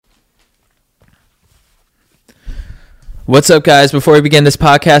What's up, guys? Before we begin this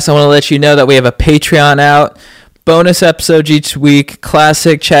podcast, I want to let you know that we have a Patreon out. Bonus episodes each week,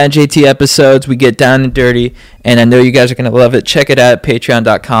 classic Chad and JT episodes. We get down and dirty, and I know you guys are going to love it. Check it out at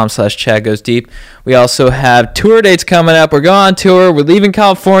patreon.com/ChadGoesDeep. We also have tour dates coming up. We're going on tour. We're leaving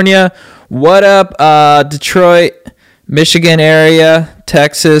California. What up, Detroit, Michigan area,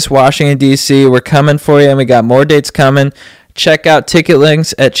 Texas, Washington, D.C. We're coming for you, and we got more dates coming. Check out ticket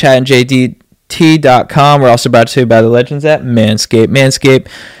links at chadandjd.com. We're also brought to you by the legends at Manscaped. Manscaped,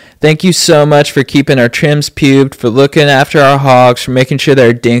 thank you so much for keeping our trims pubed, for looking after our hogs, for making sure that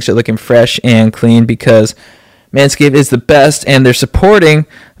our dinks are looking fresh and clean, because Manscaped is the best, and they're supporting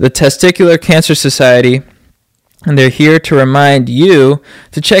the Testicular Cancer Society, and they're here to remind you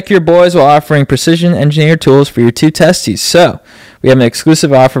to check your boys while offering precision engineered tools for your two testes. So, we have an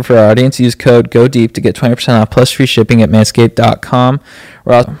exclusive offer for our audience. Use code GODEEP to get 20% off plus free shipping at manscaped.com.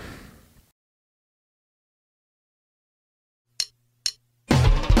 We're also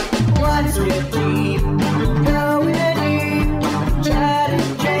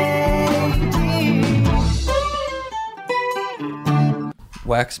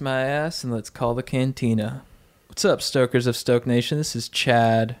wax my ass and let's call the cantina. What's up, Stokers of Stoke Nation? This is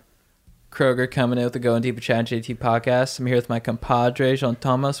Chad Kroger coming in with the Going Deep with Chad and JT podcast. I'm here with my compadre, Jean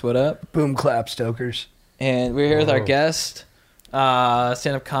Thomas. What up? Boom clap, Stokers. And we're here with our guest,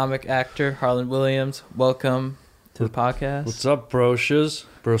 stand-up comic actor, Harlan Williams. Welcome to the podcast. What's up, broshas?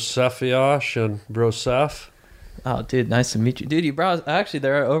 Brosephiash and Broseph. Oh, dude, nice to meet you. Dude, you brought, actually,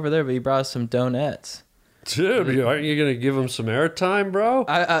 they're over there, but you brought us some donuts. Dude, aren't you going to give him some airtime, bro?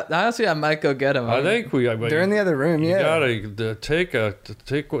 I honestly, I might go get them. I think we... They're in the other room, you yeah. gotta take.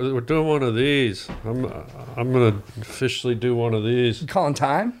 We're doing one of these. I'm gonna officially do one of these. You calling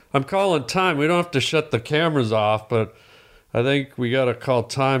time? I'm calling time. We don't have to shut the cameras off, but I think we gotta call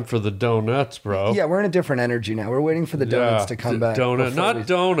time for the donuts, bro. Yeah, we're in a different energy now. We're waiting for the donuts to come back.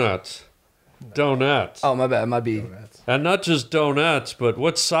 Donuts. Oh, my bad. Might be. And not just donuts, but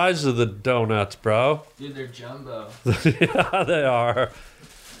what size are the donuts, bro? Dude, they're jumbo. Yeah, they are.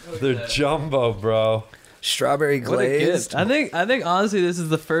 They're jumbo, bro. Strawberry glazed. What a gift. I think honestly this is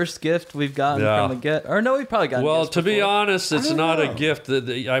the first gift we've gotten from a get. Or no, we've probably gotten Well, gifts to be before. honest, it's not a gift.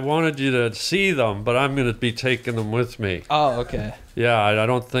 I wanted you to see them, but I'm going to be taking them with me. Oh, okay. Yeah, I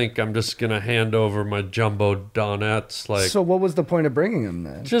don't think I'm just going to hand over my jumbo donuts. So what was the point of bringing them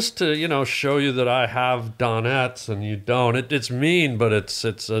then? Just to, show you that I have donuts and you don't. It's mean, but it's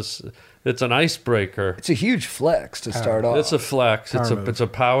an icebreaker. It's a huge flex to start off. It's a flex. It's a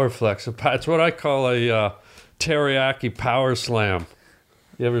power flex. It's what I call a teriyaki power slam.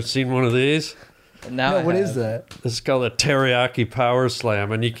 You ever seen one of these? Now what is that? It's called a teriyaki power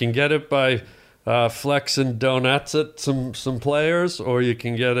slam, and you can get it by flexing donuts at some players, or you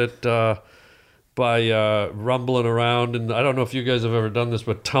can get it by rumbling around. And I don't know if you guys have ever done this,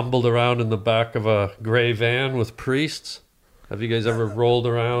 but tumbled around in the back of a gray van with priests. Have you guys ever rolled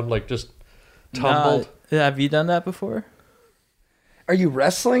around, like just tumbled? Have you done that before? Are you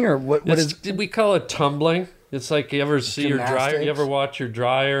wrestling or what is? We call it tumbling. It's like you ever see your dryer. Gymnastics? You ever watch your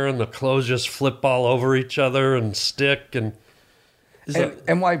dryer and the clothes just flip all over each other and stick and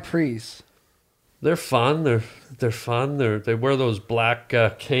why priests? they're fun. They're fun. They wear those black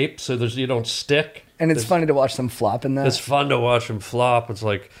capes so you don't stick. And it's funny to watch them flop in that. It's fun to watch them flop. It's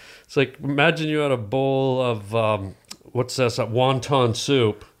like imagine you had a bowl of what's this? A wonton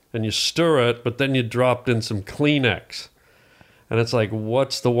soup, and you stir it, but then you dropped in some Kleenex, and it's like,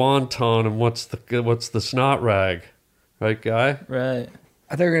 what's the wonton and what's the snot rag, right, guy? Right.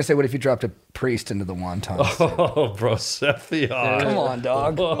 I thought you were gonna say, what if you dropped a priest into the wonton? Oh, Brosephion. Come on,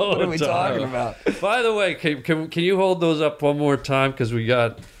 dog. Whoa, what are we talking about? By the way, can you hold those up one more time? Because we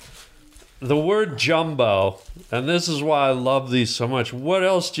got the word jumbo, and this is why I love these so much. What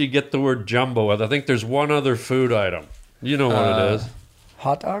else do you get the word jumbo with? I think there's one other food item. You know what it is.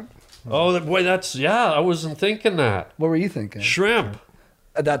 Hot dog? Oh, boy, I wasn't thinking that. What were you thinking? Shrimp.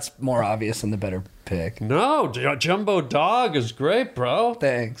 That's more obvious and the better pick. No, jumbo dog is great, bro.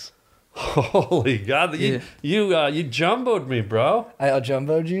 Thanks. Holy God, you jumboed me, bro. I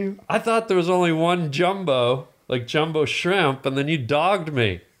jumboed you? I thought there was only one jumbo, like jumbo shrimp, and then you dogged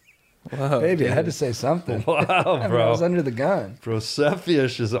me. Whoa, Baby, dude. I had to say something. Wow, I bro. was under the gun.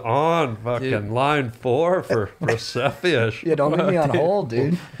 Brosephius is on fucking line 4 for Brosephius. Yeah, don't leave me on hold,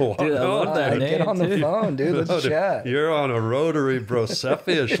 dude. Wow, Dude, I love that name, Get on the dude. phone, dude. Let's chat. You're on a rotary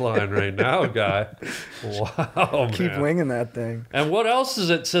Brosephius line right now, guy. Wow, man. Keep winging that thing. And what else is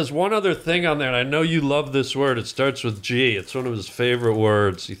it? It says one other thing on there, and I know you love this word. It starts with G. It's one of his favorite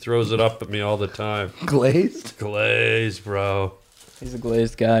words. He throws it up at me all the time. Glazed? Glaze, bro. He's a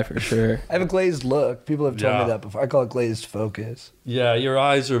glazed guy for sure. I have a glazed look. People have told Yeah. me that before. I call it glazed focus. Yeah, your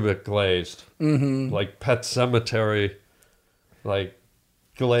eyes are a bit glazed. Mm-hmm. Like Pet Cemetery, like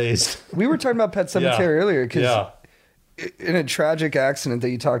glazed. We were talking about Pet Cemetery earlier because Yeah. in a tragic accident that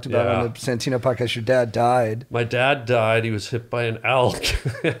you talked about Yeah. on the Santino podcast, your dad died. My dad died. He was hit by an elk.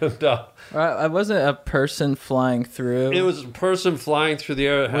 And, I wasn't a person flying through. it was a person flying through the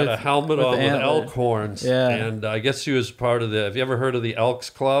air, had a helmet with on with antler. elk horns. Yeah. And I guess he was part of the. Have you ever heard of the Elks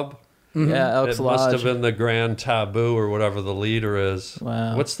Club? Yeah, Elks It must Lodge. have been the Grand Taboo or whatever the leader is.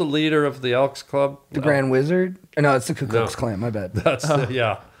 Wow. What's the leader of the Elks Club? The Grand Wizard? No, it's the Ku Klux No. Klan. My bad. That's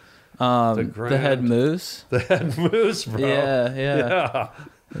yeah. the the head Grand- moose. The head moose, bro. Yeah. Yeah.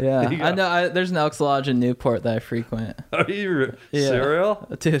 Yeah, Yeah. I know. There's an Elks Lodge in Newport that I frequent. Are you Yeah. serial?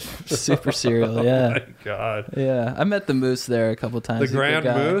 Dude, super serial. Oh Yeah, my god. yeah. I met the moose there a couple times. The He's a good Grand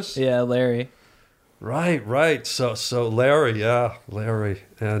guy. Moose? Yeah, Larry. Right. So Larry, yeah, Larry,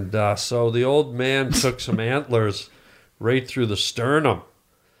 and so the old man took some antlers right through the sternum,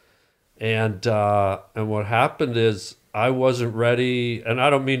 and what happened is I wasn't ready, and I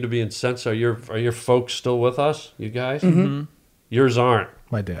don't mean to be insensitive. Are your folks still with us, you guys? Mm-hmm. Yours aren't.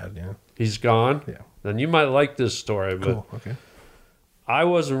 My dad, yeah. He's gone. Yeah. Then you might like this story, but Cool. Okay. I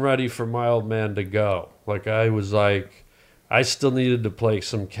wasn't ready for my old man to go. Like I still needed to play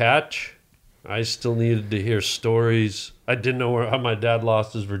some catch. I still needed to hear stories. I didn't know how my dad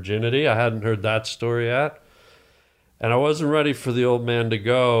lost his virginity. I hadn't heard that story yet. And I wasn't ready for the old man to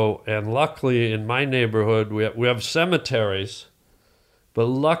go. And luckily, in my neighborhood, we have cemeteries, but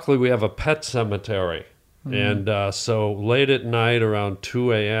luckily we have a pet cemetery. And so late at night, around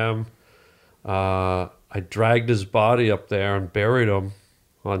 2 a.m., I dragged his body up there and buried him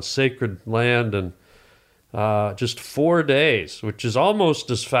on sacred land. And just 4 days, which is almost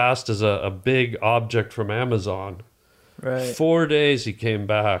as fast as a big object from Amazon. Right. 4 days he came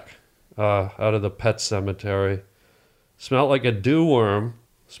back out of the pet cemetery. Smelled like a dew worm,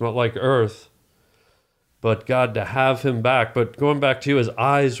 smelled like earth. But God, to have him back. But going back to you, his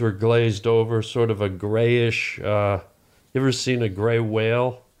eyes were glazed over, sort of a grayish. You ever seen a gray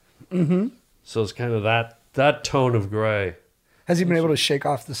whale? Mm-hmm. So it's kind of that tone of gray. Has he been able to shake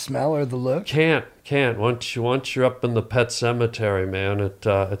off the smell or the look? Can't. Once you're up in the pet cemetery, man,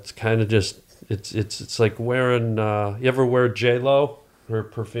 it's kind of just it's like wearing. You ever wear J-Lo, her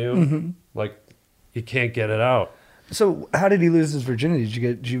perfume? Mm-hmm. Like you can't get it out. So how did he lose his virginity?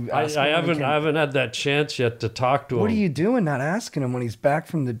 Did you I ask him when he haven't came- I haven't had that chance yet to talk to him. What are you doing not asking him when he's back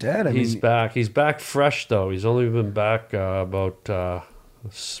from the dead? I He's mean, back. He's back fresh though. He's only been back about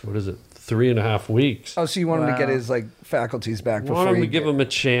what is it, 3.5 weeks. oh, so you want him to get Wow. his like faculties back I before want him he to give him a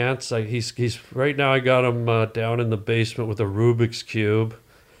chance. He's right now. I got him down in the basement with a Rubik's cube,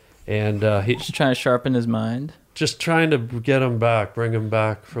 and he's Just trying to sharpen his mind. just trying to get him back, bring him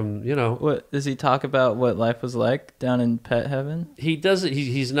back from What does he talk about? What life was like down in pet heaven? He doesn't.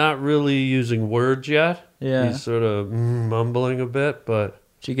 He's not really using words yet. Yeah. He's sort of mumbling a bit, but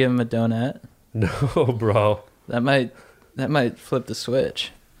Did you give him a donut? no, bro, That might flip the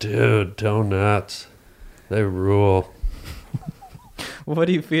switch. dude, donuts, they rule. What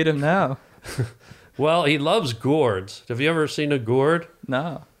do you feed him now? Well, he loves gourds. Have you ever seen a gourd?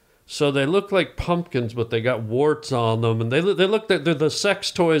 No. So they look like pumpkins, but they got warts on them, and they look they're the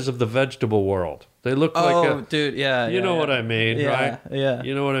sex toys of the vegetable world. They look like Dude, yeah. you know what I mean, Yeah, right? yeah.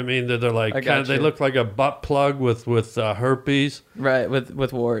 You know what I mean? They're like I got they you. look like a butt plug with herpes. Right,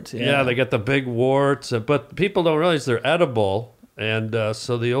 with warts. Yeah. They got the big warts, but people don't realize they're edible, and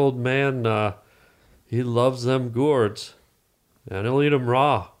so the old man he loves them gourds, and he'll eat them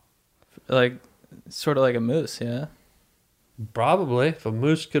raw. Like sort of like a moose, yeah. Probably, if a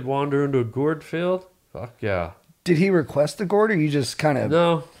moose could wander into a gourd field, fuck yeah. Did he request the gourd, or you just kind of?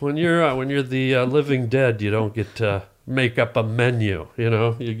 No, when you're the living dead, you don't get to make up a menu.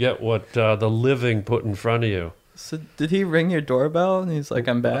 You get what the living put in front of you. So did he ring your doorbell and he's like,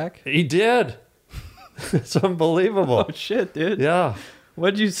 "I'm back"? He did. It's unbelievable. Oh shit, dude. Yeah.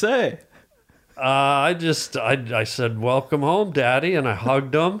 What'd you say? I said, "Welcome home, Daddy," and I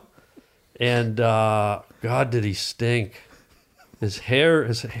hugged him. And God, did he stink? His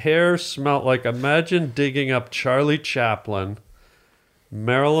hair smelled like, imagine digging up Charlie Chaplin,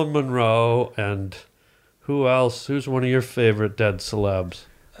 Marilyn Monroe, and who else? Who's one of your favorite dead celebs?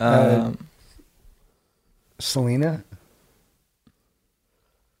 Selena.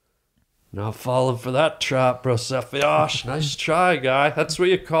 Not falling for that trap, bro. Cephaiosh. Nice try, guy. That's what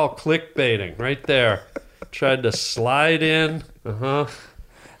you call clickbaiting, right there. Tried to slide in.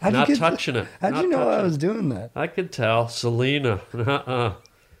 How'd Not you get touching it. How'd Not you know I touching was it. doing that? I could tell. Selena.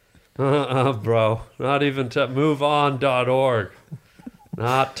 Bro. Not even move on.org.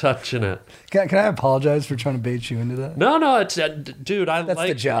 Not touching it. Can I apologize for trying to bait you into that? No, it's dude. I That's like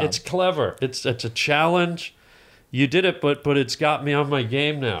the job. It's clever. It's a challenge. You did it, but it's got me on my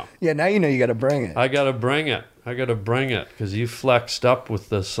game now. Yeah, now you know you got to bring it. I gotta bring it. Because you flexed up with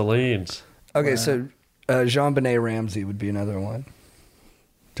the Celines. Okay, so Jean Benet Ramsey would be another one.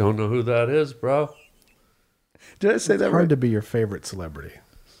 Don't know who that is, bro. Did I say It's that hard right? to be your favorite celebrity.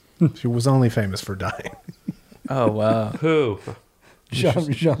 She was only famous for dying. Oh wow. Who?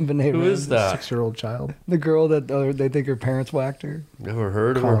 Jean Benet Who Ramsey. is that? 6-year-old child, The girl that they think her parents whacked her. Never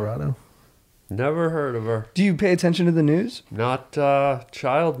heard of her. Colorado. Never heard of her. Do you pay attention to the news? Not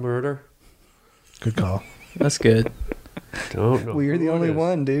child murder. Good call. That's good. Don't know. Well, you're the who it only is.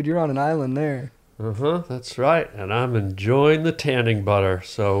 one, dude. You're on an island there. That's right. And I'm enjoying the tanning butter.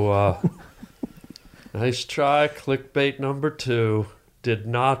 So, nice try. Clickbait number 2. Did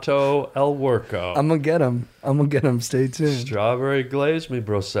Nato El Worko. I'm gonna get him. Stay tuned. Strawberry glaze me,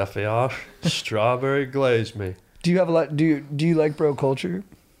 bro Cephiosh. Strawberry glaze me. Do you have a lot? Do you like bro culture?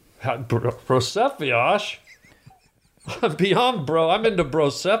 Bro Cephiosh? I'm beyond bro. I'm into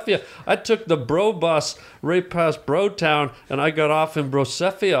Brosephia. I took the bro bus right past Brotown and I got off in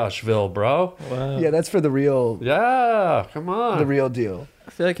Brosephioshville, bro. Wow. Yeah, that's for the real Come on. the real deal. I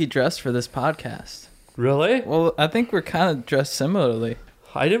feel like he dressed for this podcast. Really? Well, I think we're kind of dressed similarly.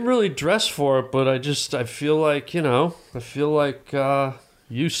 I didn't really dress for it, but I feel like,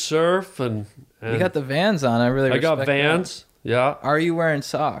 you surf and You got the Vans on. I really. I got respect Vans. Yeah. that. Are you wearing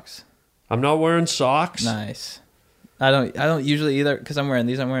socks? I'm not wearing socks. Nice. I don't usually either because I'm wearing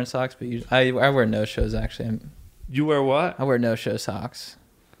these. I'm wearing socks, but I wear no shows actually. You wear what? I wear no show socks.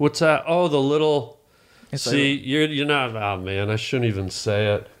 What's that? Oh, the little. It's See, you're not. Oh man, I shouldn't even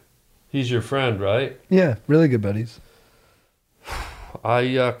say it. He's your friend, right? Yeah, really good buddies.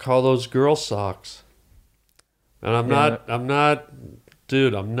 I call those girl socks. And I'm not,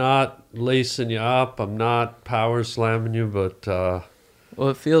 dude, I'm not lacing you up. I'm not power slamming you, but Well,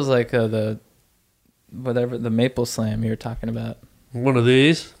 it feels like the maple slam you were talking about. one of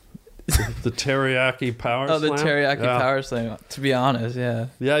these, the teriyaki power Oh, the slam. teriyaki Yeah. power slam. To be honest, yeah.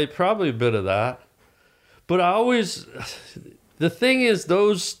 Yeah, probably a bit of that. But the thing is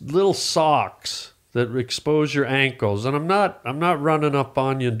those little socks that expose your ankles, and I'm not running up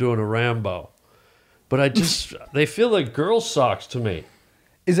on you and doing a Rambo, but they feel like girl socks to me.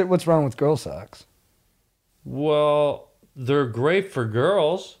 Is it what's wrong with girl socks? Well, they're great for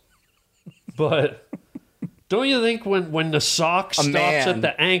girls, but don't you think when the sock stops man. at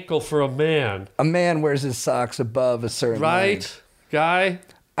the ankle for a man, A man wears his socks above a certain right, length. guy?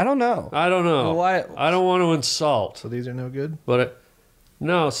 I don't know. I don't know. Well, why? I don't want to insult, So these are no good? but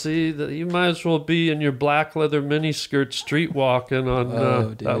no. See, you might as well be in your black leather miniskirt street walking on Oh,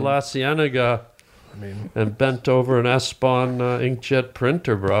 dude. that La Cienega I mean, and bent over an Espon inkjet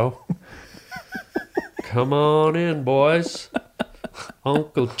printer, bro. Come on in, boys.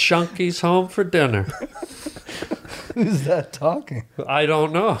 Uncle Chunky's home for dinner. Who's that talking? I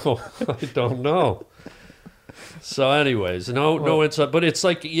don't know. I don't know. So, anyways, no insult. But it's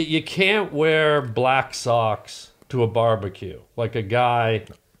like you can't wear black socks to a barbecue. Like a guy.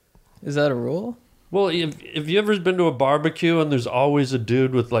 Is that a rule? Well, if you ever been to a barbecue and there's always a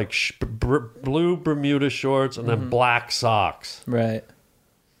dude with like blue Bermuda shorts and then black socks, Right.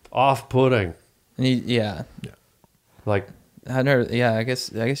 off-putting. And yeah. Like, I never. Yeah, I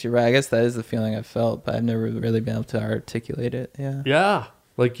guess you're right. I guess that is the feeling I've felt, but I've never really been able to articulate it. Yeah. yeah,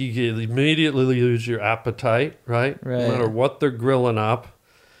 like you immediately lose your appetite, right? Right. No matter what they're grilling up.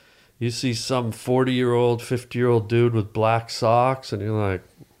 You see some 40-year-old, 50-year-old dude with black socks, and you're like,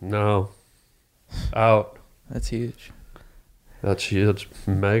 no, out. That's huge. That's huge.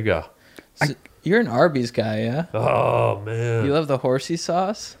 Mega. So you're an Arby's guy, yeah? Oh, man. You love the horsey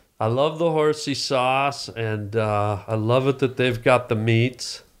sauce? I love the horsey sauce, and I love it that they've got the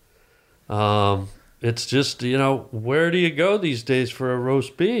meats. It's just, where do you go these days for a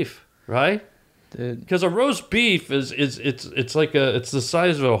roast beef, right? Dude. Because a roast beef it's the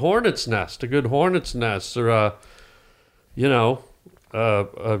size of a hornet's nest, a good hornet's nest, or a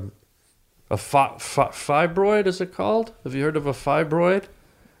fibroid, is it called? Have you heard of a fibroid?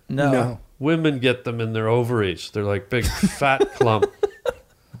 No. Women get them in their ovaries. They're like big fat clump.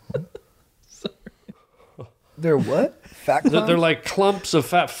 They're what? Fat They're clumps? like clumps of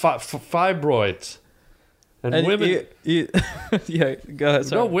fat fibroids. And women, yeah, go ahead.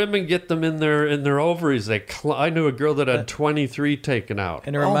 Sorry. no, women get them in their ovaries. I knew a girl that had 23 taken out.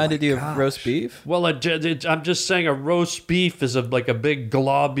 And it Oh reminded my you gosh. of roast beef? Well, I'm just saying a roast beef is like a big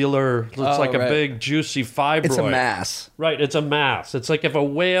globular. It's like a right. big juicy fibroid. It's a mass. Right, it's a mass. It's like if a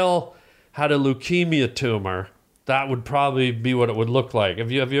whale had a leukemia tumor that would probably be what it would look like.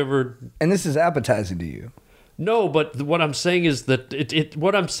 Have you ever? And this is appetizing to you. No, but what I'm saying is that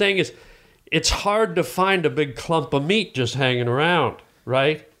what I'm saying is, it's hard to find a big clump of meat just hanging around,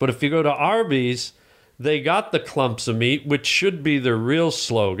 right? But if you go to Arby's, they got the clumps of meat, which should be their real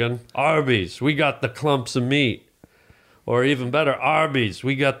slogan. Arby's, we got the clumps of meat. Or even better, Arby's,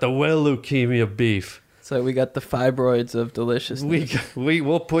 we got the well leukemia beef. So we got the fibroids of deliciousness.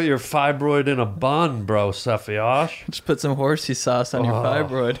 We'll put your fibroid in a bun, bro, Safiash. Just put some horsey sauce on your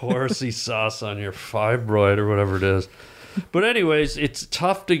fibroid. Horsey sauce on your fibroid or whatever it is. But anyways, it's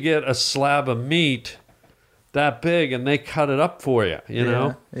tough to get a slab of meat that big, and they cut it up for you, you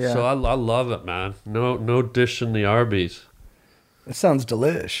know? Yeah. So I love it, man. No dish in the Arby's. It sounds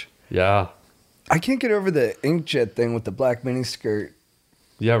delish. Yeah. I can't get over the inkjet thing with the black miniskirt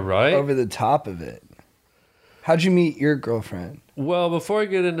Yeah, right? over the top of it. How'd you meet your girlfriend? Well, before I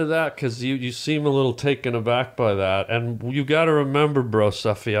get into that, because you seem a little taken aback by that, and you got to remember, bro,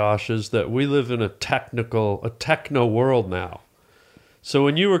 Safiash, is that we live in a techno world now. So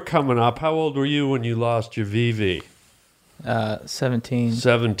when you were coming up, how old were you when you lost your VV? 17.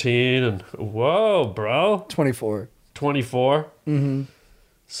 17, and whoa, bro. 24. 24? Mm-hmm.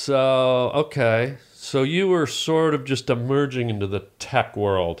 So, okay. So you were sort of just emerging into the tech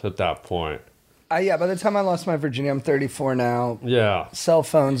world at that point. Yeah, by the time I lost my virginity, I'm 34 now. Yeah. Cell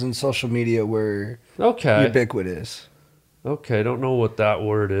phones and social media were Okay. ubiquitous. Okay, don't know what that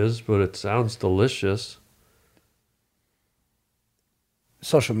word is, but it sounds delicious.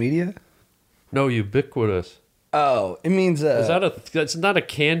 Social media? No, ubiquitous. Oh, it means... Is that's not a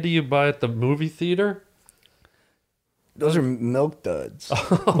candy you buy at the movie theater? those are milk duds.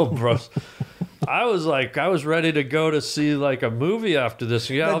 Oh, bro. I was ready to go to see like a movie after this.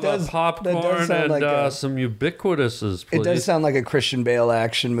 You got That does popcorn sound and like some ubiquitouses, please. It does sound like a Christian Bale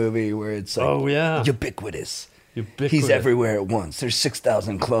action movie where it's like, Oh, yeah. ubiquitous. Ubiquitous. He's everywhere at once. There's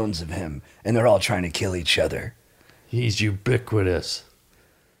 6,000 clones of him, and they're all trying to kill each other. He's ubiquitous.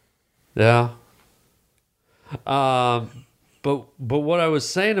 Yeah. But what I was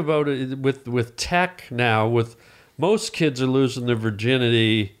saying about it with tech now, with most kids are losing their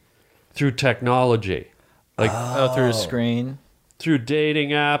virginity through technology, like through a screen. through dating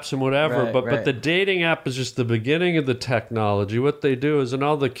apps and whatever. Right, but right. the dating app is just the beginning of the technology. What they do is, and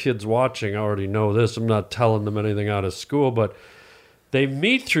all the kids watching already know this. I'm not telling them anything out of school, but they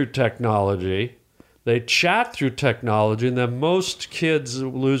meet through technology. They chat through technology, and then most kids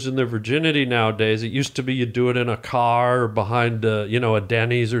losing their virginity nowadays. It used to be you do it in a car or behind a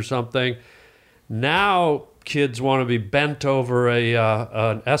Denny's or something. Now kids want to be bent over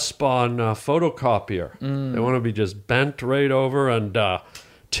an S-Bahn photocopier. They want to be just bent right over and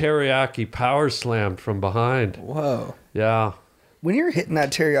teriyaki power slammed from behind. Whoa. Yeah, When you're hitting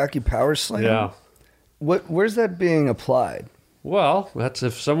that teriyaki power slam, yeah. where's that being applied? Well, that's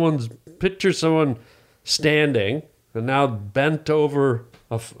if picture someone standing and now bent over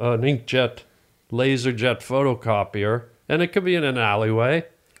an inkjet, laser jet photocopier, and it could be in an alleyway.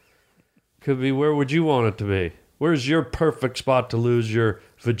 Could be, where would you want it to be? Where's your perfect spot to lose your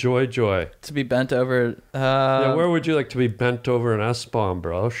vajoy? To be bent over. Yeah, where would you like to be bent over an S-bomb,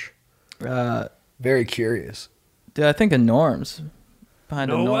 brosh? Very curious. Dude, I think of Norms.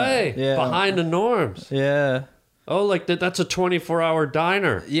 Behind a No norm. way. Yeah. Behind the norms. Yeah. Oh, like that's a 24-hour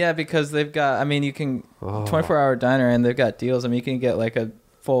diner. Yeah, because they've got, I mean, you can, Oh. 24-hour diner, and they've got deals. I mean, you can get like a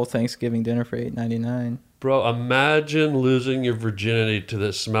full Thanksgiving dinner for $8.99. Bro, imagine losing your virginity to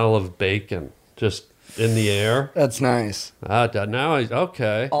the smell of bacon just in the air. That's nice.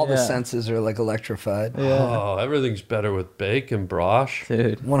 Okay. All the Yeah. senses are like electrified. Yeah. Oh, everything's better with bacon, brosh.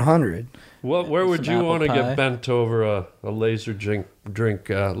 Dude. 100. Where would Some you apple want to pie. get bent over a laser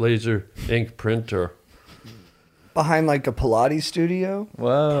laser ink printer? Behind like a Pilates studio?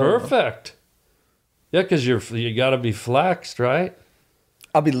 Whoa. Perfect. Yeah, because you got to be flexed, right?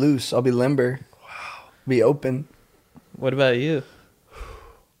 I'll be loose. I'll be limber. Wow. Be open. What about you?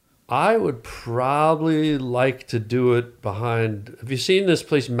 I would probably like to do it behind. Have you seen this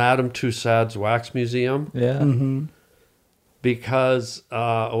place, Madame Tussauds Wax Museum? Yeah. Mm-hmm. Because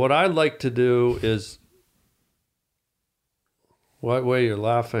what I'd like to do is. What way you're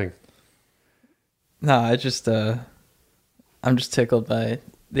laughing? No, I'm just tickled by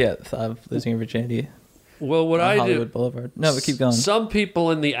the thought of losing your virginity Well, what on I Hollywood do. Boulevard. No, but keep going. Some people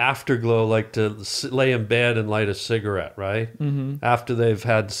in the afterglow like to lay in bed and light a cigarette, right? Mm-hmm. After they've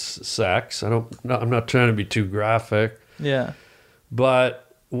had sex. I'm not trying to be too graphic, Yeah.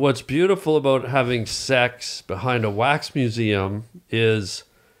 but what's beautiful about having sex behind a wax museum is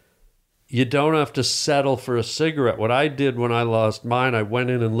you don't have to settle for a cigarette. What I did when I lost mine, I went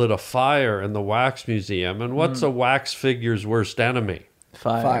in and lit a fire in the wax museum. And what's a wax figure's worst enemy?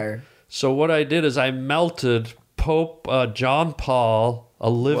 Fire. So what I did is I melted Pope John Paul,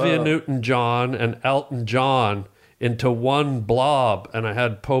 Olivia Whoa. Newton-John, and Elton John into one blob. And I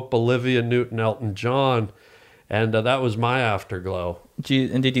had Pope, Olivia Newton, Elton John. And that was my afterglow.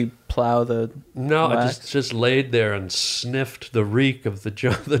 Did you plow the No, I wax? just laid there and sniffed the reek of the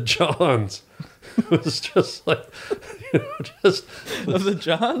Johns. It was just like, just of the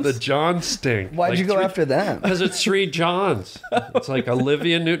Johns? the John stink. Why'd Like you go after them? Because it's 3 Johns. It's like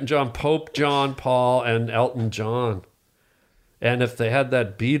Olivia Newton-John, Pope John Paul, and Elton John. And if they had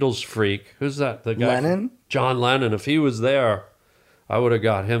that Beatles freak, who's that? The guy? Lennon? John Lennon. If he was there, I would have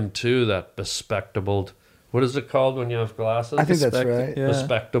got him too, that bespectabled. What is it called when you have glasses? I think that's Respect- right. yeah.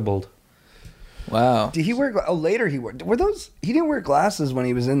 Bespectabled. Wow. Did he wear? Oh, later he wore. Were those? He didn't wear glasses when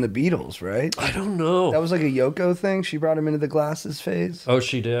he was in the Beatles, right? I don't know. That was like a Yoko thing. She brought him into the glasses phase. Oh,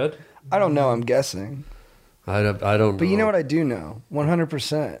 she did? I don't know. I'm guessing. I don't know. But you know what I do know?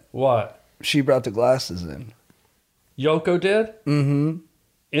 100%. What? She brought the glasses in. Yoko did? Mm-hmm.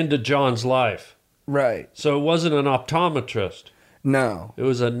 Into John's life. Right. So it wasn't an optometrist. No. It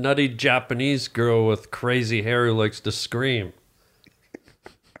was a nutty Japanese girl with crazy hair who likes to scream.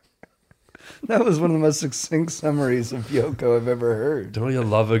 That was one of the most succinct summaries of Yoko I've ever heard. Don't you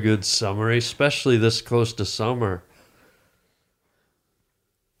love a good summary? Especially this close to summer.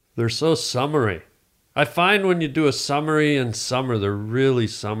 They're so summary. I find when you do a summary in summer, they're really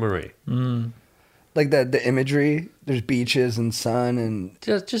summary. Like the imagery. There's beaches and sun and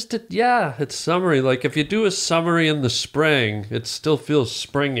Yeah, it's summary. Like if you do a summary in the spring, it still feels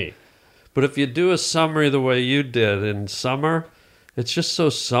springy. But if you do a summary the way you did in summer, it's just so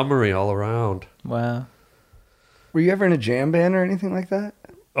summery all around. Wow. Were you ever in a jam band or anything like that?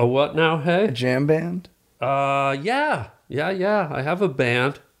 A what now, A hey? jam band? Yeah. I have a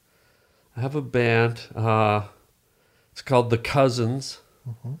band. It's called The Cousins.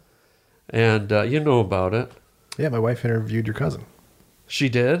 And you know about it. Yeah, my wife interviewed your cousin. She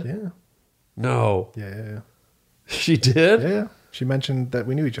did? Yeah. No. Yeah. She did? Yeah. She mentioned that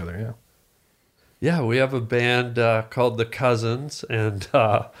we knew each other. Yeah. Yeah, we have a band called The Cousins, and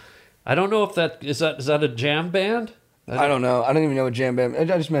I don't know if is that a jam band? I don't know. I don't even know what jam band. I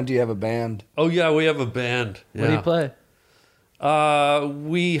just meant, do you have a band? Oh yeah, we have a band. Yeah. What do you play?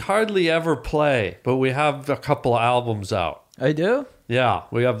 We hardly ever play, but we have a couple of albums out. I do? Yeah,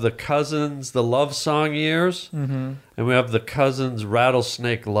 we have The Cousins, The Love Song Years, and we have The Cousins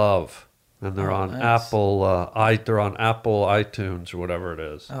Rattlesnake Love, and they're on nice. Apple. They're on Apple iTunes or whatever it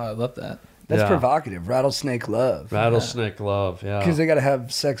is. Oh, I love that. That's Yeah. provocative. Rattlesnake love. Rattlesnake Love, yeah. Because they got to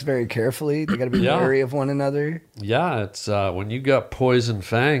have sex very carefully. They got to be Yeah. wary of one another. Yeah, it's when you got poison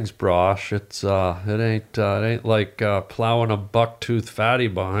fangs, Brosh. It ain't like plowing a bucktooth fatty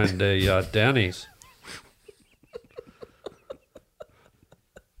behind a Denny's.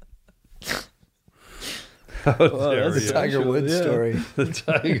 How dare That's a you. Tiger Woods yeah. story. The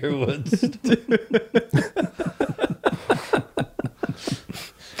Tiger Woods.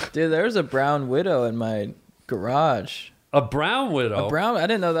 Dude, there's a brown widow in my garage. A brown widow, A brown? I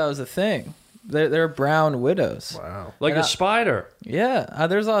didn't know that was a thing. There are brown widows. Wow. like and a spider. Yeah,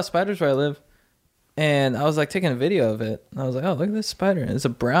 there's a lot of spiders where I live. And I was like taking a video of it. And I was like, oh, look at this spider. It's a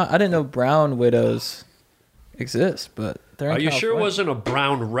brown. I didn't know brown widows exist, but they're in Are you sure it California. wasn't a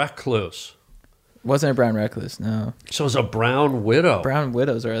brown recluse? Wasn't a brown recluse, no. So it's a brown widow. Brown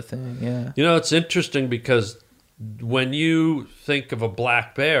widows are a thing, yeah. You know, it's interesting because when you think of a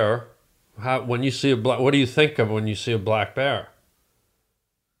black bear, when you see a black, what do you think of when you see a black bear?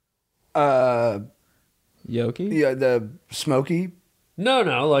 Yoki? Yeah, the smoky. No,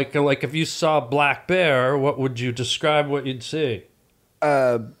 like if you saw a black bear, what would you describe what you'd see?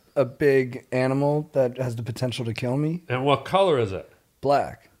 A big animal that has the potential to kill me. And what color is it?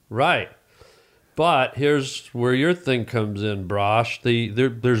 Black. Right. But here's where your thing comes in, Brosh.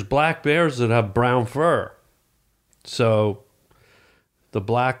 There's black bears that have brown fur. So the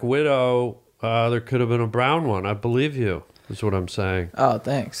black widow, there could have been a brown one. I believe you, is what I'm saying. Oh,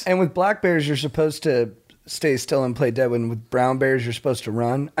 thanks. And with black bears, you're supposed to stay still and play dead. When with brown bears, you're supposed to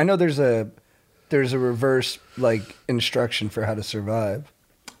run. I know there's a reverse like instruction for how to survive.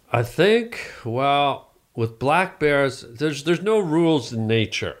 I think, well, with black bears, there's no rules in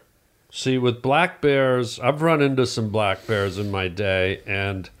nature. See, with black bears, I've run into some black bears in my day,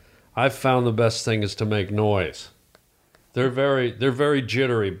 and I've found the best thing is to make noise. They're very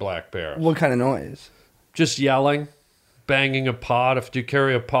jittery, black bears. What kind of noise? Just yelling, banging a pot. Do you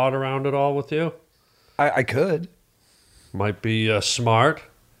carry a pot around at all with you? I could. Might be smart.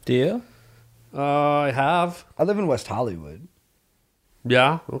 Do you? I have. I live in West Hollywood.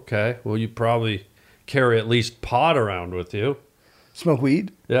 Yeah. Okay. Well, you probably carry at least pot around with you. Smoke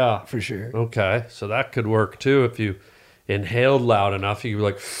weed? Yeah. For sure. Okay. So that could work too if you inhaled loud enough. You could be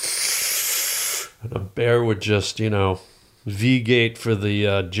like, and a bear would just, V-gate for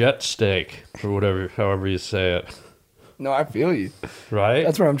the jet steak or whatever, however you say it. No, I feel you. Right?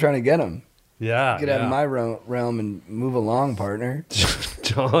 That's where I'm trying to get him. Yeah. Get out of my realm and move along, partner.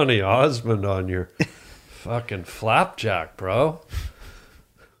 Johnny Osmond on your fucking flapjack, bro.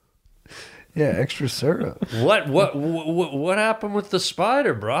 Yeah, extra syrup. What happened with the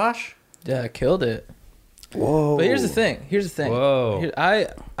spider, Brosh? Yeah, I killed it. Whoa. But here's the thing. Whoa.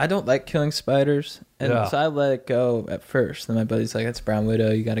 I don't like killing spiders, and Yeah. so I let it go at first. Then my buddy's like, "That's a brown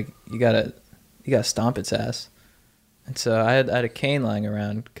widow. You gotta stomp its ass." And so I had a cane lying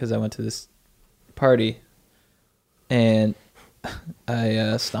around because I went to this party, and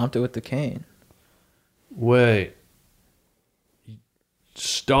I stomped it with the cane. Wait. You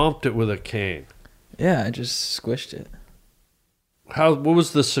stomped it with a cane. Yeah, I just squished it. What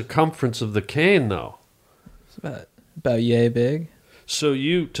was the circumference of the cane, though? It's about yay big. So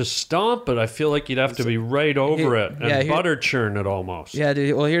to stomp it, I feel like you'd have to be right over it and butter churn it almost. Yeah,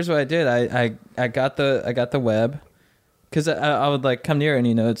 dude. Well, here's what I did. I got the web, because I would like come near it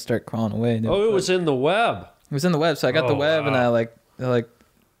and it'd start crawling away. And Oh, it was in the web. It was in the web, so I got the web and I like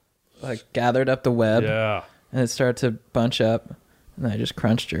gathered up the web. Yeah. And it started to bunch up, and I just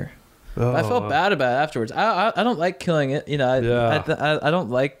crunched her. Oh, I felt bad about it afterwards. I don't like killing it. I don't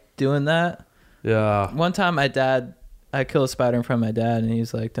like doing that. Yeah. One time I killed a spider in front of my dad, and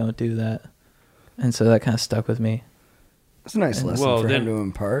he's like, "Don't do that." And so that kind of stuck with me. It's a nice lesson for him to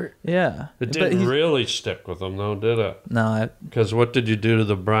impart. Yeah. It didn't really stick with him, though, did it? No, Because what did you do to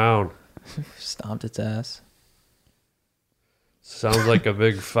the brown? stomped its ass. Sounds like a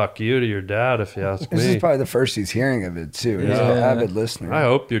big fuck you to your dad, if you ask This me. is probably the first he's hearing of it, too. He's Yeah. an avid listener. I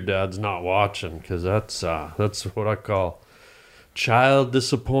hope your dad's not watching, because that's what I call child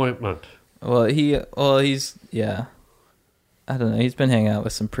disappointment. Well, he's yeah. I don't know. He's been hanging out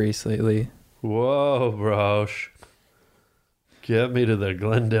with some priests lately. Whoa, brosh. Get me to the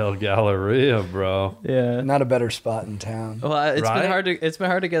Glendale Galleria, bro. Yeah. Not a better spot in town. Well, it's Right? been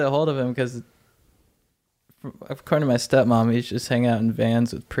hard to get a hold of him because, according to my stepmom, he's just hanging out in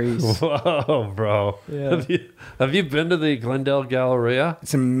vans with priests. Whoa, bro. Yeah. Have you been to the Glendale Galleria?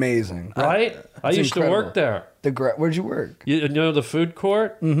 It's amazing. Right? I It's used incredible. to work there. Where'd you work? You know the food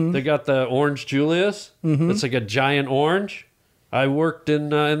court? Mm-hmm. They got the Orange Julius. Mm-hmm. It's like a giant orange. I worked in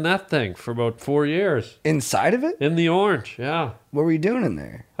that thing for about 4 years. Inside of it? In the orange, yeah. What were you doing in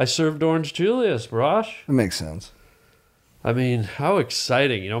there? I served Orange Julius, Brosh. That makes sense. I mean, how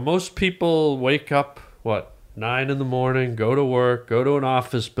exciting. Most people wake up, 9 in the morning, go to work, go to an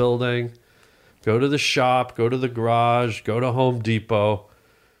office building, go to the shop, go to the garage, go to Home Depot.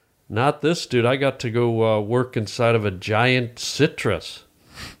 Not this dude. I got to go work inside of a giant citrus.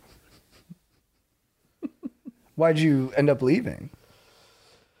 Why'd you end up leaving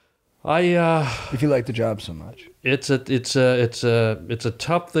if you like the job so much? It's a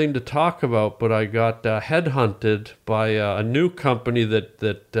tough thing to talk about, but I got headhunted by a new company that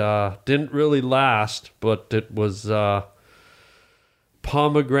didn't really last, but it was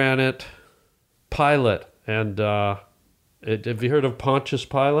Pomegranate Pilot, and have you heard of Pontius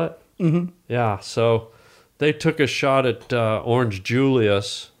Pilate? Mm-hmm. Yeah, so they took a shot at Orange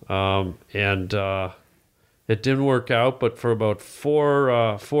Julius, and it didn't work out, but for about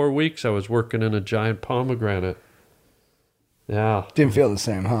 4 weeks I was working in a giant pomegranate. Yeah. Didn't feel the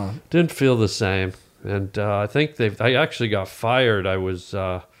same, huh? Didn't feel the same. And I think I actually got fired. I was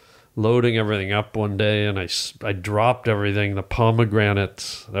loading everything up one day, and I dropped everything, the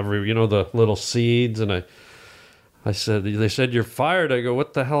pomegranates, the little seeds, and they said, "You're fired." I go,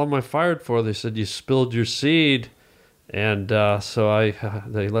 "What the hell am I fired for?" They said, "You spilled your seed." And so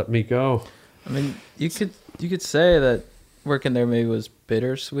they let me go. I mean, you could say that working there maybe was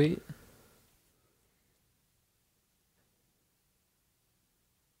bittersweet.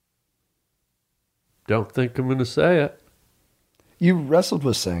 Don't think I'm going to say it. You wrestled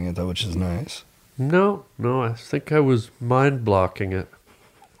with saying it, though, which is nice. No, I think I was mind blocking it.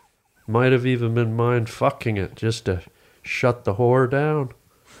 Might have even been mind fucking it just to shut the whore down.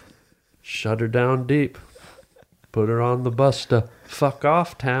 Shut her down deep. Put her on the bus to fuck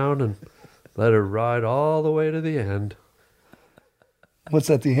off town and let her ride all the way to the end. What's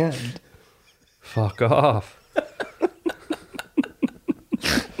at the end? Fuck off.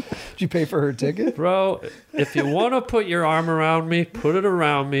 Did you pay for her ticket? Bro, if you want to put your arm around me, put it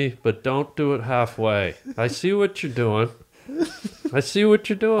around me, but don't do it halfway. I see what you're doing. I see what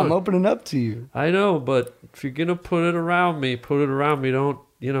you're doing. I'm opening up to you. I know, but if you're gonna put it around me. Don't,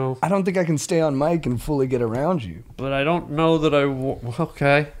 you know. I don't think I can stay on mic and fully get around you. But I don't know that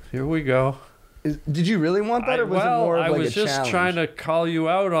okay, here we go. Did you really want that, or was it more of I like was a just challenge? trying to call you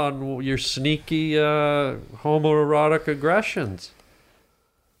out on your sneaky homoerotic aggressions.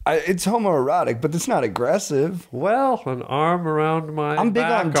 It's homoerotic, but it's not aggressive. Well, an arm around my I'm big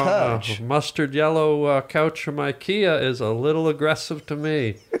back on touch. a mustard yellow couch from IKEA is a little aggressive to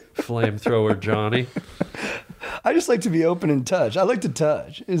me, flamethrower Johnny. I just like to be open and touch. I like to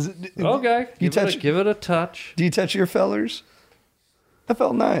touch. Okay, You give it a touch. Do you touch your fellers? That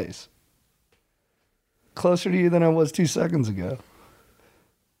felt nice. Closer to you than I was 2 seconds ago.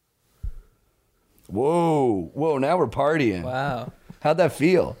 Whoa, now we're partying. Wow. How'd that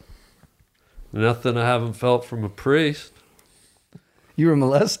feel? Nothing I haven't felt from a priest. You were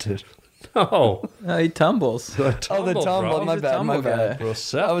molested. No. Oh, he tumbles. Oh, the tumble. bro. My He's a bad. tumble Bad. guy.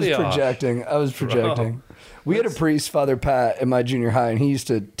 I was projecting. We had a priest, Father Pat, in my junior high, and he used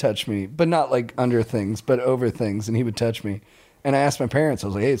to touch me, but not like under things, but over things, and he would touch me. And I asked my parents, I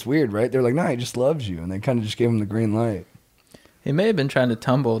was like, hey, it's weird, right? They're like, no, he just loves you. And they kind of just gave him the green light. He may have been trying to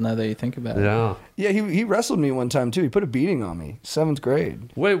tumble now that you think about it. Yeah. Yeah, he wrestled me one time, too. He put a beating on me, 7th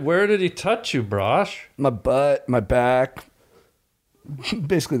grade. Wait, where did he touch you, Brosh? My butt, my back,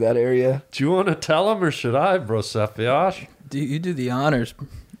 basically that area. Do you want to tell him or should I, Brosephiash? You do the honors.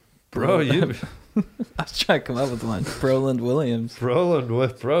 Bro, I was trying to come up with one. Broland Williams.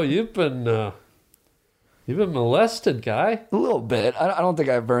 You've been molested, guy. A little bit. I don't think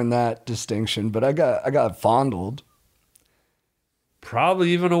I've earned that distinction, but I got fondled. Probably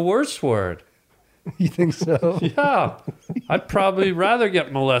even a worse word. You think so? Yeah. I'd probably rather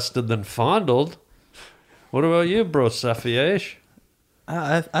get molested than fondled. What about you, Brosephiash?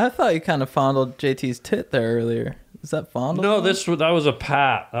 I thought you kind of fondled JT's tit there earlier. Is that fondled? No, that was a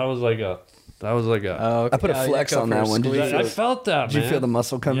pat. That was like a. Oh, okay. I put a flex on that one. Did you I felt that, Did man. you feel the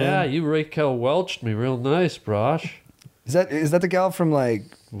muscle come in? Yeah, you Raquel Welched me real nice, Brosh. Is that the gal from like?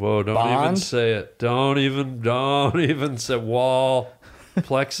 Whoa! Don't even Bond? say it. Don't even say wall,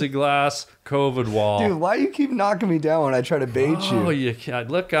 plexiglass, COVID wall. Dude, why do you keep knocking me down when I try to bait Oh, you? you can't.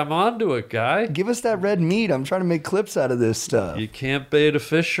 Look, I'm onto it, guy. Give us that red meat. I'm trying to make clips out of this stuff. You can't bait a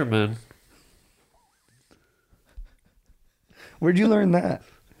fisherman. Where'd you learn that?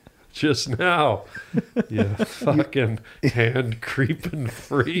 Just now, you fucking hand creeping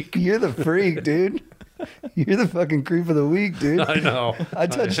freak. You're the freak, dude. You're the fucking creep of the week, dude. I know. I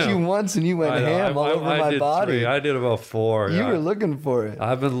touched know. you once and you went I know. ham all over my did body. 3. I did about 4. You yeah. were looking for it.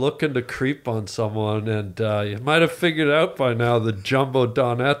 I've been looking to creep on someone, and you might have figured out by now the jumbo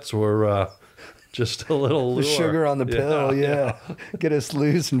donettes were just a little lure. The sugar on the pill, yeah. Get us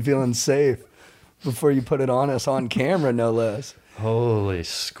loose and feeling safe before you put it on us on camera, no less. Holy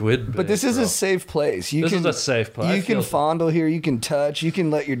squid! But this is a safe place. This is a safe place. You can fondle here. You can touch. You can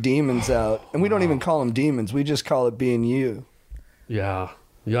let your demons out. And we don't even call them demons. We just call it being you. Yeah.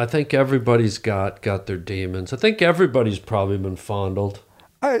 I think everybody's got their demons. I think everybody's probably been fondled.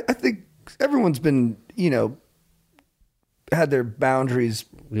 I think everyone's been, had their boundaries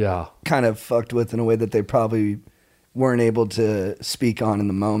Yeah. kind of fucked with in a way that they probably weren't able to speak on in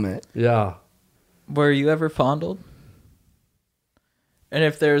the moment. Yeah. Were you ever fondled? And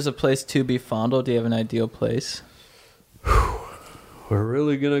if there's a place to be fondled, do you have an ideal place? We're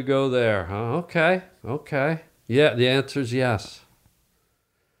really gonna go there, huh? Okay. Yeah, the answer is yes.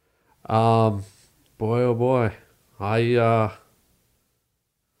 Boy, oh boy,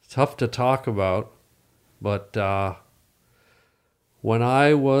 tough to talk about, but when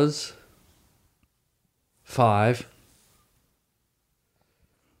I was 5,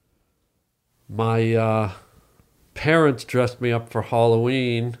 my parents dressed me up for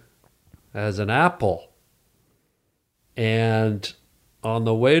Halloween as an apple. And on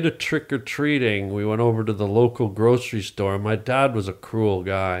the way to trick-or-treating, we went over to the local grocery store. My dad was a cruel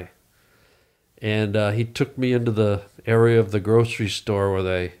guy. And he took me into the area of the grocery store where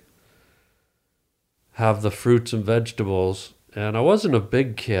they have the fruits and vegetables. And I wasn't a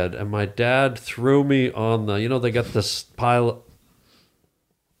big kid. And my dad threw me on the, they got this pile.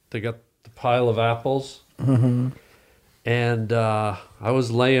 They got the pile of apples. Mm-hmm. And I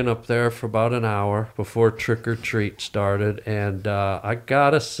was laying up there for about an hour before Trick or Treat started. And I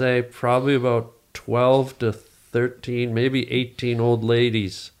gotta say, probably about 12 to 13, maybe 18 old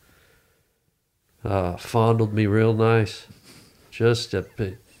ladies fondled me real nice. Just the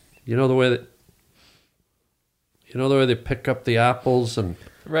way they pick up the apples and.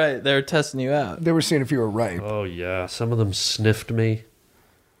 Right, they're testing you out. They were seeing if you were ripe. Oh yeah, some of them sniffed me.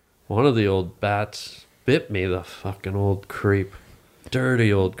 One of the old bats bit me, the fucking old creep.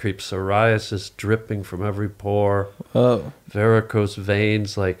 dirty old creep. Psoriasis dripping from every pore. Oh, Varicose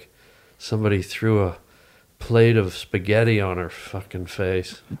veins, like somebody threw a plate of spaghetti on her fucking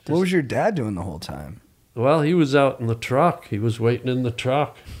face. What was your dad doing the whole time? Well, he was out in the truck. He was waiting in the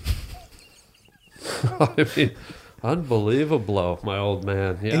truck. I mean, unbelievable, my old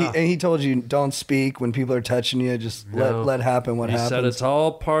man. Yeah. And he told you don't speak when people are touching you. Just No. let happen what He happens. said it's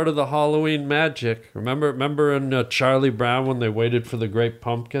all part of the Halloween magic. Remember in Charlie Brown when they waited for the great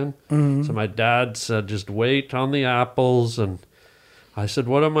pumpkin? Mm-hmm. So my dad said, just wait on the apples. And I said,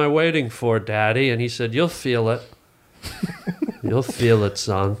 what am I waiting for, Daddy? And he said, you'll feel it. You'll feel it,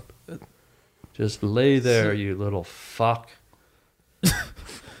 son. Just lay there, you little fuck.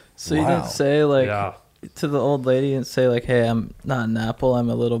 so you Wow. didn't say like Yeah. to the old lady and say like, "Hey, I'm not an apple. I'm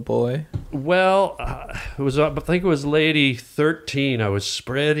a little boy." Well, it was. I think it was lady 13. I was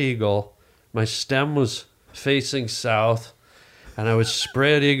spread eagle. My stem was facing south, and I was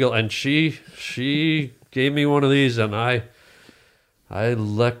spread eagle. And she gave me one of these, and I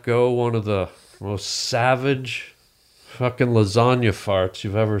let go one of the most savage fucking lasagna farts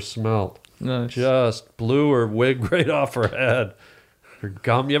you've ever smelled. No, Just blew her wig right off her head. Her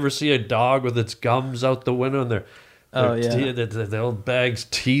gum. You ever see a dog with its gums out the window and Oh, yeah. the old bag's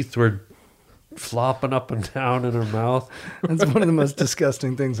teeth were flopping up and down in her mouth? That's one of the most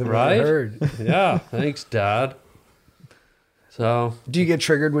disgusting things I've Right? ever heard. Yeah. Thanks, Dad. So, Do you get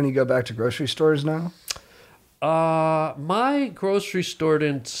triggered when you go back to grocery stores now? my grocery store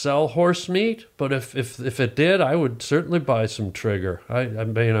didn't sell horse meat, but if it did, I would certainly buy some Trigger. I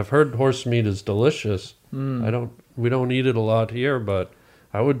mean, I've heard horse meat is delicious. We don't eat it a lot here, but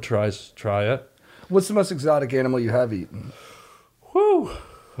I would try it. What's the most exotic animal you have eaten? Whew.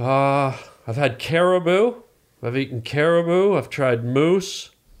 I've had caribou. I've eaten caribou. I've tried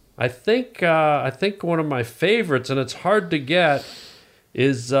moose. I think one of my favorites, and it's hard to get,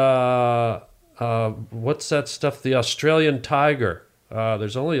 is what's that stuff? The Australian tiger.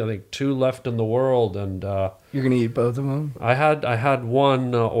 There's only I think 2 left in the world, and You're gonna eat both of them? I had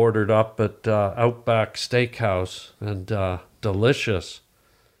one ordered up at Outback Steakhouse, and delicious.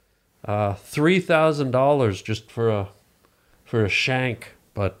 $3,000 just for a shank,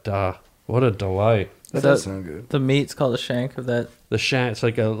 but what a delight. That So- does sound good. the meat's called a shank of that. The shank, it's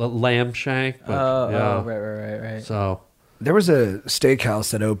like a lamb shank, but Oh, right. So There was a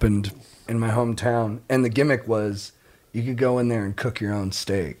steakhouse that opened in my hometown, and the gimmick was you could go in there and cook your own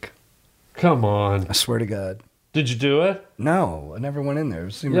steak. come on, I swear to God. did you do it? No, I never went in there.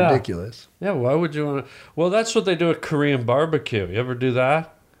 It seemed Yeah. ridiculous. Yeah, why would you want to? Well, that's what they do at Korean barbecue. You ever do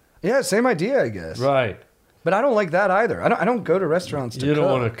that? Yeah, same idea, I guess. Right. But I don't like that either. I don't go to restaurants to You don't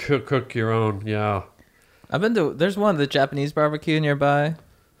cook. want to cook your own. Yeah. I've been to. There's one, the Japanese barbecue nearby.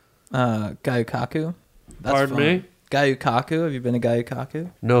 Gayukaku. That's Pardon fun. me? Gayukaku. Have you been to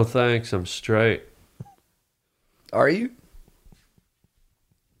Gayukaku? No thanks. I'm straight. Are you?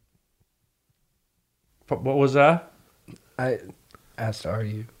 What was that? I asked, are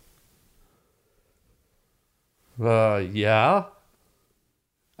you? Yeah.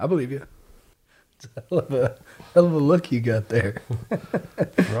 I believe you. It's a hell of a look you got there.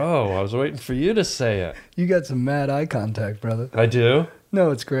 Bro, I was waiting for you to say it. You got some mad eye contact, brother. I do.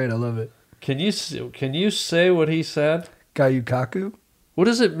 No, it's great. I love it. Can you say what he said? Gayukaku? What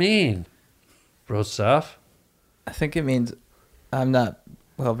does it mean, Brosef? I think it means I'm not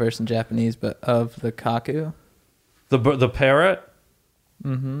well versed in Japanese, but of the kaku. The parrot?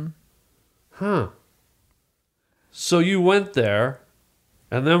 Mm-hmm. Huh. So you went there,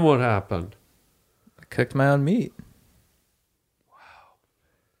 and then what happened? I cooked my own meat.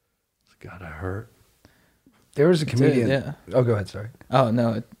 It's gotta hurt. There was a It comedian. did, yeah. Oh, go ahead. Sorry. Oh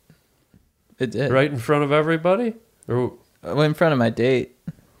no, it did. Right in front of everybody? Or, In front of my date.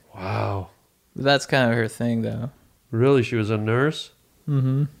 wow. That's kind of her thing, though. Really? She was a nurse?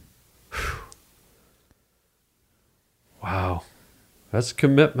 Mm-hmm. Wow. That's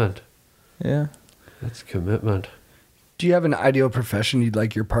commitment. Yeah. That's commitment. Do you have an ideal profession you'd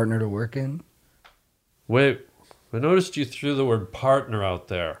like your partner to work in? Wait, I noticed you threw the word partner out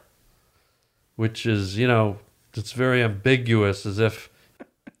there, which is, it's very ambiguous, as if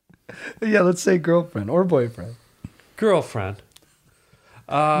Yeah, let's say girlfriend or boyfriend. girlfriend.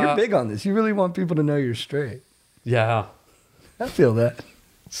 You're big on this. You really want people to know you're straight. Yeah. I feel that.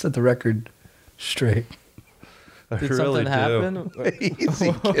 Set the record straight. I Did really something do. happen?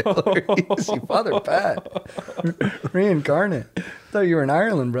 Easy killer. Easy. Father Pat. Reincarnate. Thought you were in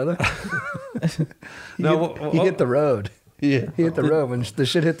Ireland, brother. He hit the road. Yeah. He hit the road when the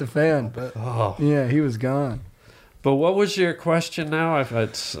shit hit the fan. Oh, Yeah, he was gone. But what was your question now?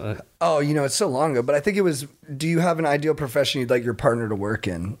 It's Oh, it's so long ago, but I think it was, do you have an ideal profession you'd like your partner to work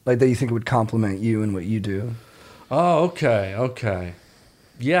in? Like that you think would complement you and what you do? oh, okay.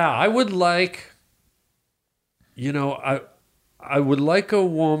 Yeah, I would like. I would like a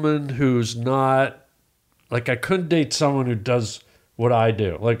woman who's not like I couldn't date someone who does what I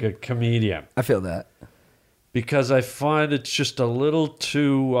do, like a comedian, I feel that. because I find it's just a little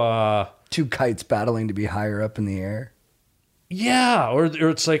too. Two kites battling to be higher up in the air. Yeah, or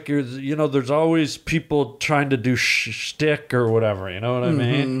it's like there's always people trying to do shtick or whatever. You know what I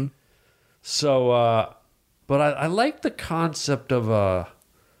mean? So, but I like the concept of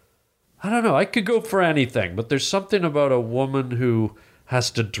I don't know. I could go for anything, but there's something about a woman who has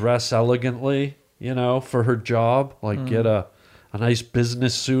to dress elegantly, for her job. Like get a nice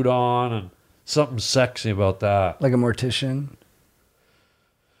business suit on and something sexy about that. Like a mortician?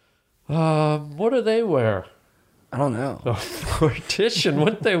 What do they wear? I don't know. A mortician?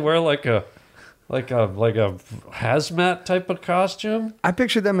 Wouldn't they wear like a hazmat type of costume? I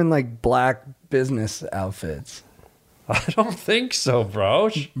picture them in like black business outfits. I don't think so, bro.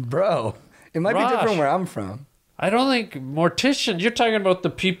 Bro, it might be Rosh. different where I'm from. I don't think morticians. You're talking about the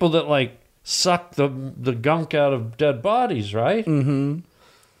people that like suck the gunk out of dead bodies, right? Mm-hmm.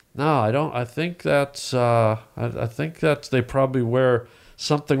 No, I don't. I think that's. I think that's. They probably wear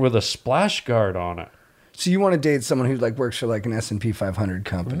something with a splash guard on it. So you want to date someone who like works for like an S&P 500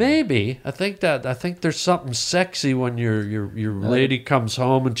 company? Maybe. I think there's something sexy when your lady comes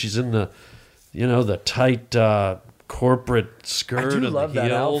home and she's in the, the tight corporate skirt I do and love the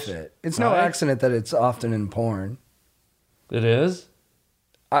that heels. outfit. It's no Right? accident that it's often in porn. It is?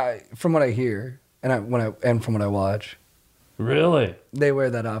 From what I hear and from what I watch, Really? they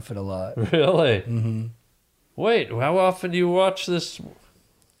wear that outfit a lot. Really? Mm-hmm. Wait, how often do you watch this?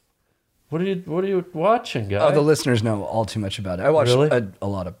 What are you watching, guy? Oh, the listeners know all too much about it. I watch Really? a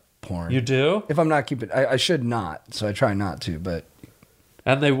lot of porn. You do? If I'm not keeping, I should not, so I try not to. But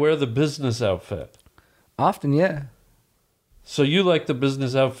And they wear the business outfit. often, yeah, So you like the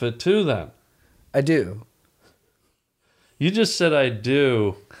business outfit too, then? I do. You just said I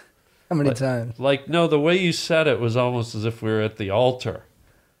do. How many times? Like, no, the way you said it was almost as if we were at the altar.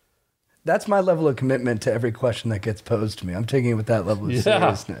 That's my level of commitment to every question that gets posed to me. I'm taking it with that level of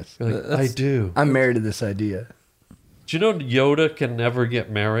seriousness. You're like, I do. I'm married to this idea. Do you know Yoda can never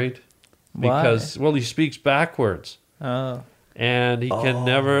get married? Why? Because, well, he speaks backwards. Oh. And he can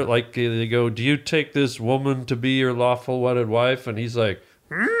never, like, they go, do you take this woman to be your lawful wedded wife? And he's like,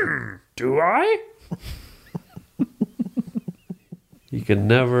 do I? He can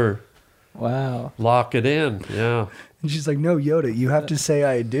never Wow. lock it in. Yeah. And she's like, no, Yoda, you have to say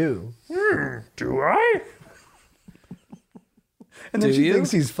I do. Do I? And then Do she you?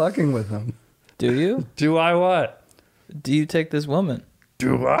 thinks he's fucking with him. Do you? Do I what? Do you take this woman?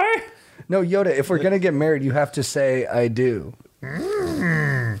 Do I? No, Yoda, if we're going to get married, you have to say I do.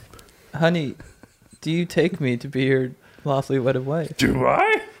 Honey, do you take me to be your lawfully wedded wife? Do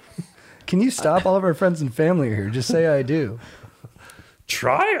I? Can you stop? All of our friends and family are here. Just say I do.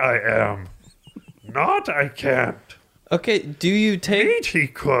 Try I am. Not I can't. Okay, do you take... Meat he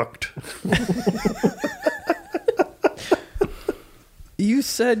cooked. You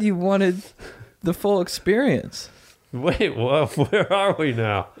said you wanted the full experience. Wait, where are we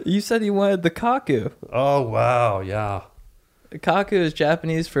now? You said you wanted the kaku. Oh, wow, yeah. Kaku is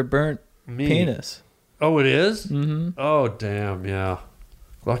Japanese for burnt Meat. penis. Oh, it is? Mm-hmm. Oh, damn, yeah.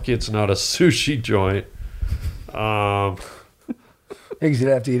 Lucky it's not a sushi joint. Because you'd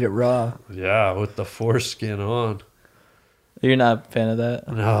have to eat it raw. Yeah, with the foreskin on. You're not a fan of that?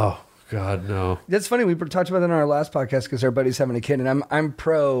 No, God, no. That's funny. We talked about that in our last podcast because our buddy's having a kid, and I'm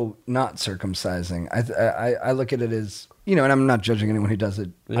pro not circumcising. I look at it as, and I'm not judging anyone who does it.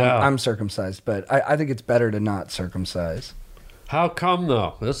 Yeah. I'm circumcised, but I think it's better to not circumcise. How come,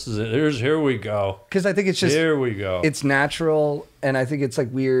 though? This is it. Here we go. Because I think it's just, Here we go. it's natural, and I think it's like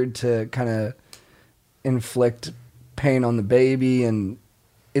weird to kind of inflict pain on the baby, and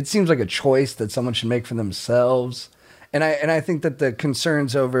it seems like a choice that someone should make for themselves. And I think that the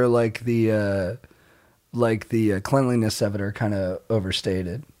concerns over like the cleanliness of it are kind of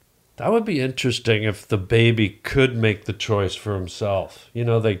overstated. That would be interesting if the baby could make the choice for himself.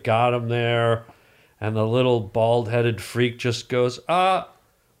 They got him there, and the little bald-headed freak just goes,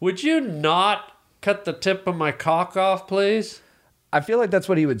 would you not cut the tip of my cock off, please? I feel like that's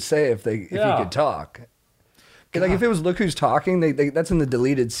what he would say if he Yeah. could talk. Like if it was Look Who's Talking, that's in the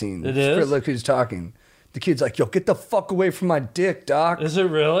deleted scene. It For is? Look Who's Talking. The kid's like, yo, get the fuck away from my dick, doc. Is it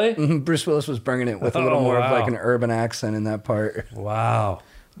really? Mhm. Bruce Willis was bringing it with a little Oh, more of wow. like an urban accent in that part. Wow.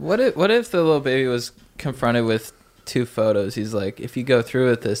 What if the little baby was confronted with 2 photos. He's like, if you go through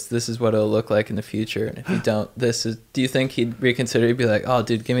with this is what it'll look like in the future, and if you don't, this is. Do you think he'd reconsider? He'd be like, oh,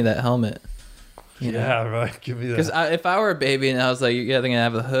 dude, give me that helmet. You know? Yeah, right. Give me that. Because if I were a baby and I was like, you're either gonna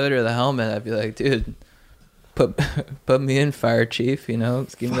have the hood or the helmet, I'd be like, dude, put me in, fire chief. You know,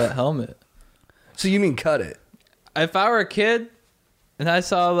 just give me that helmet. So you mean cut it? If I were a kid and I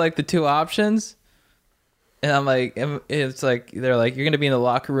saw like the 2 options, and I'm like, it's like they're like, you're gonna be in the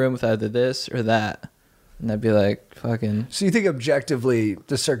locker room with either this or that, and I'd be like, fucking. So you think objectively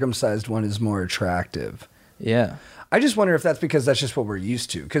the circumcised one is more attractive? Yeah. I just wonder if that's because that's just what we're used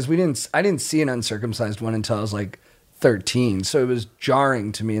to. Because I didn't see an uncircumcised one until I was like 13, so it was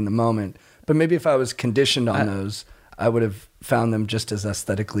jarring to me in the moment. But maybe if I was conditioned on those, I would have found them just as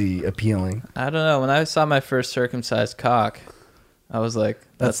aesthetically appealing. I don't know. When I saw my first circumcised cock, I was like,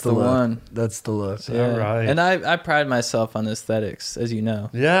 that's the look. one. That's the look. Yeah. right. And I pride myself on aesthetics, as you know.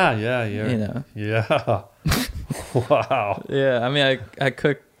 Yeah. You know. Yeah. Wow. Yeah. I mean, I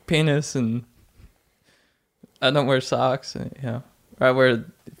cook penis and I don't wear socks. And, you know, or I wear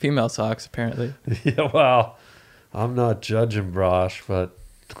female socks, apparently. Yeah, well, I'm not judging Brosh, but,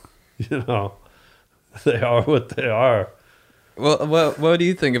 you know, they are what they are. Well, what do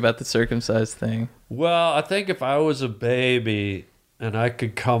you think about the circumcised thing? Well, I think if I was a baby and I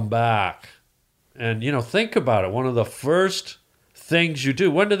could come back and, you know, think about it. One of the first things you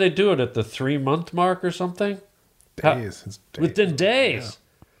do, when do they do it? At the 3-month mark or something? Days. It's days. Within days.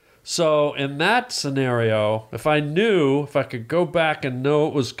 So in that scenario, if I could go back and know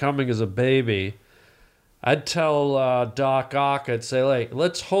it was coming as a baby, I'd tell Doc Ock, I'd say, like,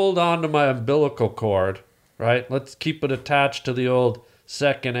 let's hold on to my umbilical cord, right? Let's keep it attached to the old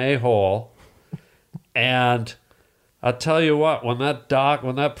second a-hole. And I'll tell you what, when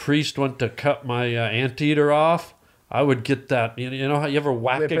that priest went to cut my anteater off, I would get that, you know how you ever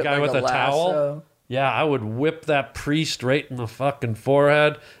whack Whip a it guy like with a towel? lasso. Yeah, I would whip that priest right in the fucking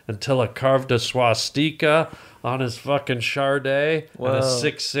forehead until it carved a swastika on his fucking Charday and a Whoa.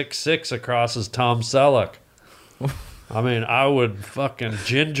 666 across his Tom Selleck. I mean, I would fucking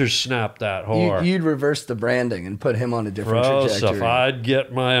ginger snap that whore. You'd reverse the branding and put him on a different Bro, trajectory. so if I'd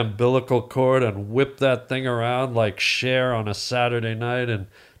get my umbilical cord and whip that thing around like Cher on a Saturday night in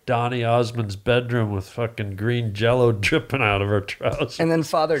Donny Osmond's bedroom with fucking green jello dripping out of her trousers. And then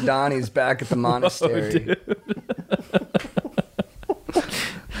Father Donnie's back at the monastery.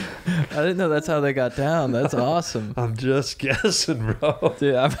 I didn't know that's how they got down. That's awesome. I'm just guessing, bro.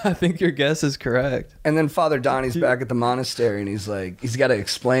 Dude, I think your guess is correct. And then Father Donnie's back at the monastery, and he's got to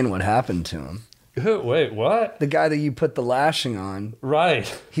explain what happened to him. Wait, what? The guy that you put the lashing on,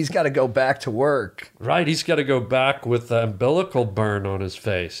 Right. he's got to go back to work. Right, he's got to go back with the umbilical burn on his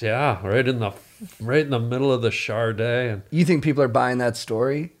face. Yeah, right in the middle of the Charday. And You think people are buying that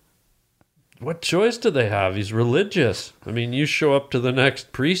story? what choice do they have? He's religious. I mean, you show up to the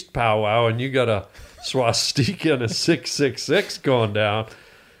next priest powwow and you got a swastika and a 666 going down.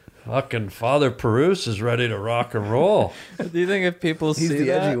 Fucking Father Perus is ready to rock and roll. Do you think if people He's see the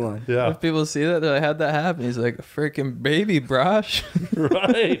that, edgy one. Yeah, if people see that, they're like, how'd that happen? He's like, a freaking baby brosh.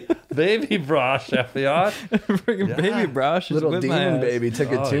 right. Baby Brosh, FBI. freaking Yeah. baby brosh is Little with my demon ass. baby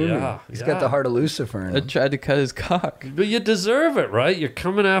took it Oh, to me. yeah, He's yeah. got the heart of Lucifer in I him. tried to cut his cock. But you deserve it, right? You're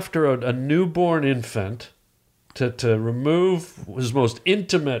coming after a newborn infant to remove his most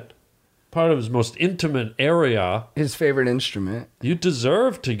intimate part of his most intimate area. His favorite instrument. You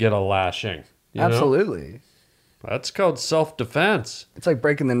deserve to get a lashing. You know? Absolutely. That's called self-defense. It's like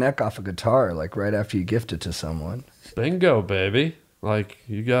breaking the neck off a guitar, like right after you gift it to someone. Bingo, baby. Like,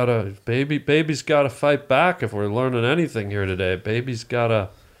 you gotta, baby's gotta fight back if we're learning anything here today. Baby's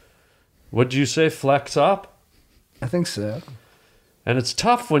gotta, what'd you say, flex up? I think so. And it's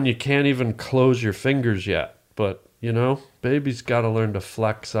tough when you can't even close your fingers yet. But, you know, baby's gotta learn to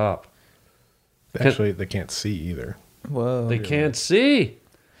flex up. Actually, they can't see either. Whoa. They can't see.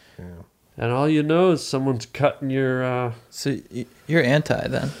 Yeah. And all you know is someone's cutting your So you're anti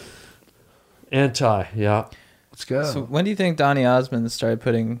then. anti, yeah. Let's go. So when do you think Donny Osmond started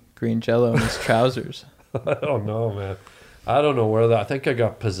putting green jello in his trousers? I don't know, man. I don't know where that. I think I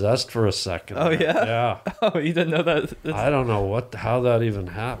got possessed for a second. Oh, there. yeah? Yeah. Oh, you didn't know that? I don't know how that even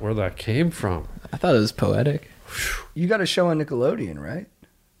happened, where that came from. I thought it was poetic. You got a show on Nickelodeon, right?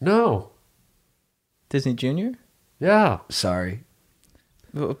 No. Disney Junior? Yeah. Sorry.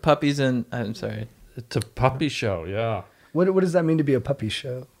 Puppies and I'm sorry. It's a puppy show. Yeah. What does that mean to be a puppy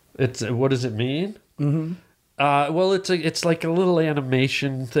show? It's what does it mean? Mm-hmm. Well, it's like a little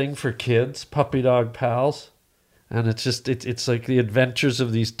animation thing for kids, puppy dog pals, and it's like the adventures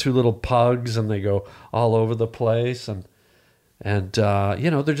of these two little pugs, and they go all over the place, and And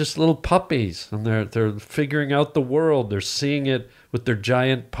they're just little puppies, and they're figuring out the world. They're seeing it with their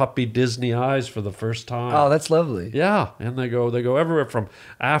giant puppy Disney eyes for the first time. Oh, that's lovely. Yeah, and they go everywhere from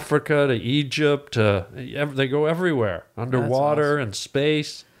Africa to Egypt they go everywhere, underwater and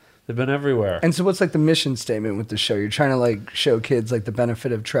space. They've been everywhere. And so, what's like the mission statement with the show? You're trying to like show kids like the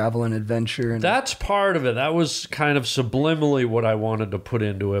benefit of travel and adventure. And that's part of it. That was kind of subliminally what I wanted to put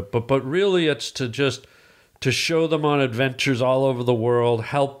into it. But really, it's to show them on adventures all over the world,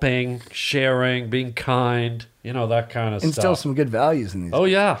 helping, sharing, being kind, that kind of stuff. Instill some good values in these. Oh,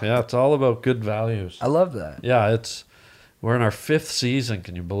 yeah. Yeah, it's all about good values. I love that. Yeah, we're in our 5th season.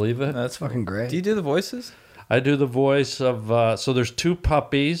 Can you believe it? That's fucking great. Do you do the voices? I do the voice of, so there's 2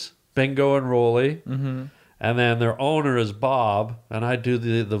 puppies, Bingo and Rolly, and then their owner is Bob, and I do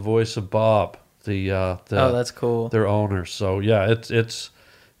the voice of Bob, oh, that's cool. Their owner. So, yeah,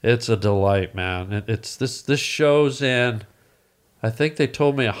 it's a delight, man. It's this show's in, I think they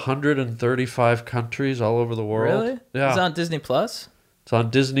told me 135 countries all over the world. Really? Yeah. It's on Disney Plus? It's on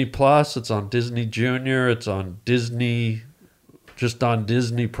Disney Plus. It's on Disney Junior. It's on Disney, just on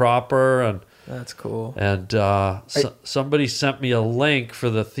Disney proper. And that's cool. And somebody sent me a link for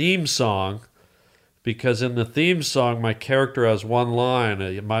the theme song, because in the theme song, my character has one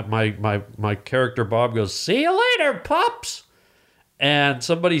line. My character Bob goes, "See you later, pups." And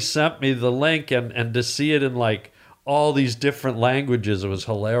somebody sent me the link, and to see it in like all these different languages, it was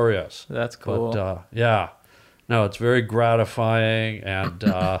hilarious. That's cool. But yeah, no, it's very gratifying, and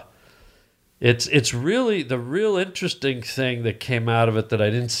it's really the real interesting thing that came out of it that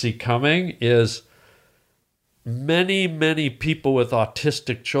I didn't see coming is many people with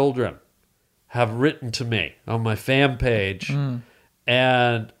autistic children have written to me on my fan page,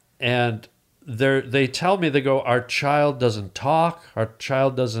 and they tell me, they go, our child doesn't talk, our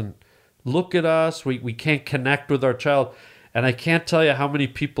child doesn't look at us, we can't connect with our child. And I can't tell you how many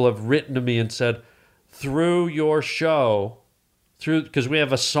people have written to me and said, through your show, because we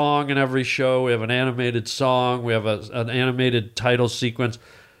have a song in every show, we have an animated song, we have an animated title sequence.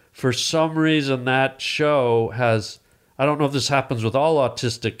 For some reason, that show has, I don't know if this happens with all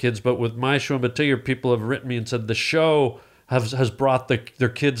autistic kids, but with my show in particular, people have written me and said the show has brought their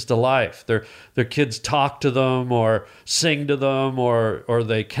kids to life. Their kids talk to them or sing to them or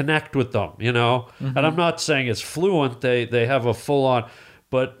they connect with them, And I'm not saying it's fluent. They have a full on,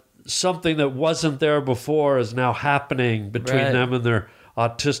 but something that wasn't there before is now happening between them and their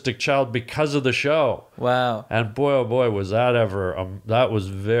autistic child because of the show. Wow. And boy, oh boy, was that ever, that was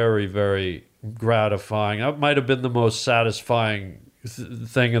very, very gratifying. That might have been the most satisfying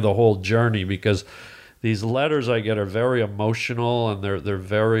thing of the whole journey, because these letters I get are very emotional, and they're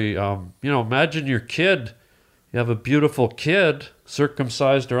very, imagine your kid, you have a beautiful kid,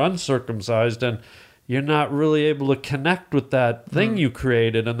 circumcised or uncircumcised, and you're not really able to connect with that thing you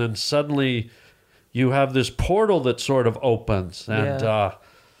created, and then suddenly you have this portal that sort of opens, and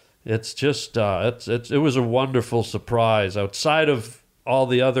it's just, it was a wonderful surprise. Outside of all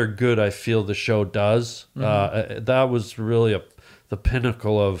the other good I feel the show does, that was really the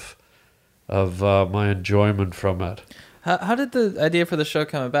pinnacle of my enjoyment from it. How did the idea for the show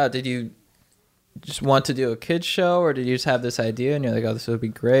come about? Did you just want to do a kids show, or did you just have this idea and you're like, oh, this would be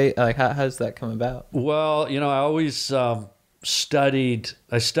great? Like, how does that come about? Well, I always studied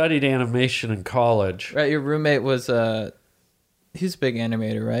animation in college. Right, your roommate was he's a big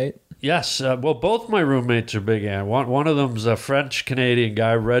animator, right? Yes, well, both my roommates are big one of them's a French Canadian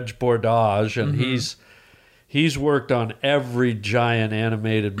guy, Reg Bordage, and he's worked on every giant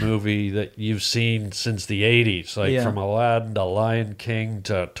animated movie that you've seen since the 80s, like from Aladdin to Lion King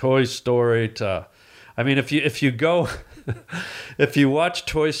to Toy Story to, I mean, if you go, if you watch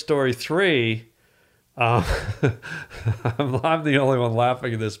Toy Story 3, I'm the only one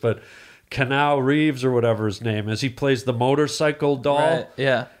laughing at this, but Keanu Reeves or whatever his name is, he plays the motorcycle doll. Right,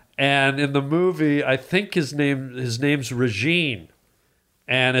 yeah. And in the movie, I think his name's Regine.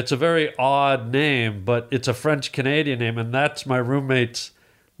 And it's a very odd name, but it's a French-Canadian name, and that's my roommate's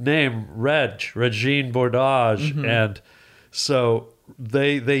name, Regine Bordage. And so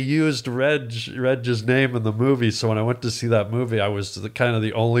they used Reg's name in the movie. So when I went to see that movie, I was kind of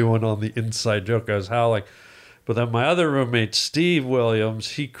the only one on the inside joke. I was howling. But then my other roommate, Steve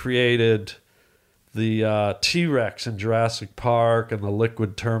Williams, he created the T-Rex in Jurassic Park and the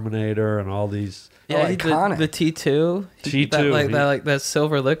Liquid Terminator and all these. Yeah, iconic. The T2. T2. That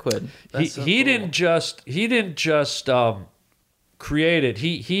silver liquid. He didn't just create it.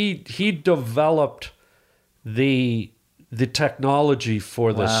 He developed the technology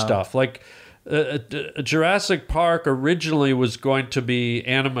for this stuff. Like Jurassic Park originally was going to be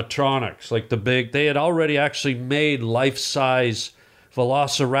animatronics, like they had already actually made life-size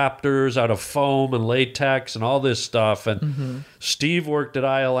velociraptors out of foam and latex and all this stuff. And Steve worked at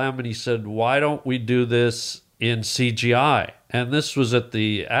ILM and he said, why don't we do this in CGI? And this was at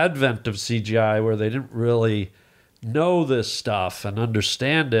the advent of CGI where they didn't really know this stuff and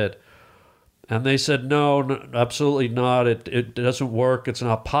understand it. And they said, no, absolutely not. It doesn't work. It's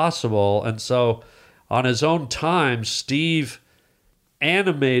not possible. And so on his own time, Steve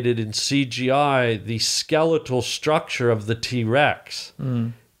animated in CGI the skeletal structure of the T-Rex.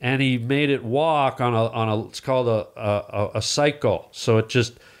 And he made it walk on a it's called a cycle. So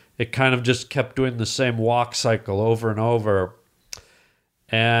it kind of just kept doing the same walk cycle over and over.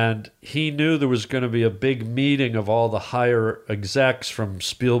 And he knew there was going to be a big meeting of all the higher execs from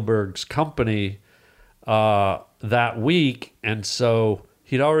Spielberg's company that week. And so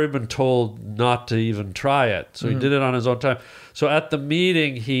he'd already been told not to even try it. So he did it on his own time. So at the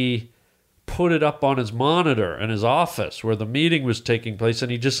meeting, he put it up on his monitor in his office where the meeting was taking place,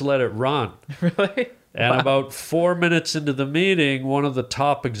 and he just let it run. Really? And about 4 minutes into the meeting, one of the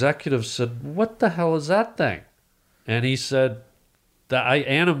top executives said, what the hell is that thing? And he said, that I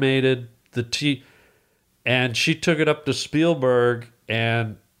animated the T, and she took it up to Spielberg,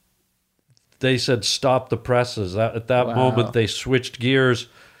 and they said stop the presses. At that moment, they switched gears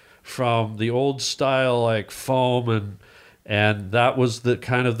from the old style like foam, and that was the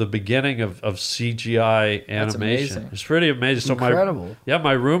kind of the beginning of CGI animation. That's amazing. It's pretty amazing. So Incredible.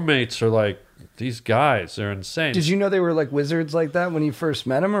 my roommates are like, these guys, they're insane. Did you know they were like wizards like that when you first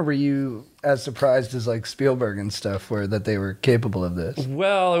met them, or were you as surprised as like Spielberg and stuff that they were capable of this?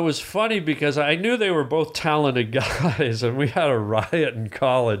 Well, it was funny because I knew they were both talented guys, and we had a riot in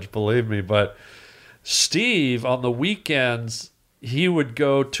college, believe me. But Steve, on the weekends, he would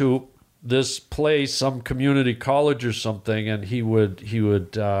go to this place, some community college or something, and he would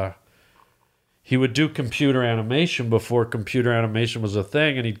do computer animation before computer animation was a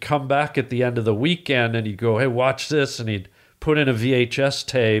thing, and he'd come back at the end of the weekend and he'd go, hey, watch this, and he'd put in a VHS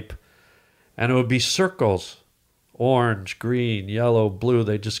tape, and it would be circles, orange, green, yellow, blue.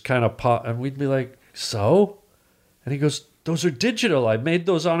 They just kind of pop, and we'd be like, so? And he goes, those are digital. I made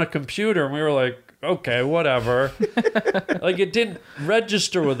those on a computer. And we were like, okay, whatever. Like, it didn't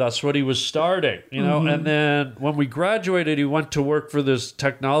register with us what he was starting, you know? And then when we graduated, he went to work for this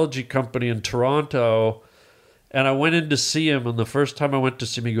technology company in Toronto, and I went in to see him, and the first time I went to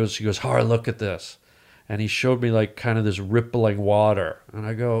see him, he goes, Har, look at this. And he showed me like kind of this rippling water. And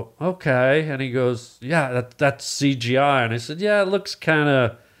I go, okay. And he goes, yeah, that's CGI. And I said, yeah, it looks kind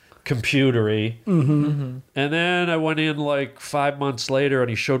of computery. And then I went in like 5 months later, and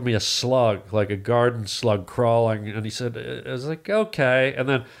he showed me a slug, like a garden slug crawling, and he said, I was like, okay. And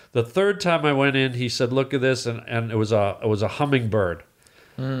then the third time I went in, he said, look at this, and it was a hummingbird.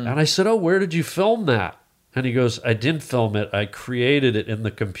 And I said, oh, where did you film that? And he goes, I didn't film it, I created it in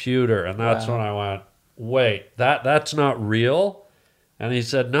the computer. And that's when I went, wait, that's not real? And he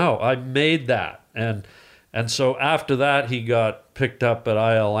said, no, I made that. And so after that, he got picked up at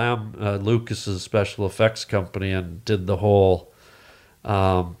ILM, Lucas's special effects company, and did the whole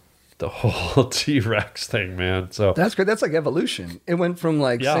T-Rex thing, man. So That's great. That's like evolution. It went from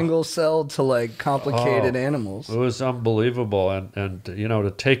like single celled to like complicated animals. it was unbelievable, and you know,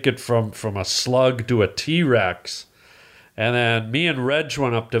 to take it from a slug to a T-Rex. And then me and Reg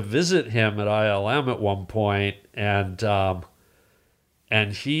went up to visit him at ILM at one point, and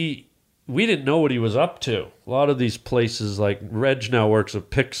we didn't know what he was up to. A lot of these places, like Reg now works at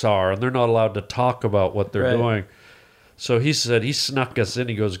Pixar, and they're not allowed to talk about what they're doing. So he said, he snuck us in.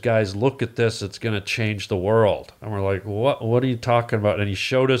 He goes, guys, look at this. It's going to change the world. And we're like, what are you talking about? And he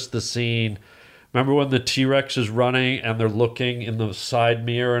showed us the scene. Remember when the T-Rex is running and they're looking in the side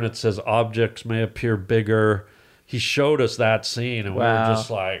mirror and it says objects may appear bigger? He showed us that scene, and we were just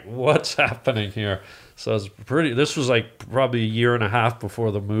like, what's happening here? So it's this was like probably a year and a half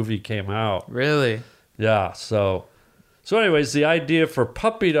before the movie came out. Really? Yeah. So anyways, the idea for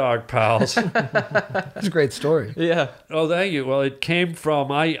Puppy Dog Pals. That's a great story. Yeah. Oh, thank you. Well, it came from,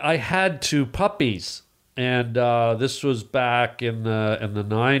 I had two puppies, and this was back in the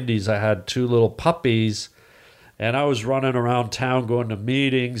 90s. I had two little puppies, and I was running around town going to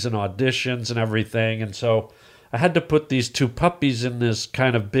meetings and auditions and everything. And so I had to put these two puppies in this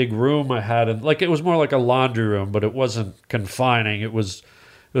kind of big room I had. And like, it was more like a laundry room, but it wasn't confining. It was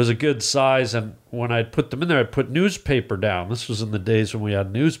a good size. And when I'd put them in there, I'd put newspaper down. This was in the days when we had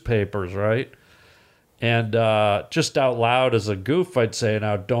newspapers, right? And just out loud as a goof, I'd say,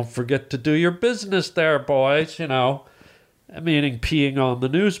 now, don't forget to do your business there, boys, you know. meaning peeing on the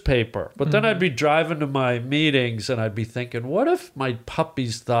newspaper. But then I'd be driving to my meetings and I'd be thinking, what if my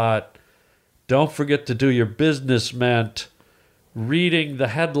puppies thought, don't forget to do your business meant reading the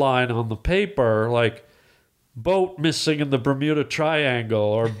headline on the paper, like boat missing in the Bermuda Triangle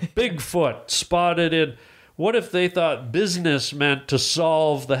or Bigfoot spotted in. What if they thought business meant to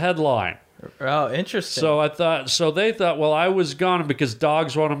solve the headline? Oh, interesting. So they thought, well, I was gone because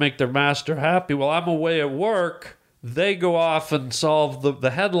dogs want to make their master happy. Well, I'm away at work. They go off and solve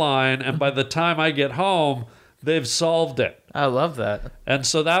the headline, and by the time I get home, they've solved it. I love that. And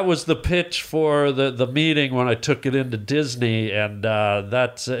so that was the pitch for the meeting when I took it into Disney, and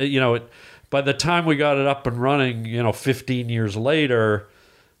that's by the time we got it up and running, 15 years later,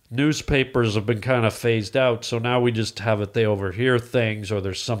 newspapers have been kind of phased out. So now we just have it, they overhear things, or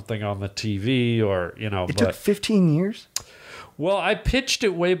there's something on the TV, or It took 15 years. Well, I pitched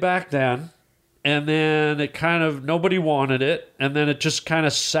it way back then, and then it kind of, nobody wanted it, and then it just kind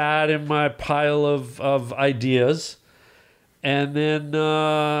of sat in my pile of ideas. And then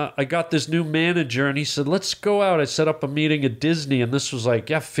I got this new manager, and he said, let's go out. I set up a meeting at Disney, and this was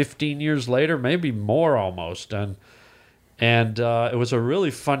 15 years later, maybe more almost. And it was a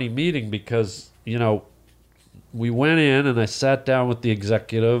really funny meeting because, we went in, and I sat down with the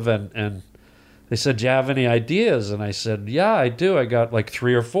executive, and they said, do you have any ideas? And I said, yeah, I do. I got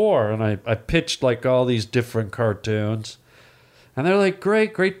 3 or 4. And I pitched all these different cartoons. And they're like,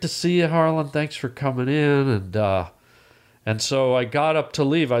 great to see you, Harlan. Thanks for coming in. And so I got up to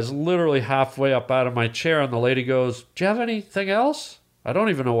leave. I was literally halfway up out of my chair, and the lady goes, do you have anything else? I don't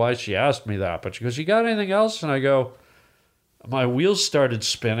even know why she asked me that, but she goes, you got anything else? And I go, my wheels started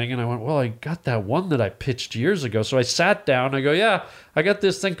spinning, and I went, well, I got that one that I pitched years ago. So I sat down, I go, yeah, I got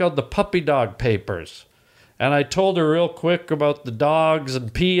this thing called the Puppy Dog Papers. And I told her real quick about the dogs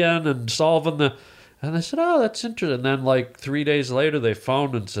and peeing and solving and I said, oh, that's interesting. And then 3 days later, they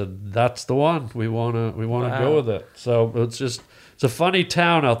phoned and said, that's the one. We want to go with it. So it's a funny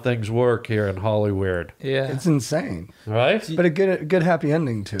town how things work here in Hollywood. Yeah. It's insane. Right? But a good happy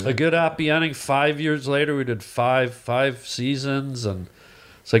ending to it. A good happy ending. 5 years later, we did five seasons, and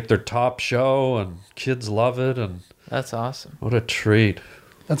it's their top show, and kids love it, and That's awesome. what a treat.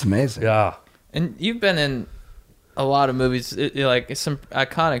 That's amazing. Yeah. And you've been in a lot of movies, some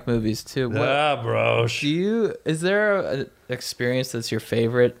iconic movies too. Yeah, bro. Is there an experience that's your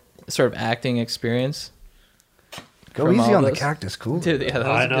favorite sort of acting experience? Go from easy all on the those? cactus cooler. Dude, yeah, that was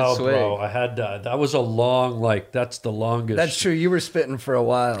I a good know, swig. bro. I had that was a long, that's the longest. That's true. You were spitting for a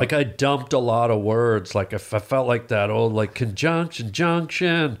while. I dumped a lot of words. I felt like that old, conjunction,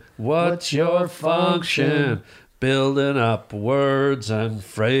 junction. What's your function? Building up words and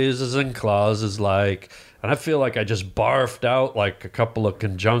phrases and clauses and I feel like I just barfed out a couple of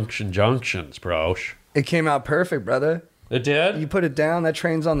conjunction junctions, bro. It came out perfect, brother. It did? You put it down, that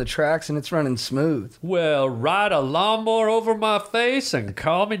train's on the tracks, and it's running smooth. Well, ride a lawnmower over my face and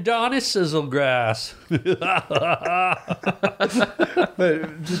call me Donnie Sizzlegrass.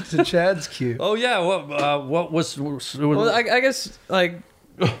 But just to Chad's cue. Oh, yeah. What was... Well, I guess,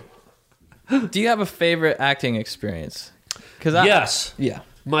 do you have a favorite acting experience? Yes. Yeah.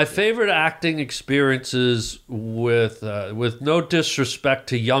 My favorite acting experiences with no disrespect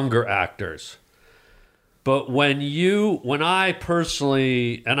to younger actors, but when I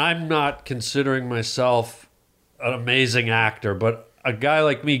personally, and I'm not considering myself an amazing actor, but a guy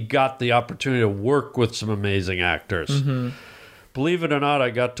like me got the opportunity to work with some amazing actors. Mm-hmm. Believe it or not,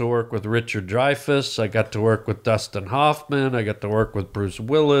 I got to work with Richard Dreyfuss. I got to work with Dustin Hoffman. I got to work with Bruce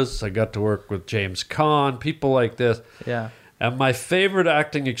Willis. I got to work with James Caan, people like this. Yeah. And my favorite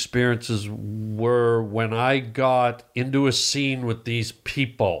acting experiences were when I got into a scene with these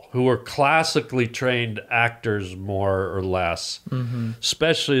people who were classically trained actors, more or less,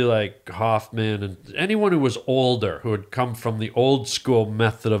 especially Hoffman and anyone who was older, who had come from the old school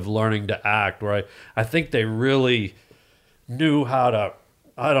method of learning to act, where I think they really knew how to,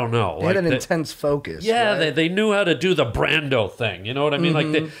 I don't know. They had an intense focus. Yeah, right? they knew how to do the Brando thing. You know what I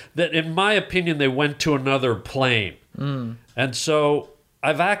mean? That in my opinion, they went to another plane. And so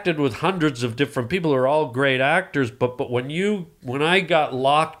I've acted with hundreds of different people who are all great actors, but when I got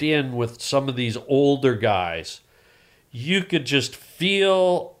locked in with some of these older guys, you could just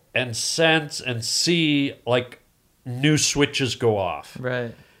feel and sense and see new switches go off.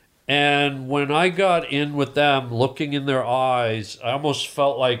 Right. And when I got in with them, looking in their eyes, I almost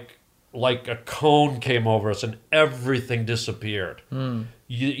felt like a cone came over us and everything disappeared.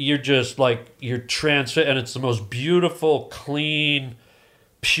 You're just you're transfixed, and it's the most beautiful, clean,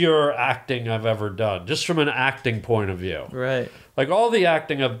 pure acting I've ever done, just from an acting point of view. Right. All the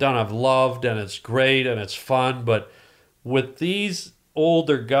acting I've done, I've loved, and it's great and it's fun, but with these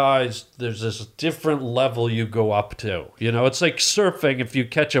older guys, there's this different level you go up to. You know, it's like surfing. If you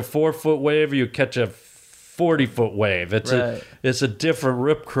catch a 4-foot wave or you catch a 40-foot wave, it's a different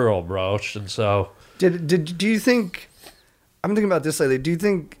rip curl, bro. And so, do you think? I'm thinking about this lately. Do you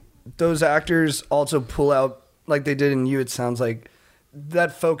think those actors also pull out, like they did in You? It sounds like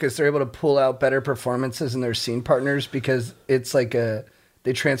that focus. They're able to pull out better performances in their scene partners because it's like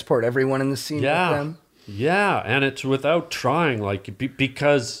they transport everyone in the scene with them. Yeah, and it's without trying, like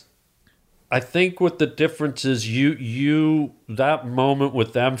because I think what the difference is, you that moment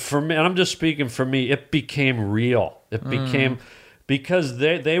with them, for me, and I'm just speaking for me, it became real. It became, because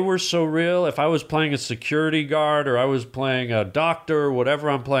they were so real. If I was playing a security guard or I was playing a doctor or whatever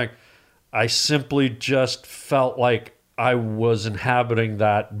I'm playing, I simply just felt like I was inhabiting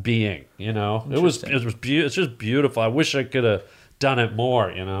that being. You know, it's just beautiful. I wish I could have done it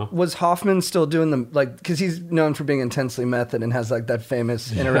more, you know. Was Hoffman still doing the, like, because he's known for being intensely method and has like that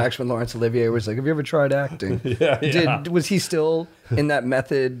famous interaction with Laurence Olivier where he's like, have you ever tried acting? Was he still in that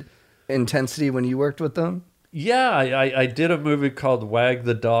method intensity when you worked with them? Yeah, I did a movie called Wag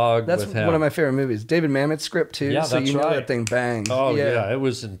the Dog. That's with him. One of my favorite movies. David Mamet's script too. Yeah, so that's you know right. that thing bangs. Oh yeah, it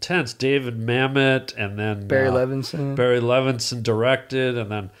was intense. David Mamet and then Barry Levinson. Barry Levinson directed,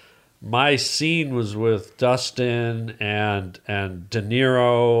 and then my scene was with Dustin and De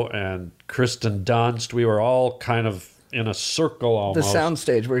Niro and Kristen Dunst. We were all kind of in a circle almost. The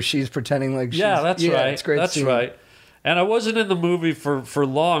soundstage where she's pretending like she's... Yeah, that's right. It's great. That's right. And I wasn't in the movie for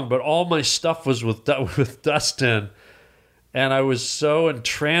long, but all my stuff was with Dustin. And I was so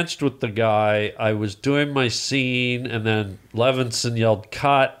entranced with the guy. I was doing my scene, and then Levinson yelled,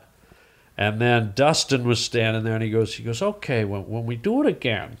 cut. And then Dustin was standing there, and he goes, okay, when we do it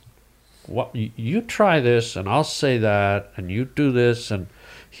again, what you try this and I'll say that and you do this, and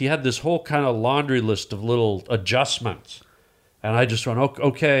he had this whole kind of laundry list of little adjustments, and I just went,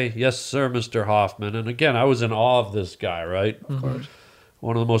 okay, yes sir, Mr. Hoffman. And again, I was in awe of this guy, right? Of course.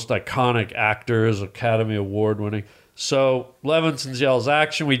 One of the most iconic actors, Academy Award winning. So Levinson yells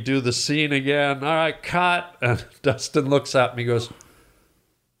action, we do the scene again, all right, cut. And Dustin looks at me, goes,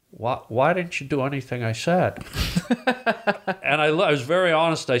 why didn't you do anything I said? And I was very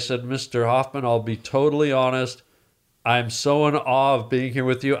honest. I said, Mr. Hoffman, I'll be totally honest. I'm so in awe of being here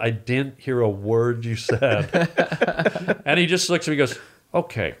with you. I didn't hear a word you said. And he just looks at me and goes,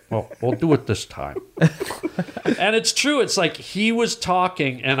 okay, well, we'll do it this time. And it's true. It's like he was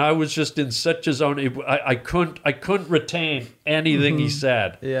talking and I was just in such a zone. I couldn't retain anything he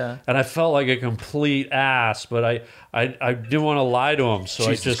said. Yeah. And I felt like a complete ass, but I didn't want to lie to him. So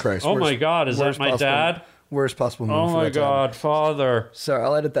Jesus Christ. My God, is that my dad? Worst possible movie. Oh my God, Father. Sorry,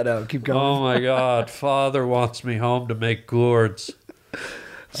 I'll edit that out. Keep going. Oh my God, Father wants me home to make gourds.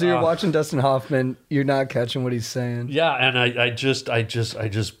 So you're watching Dustin Hoffman. You're not catching what he's saying. Yeah, and I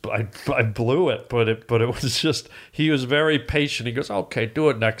blew it, but it was just, he was very patient. He goes, okay, do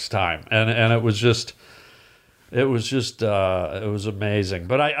it next time, and it was amazing.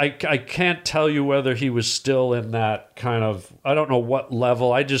 But I can't tell you whether he was still in that kind of, I don't know what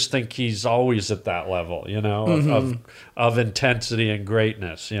level. I just think he's always at that level, you know, of intensity and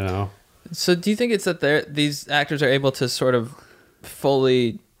greatness, you know. So do you think it's that these actors are able to sort of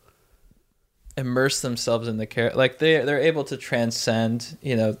fully immerse themselves in the character, like they're able to transcend,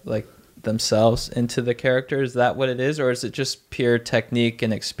 you know, like themselves into the character? Is that what it is, or is it just pure technique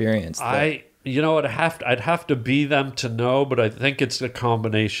and experience? I'd have to be them to know, but I think it's a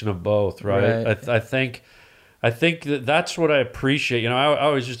combination of both, right? I think that's what I appreciate. You know, I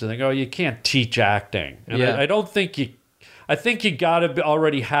always used to think, oh, you can't teach acting, and I don't think you. I think you got to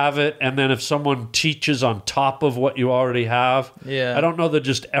already have it, and then if someone teaches on top of what you already have, I don't know that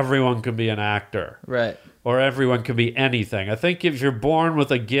just everyone can be an actor. Right. Or everyone can be anything. I think if you're born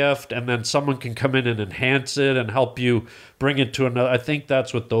with a gift and then someone can come in and enhance it and help you bring it to another, I think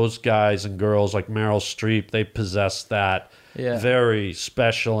that's what those guys and girls like Meryl Streep, they possess that very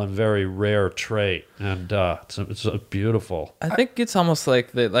special and very rare trait. And it's beautiful. I think it's almost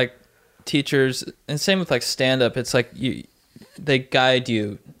like that, like teachers, and same with like stand-up, it's like they guide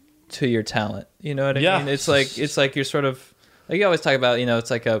you to your talent. You know what I mean? It's like you're sort of, like you always talk about, you know,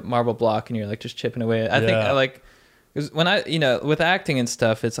 it's like a marble block and you're like just chipping away. I think I like, because when I, you know, with acting and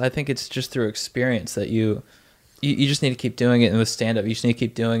stuff, I think it's just through experience that you just need to keep doing it. And with stand-up, you just need to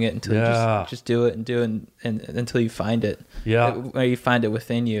keep doing it until you just do it and until you find it. Yeah. Or you find it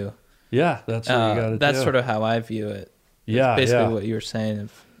within you. Yeah, that's what you got to do. That's sort of how I view it. Yeah, it's basically what you were saying.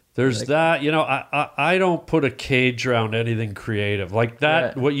 There's like, that, you know, I don't put a cage around anything creative. Like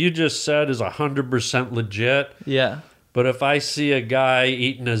that, what you just said is 100% legit. Yeah. But if I see a guy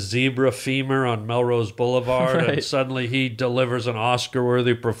eating a zebra femur on Melrose Boulevard and Right. suddenly he delivers an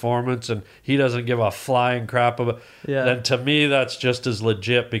Oscar-worthy performance and he doesn't give a flying crap about it, Yeah. then to me that's just as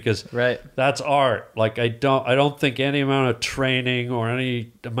legit because Right. that's art. Like I don't think any amount of training or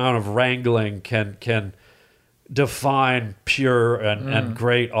any amount of wrangling can define pure and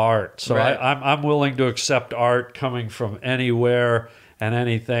great art. So Right. I'm willing to accept art coming from anywhere and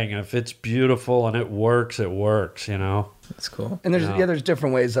anything. If it's beautiful and it works, you know? That's cool. And there's Yeah. there's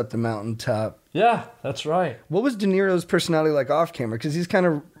different ways up the mountaintop. Yeah, that's right. What was De Niro's personality like off camera? Because he's kind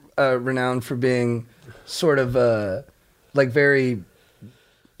of renowned for being sort of like very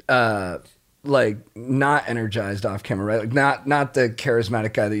like not energized off camera, right? Like not the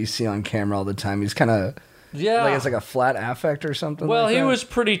charismatic guy that you see on camera all the time. He's kind of Yeah. like it's like a flat affect or something. Well, like he that. was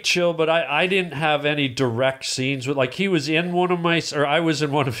pretty chill, but I didn't have any direct scenes with, like, he was in one of my, or I was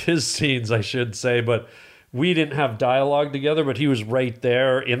in one of his scenes, I should say, but we didn't have dialogue together, but he was right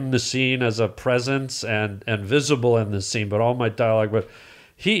there in the scene as a presence and visible in the scene, but all my dialogue, but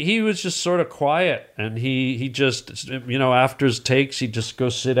he was just sort of quiet, and he just, you know, after his takes, he'd just go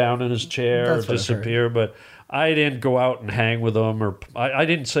sit down in his chair That's or what I heard. disappear, but I didn't go out and hang with him, or I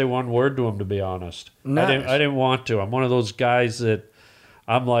didn't say one word to him, to be honest. Nice. I didn't want to. I'm one of those guys that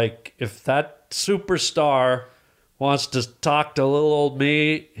I'm like, if that superstar wants to talk to little old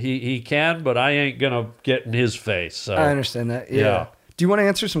me, he can, but I ain't gonna get in his face. So I understand that. Yeah. Yeah. Do you want to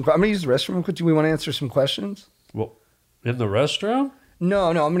answer some? I'm gonna use the restroom. Do we want to answer some questions? well, in the restroom. No.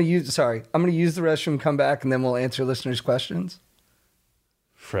 I'm gonna use. Sorry, I'm gonna use the restroom. Come back, and then we'll answer listeners' questions.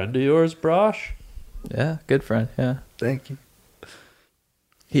 Friend of yours, Brosh? Yeah, good friend. Yeah. Thank you.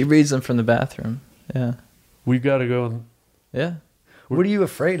 He reads them from the bathroom. Yeah. We gotta go and Yeah. What are you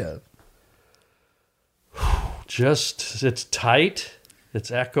afraid of? just, it's tight,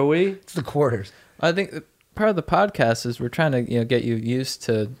 it's echoey. It's the quarters. I think part of the podcast is we're trying to, get you used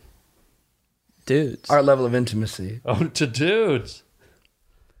to dudes. Our level of intimacy. Oh, to dudes.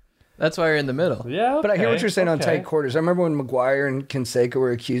 That's why you're in the middle. Yeah, But I hear what okay, you're saying on okay. tight quarters. I remember when McGuire and Canseco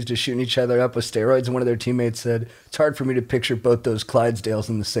were accused of shooting each other up with steroids, and one of their teammates said, "It's hard for me to picture both those Clydesdales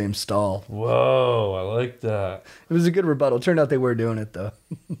in the same stall." Whoa, I like that. It was a good rebuttal. Turned out they were doing it though.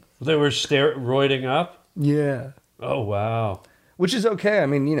 They were steroiding up. Yeah, Oh wow. which is okay. I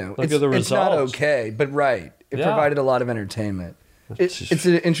mean, Look it's, at the it's not results. okay, but right. It Yeah. provided a lot of entertainment. It's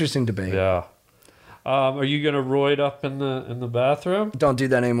an interesting debate. Yeah. Are you gonna roid up in the bathroom? Don't do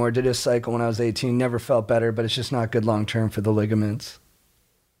that anymore. Did a cycle when I was 18. Never felt better, but it's just not good long term for the ligaments.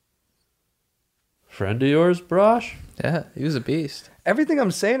 Friend of yours, Brosh? Yeah, he was a beast. Everything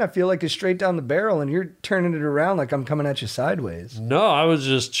I'm saying, I feel like is straight down the barrel, and you're turning it around like I'm coming at you sideways. No, I was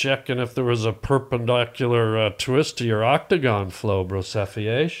just checking if there was a perpendicular twist to your octagon flow,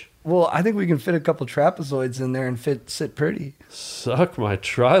 Brosephiash. Well, I think we can fit a couple trapezoids in there and sit pretty. Suck my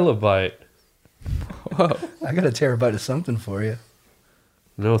trilobite. Whoa. I got a terabyte of something for you.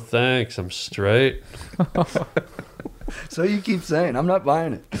 No thanks, I'm straight. So you keep saying. I'm not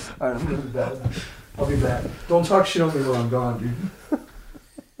buying it. All right, I'm going to be back. I'll be back. Don't talk shit on me while I'm gone, dude.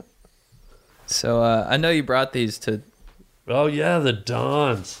 So I know you brought these to. Oh yeah, the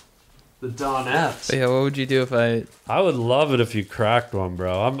Dons. The Donettes. But yeah, what would you do if I? I would love it if you cracked one,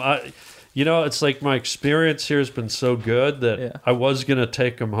 bro. It's like my experience here has been so good that Yeah. I was gonna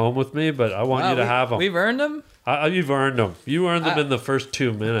take them home with me, but I want you to have them. We've earned them. You've earned them. You earned them in the first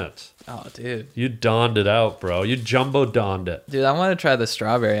 2 minutes. Oh, dude. You donned it out, bro. You jumbo donned it. Dude, I want to try the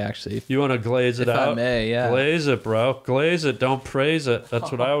strawberry actually. You want to glaze it If I out? may, yeah. Glaze it, bro. Glaze it. Don't praise it.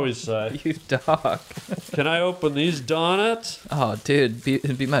 That's what I always say. You dog. Can I open these donuts? Oh, dude,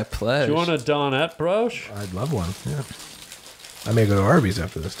 it'd be my pleasure. Do you want a donut, brosh? I'd love one. Yeah. I may go to Arby's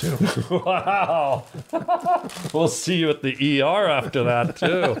after this too. Wow. We'll see you at the ER after that,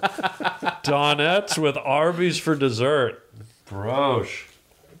 too. Donuts with Arby's for dessert. Brosh.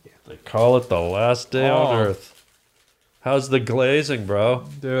 They call it the last day on Oh. earth. How's the glazing, bro?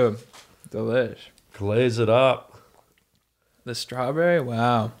 Dude, delish. Glaze it up. The strawberry,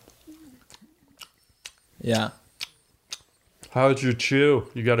 wow. Yeah. How's your chew?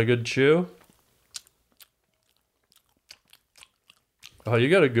 You got a good chew? Oh, you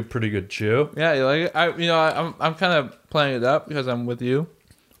got a pretty good chew. Yeah, you like it? I'm kind of playing it up because I'm with you.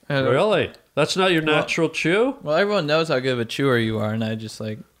 And, Really? That's not your natural chew? Well, everyone knows how good of a chewer you are, and I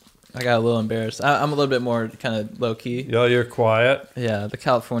got a little embarrassed. I'm a little bit more kind of low key. Yo, you're quiet. Yeah, the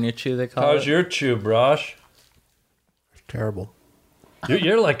California chew they call How's it. your chew, Brosh? Terrible.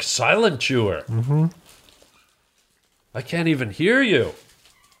 You're like silent chewer. Mm-hmm. I can't even hear you.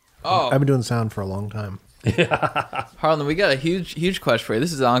 Oh, I've been doing sound for a long time. Harlan, we got a huge question for you.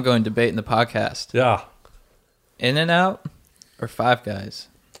 This is an ongoing debate in the podcast. Yeah. In-N-Out or Five Guys?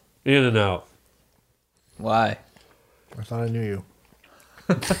 In-N-Out. Why? I thought I knew you.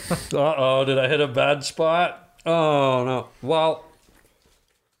 Uh-oh, did I hit a bad spot? Oh, no. Well,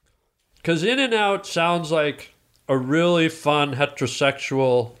 because In-N-Out sounds like a really fun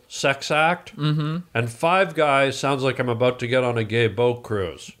heterosexual sex act. Mm-hmm. And Five Guys sounds like I'm about to get on a gay boat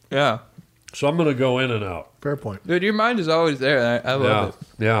cruise. Yeah. So I'm going to go In-N-Out. Fair point. Dude, your mind is always there. I love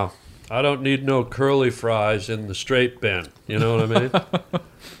it. Yeah. I don't need no curly fries in the straight bin. You know what I mean?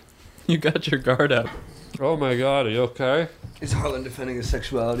 You got your guard up. Oh, my God. Are you okay? Is Harlan defending his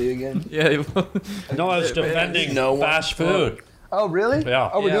sexuality again? Yeah. No, I was defending No one- fast food. Oh, really? Yeah.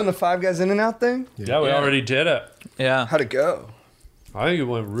 Oh, we're Yeah. doing the Five Guys In-N-Out thing? Yeah, we Yeah. already did it. Yeah. How'd it go? I think it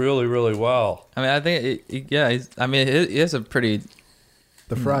went really, really well. I mean, I think, he has a pretty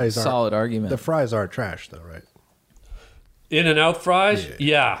The fries are solid argument. the fries are trash though, right? In-N-Out fries?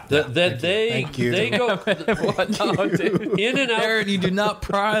 Yeah. Thank you. They go... What? No, dude. In-N-Out Aaron, you do not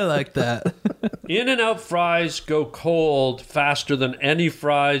pry like that. In-N-Out fries go cold faster than any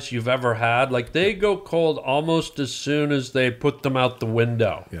fries you've ever had. Like, they go cold almost as soon as they put them out the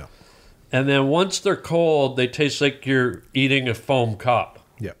window. Yeah. And then once they're cold, they taste like you're eating a foam cup.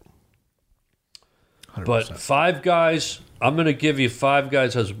 Yeah. 100%. But Five Guys, I'm going to give you Five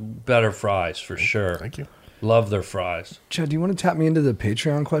Guys has better fries for sure. Thank you. Love their fries. Chad, do you want to tap me into the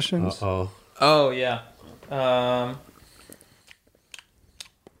Patreon questions? Uh-oh. Oh, yeah.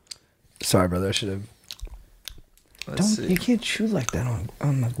 Sorry, brother. I should have. Let's Don't. see. You can't chew like that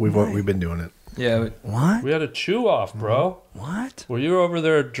on the. We've been doing it. Yeah. What? We had a chew-off, bro. What? Well, you were over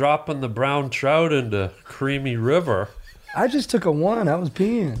there dropping the brown trout into Creamy River. I just took a one. I was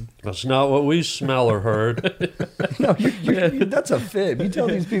peeing. That's not what we smell or heard. No, that's a fib. You tell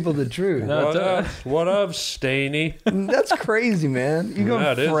these people the truth. No. What of, Staney? That's crazy, man. You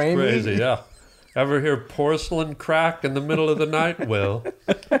That gonna is frame crazy, me? yeah. Ever hear porcelain crack in the middle of the night? Will.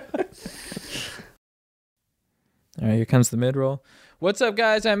 All right, here comes the mid-roll. What's up,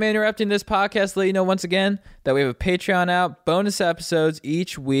 guys? I'm interrupting this podcast to let you know once again that we have a Patreon out, bonus episodes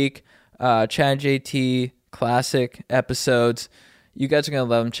each week, Chad and JT classic episodes. You guys are going to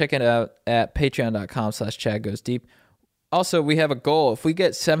love them. Check it out at patreon.com/ChadGoesDeep. Also, we have a goal. If we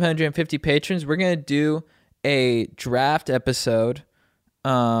get 750 patrons, we're going to do a draft episode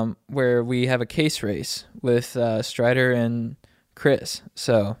where we have a case race with Strider and Chris.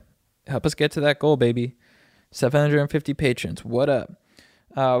 So help us get to that goal, baby. 750 patrons. What up?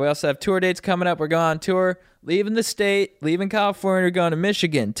 We also have tour dates coming up. We're going on tour, leaving the state, leaving California, we're going to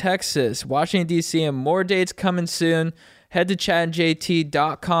Michigan, Texas, Washington, D.C., and more dates coming soon. Head to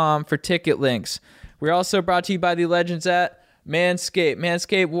chadandjt.com for ticket links. We're also brought to you by the legends at Manscaped.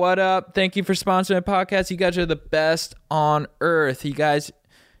 Manscaped, what up? Thank you for sponsoring the podcast. You guys are the best on earth. You guys,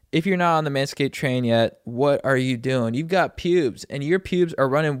 if you're not on the Manscaped train yet, what are you doing? You've got pubes, and your pubes are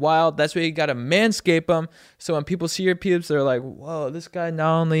running wild. That's why you got to manscape them. So when people see your pubes, they're like, whoa, this guy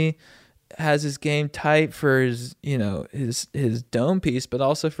not only has his game tight for his, his dome piece, but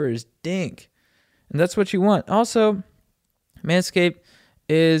also for his dink. And that's what you want. Also, Manscaped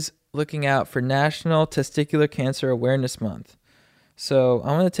is looking out for National Testicular Cancer Awareness Month. So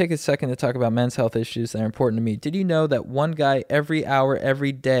I want to take a second to talk about men's health issues that are important to me. Did you know that one guy every hour,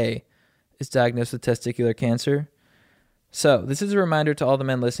 every day is diagnosed with testicular cancer? So this is a reminder to all the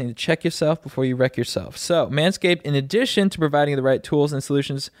men listening to check yourself before you wreck yourself. So Manscaped, in addition to providing the right tools and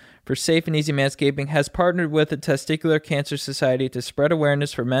solutions for safe and easy manscaping, has partnered with the Testicular Cancer Society to spread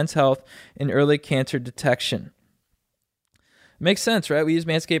awareness for men's health and early cancer detection. Makes sense, right? We use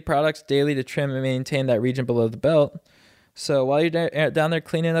Manscaped products daily to trim and maintain that region below the belt. So while you're down there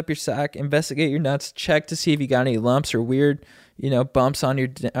cleaning up your sack, investigate your nuts, check to see if you got any lumps or weird, bumps on your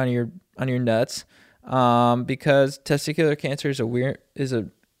nuts, because testicular cancer is a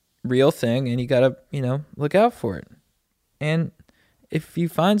real thing, and you gotta look out for it. And if you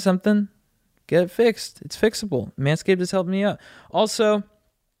find something, get it fixed. It's fixable. Manscaped has helped me out. Also,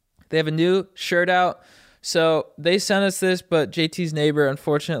 they have a new shirt out. So they sent us this, but JT's neighbor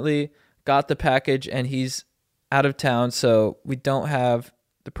unfortunately got the package, and he's out of town, so we don't have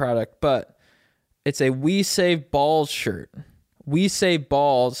the product, but it's a We Save Balls shirt. We Save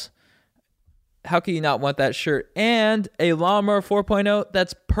Balls. How can you not want that shirt? And a Lawnmower 4.0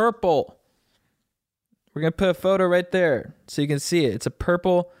 that's purple. We're going to put a photo right there so you can see it. It's a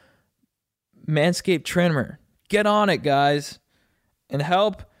purple Manscaped trimmer. Get on it, guys, and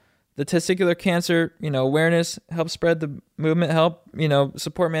help the testicular cancer, awareness, help spread the movement, help,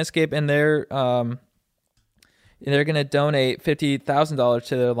 support Manscaped, and they're going to donate $50,000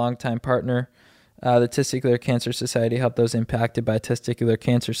 to their longtime partner, the Testicular Cancer Society, help those impacted by testicular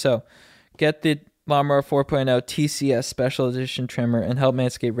cancer. So get the Lawnmower 4.0 TCS Special Edition trimmer and help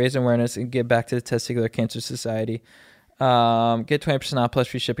Manscaped raise awareness and give back to the Testicular Cancer Society. Get 20% off plus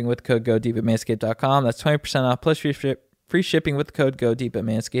free shipping with the code GODEEP at manscaped.com. That's 20% off plus free shipping with the code GODEEP at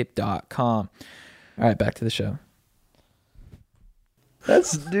manscaped.com. All right, back to the show.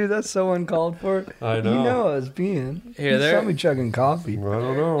 That's so uncalled for. I know. You know I was being. Here, You there- saw me chugging coffee. I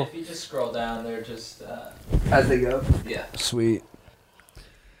don't know. If you just scroll down, they're just... As they go. yeah. Sweet.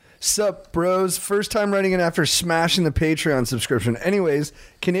 Sup, bros? First time writing in after smashing the Patreon subscription. Anyways,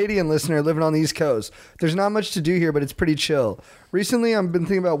 Canadian listener living on the East Coast. There's not much to do here, but it's pretty chill. Recently, I've been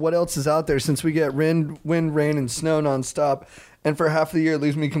thinking about what else is out there since we get wind, rain, and snow nonstop, and for half the year it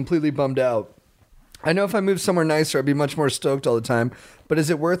leaves me completely bummed out. I know if I moved somewhere nicer, I'd be much more stoked all the time, but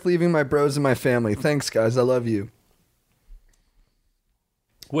is it worth leaving my bros and my family? Thanks, guys. I love you.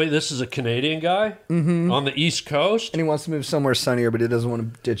 Wait, this is a Canadian guy on the East Coast? And he wants to move somewhere sunnier, but he doesn't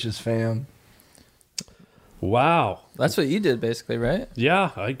want to ditch his fam. Wow. That's what you did, basically, right?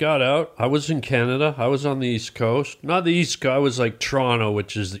 Yeah, I got out. I was in Canada. I was on the East Coast. Not the East Coast. I was like Toronto,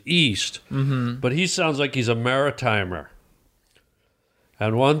 which is the East. Mm-hmm. But he sounds like he's a maritimer.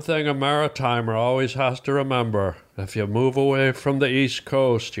 And one thing a maritimer always has to remember, if you move away from the East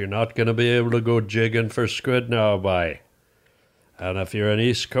Coast, you're not going to be able to go jigging for squid now, bye. And if you're an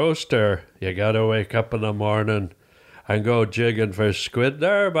East Coaster, you got to wake up in the morning and go jigging for squid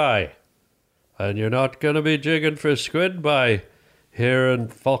there, bye. And you're not going to be jigging for squid by here in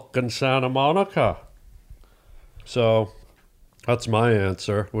fucking Santa Monica. So, that's my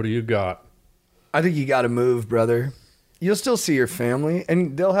answer. What do you got? I think you got to move, brother. You'll still see your family,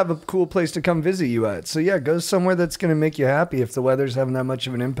 and they'll have a cool place to come visit you at. So, yeah, go somewhere that's going to make you happy if the weather's having that much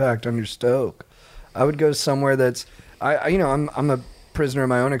of an impact on your stoke. I would go somewhere that's... I'm a prisoner of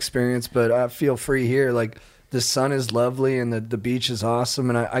my own experience, but I feel free here. Like, the sun is lovely and the beach is awesome,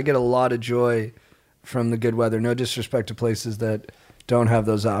 and I get a lot of joy from the good weather. No disrespect to places that don't have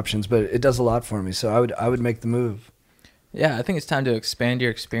those options, but it does a lot for me. So I would make the move. Yeah, I think it's time to expand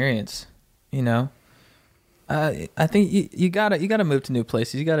your experience. You know, I think you gotta move to new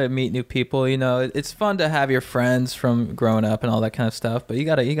places. You gotta meet new people. You know, it's fun to have your friends from growing up and all that kind of stuff, but you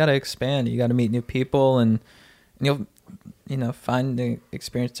gotta expand. You gotta meet new people, and you'll find and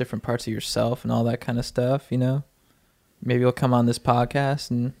experience different parts of yourself and all that kind of stuff. You know, maybe you'll come on this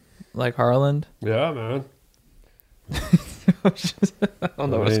podcast and like Harland. Yeah, man. I don't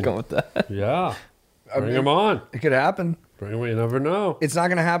know where it's going with that. Yeah. Bring him on. It could happen. Bring him. You never know. It's not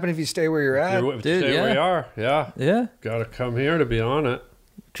going to happen if you stay where you're at. Dude, Stay yeah. where you are. Yeah. Yeah. Got to come here to be on it.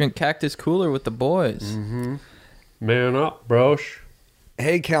 Drink Cactus Cooler with the boys. Man up, brosh.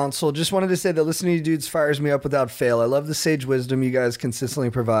 Hey, Council. Just wanted to say that listening to you dudes fires me up without fail. I love the sage wisdom you guys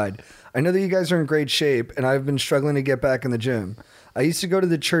consistently provide. I know that you guys are in great shape, and I've been struggling to get back in the gym. I used to go to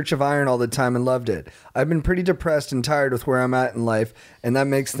the Church of Iron all the time and loved it. I've been pretty depressed and tired with where I'm at in life, and that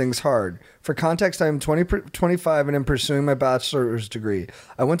makes things hard. For context, I am 25 and am pursuing my bachelor's degree.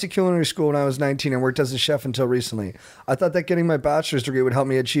 I went to culinary school when I was 19 and worked as a chef until recently. I thought that getting my bachelor's degree would help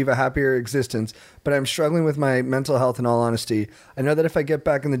me achieve a happier existence, but I'm struggling with my mental health in all honesty. I know that if I get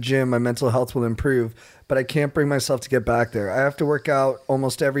back in the gym, my mental health will improve, but I can't bring myself to get back there. I have to work out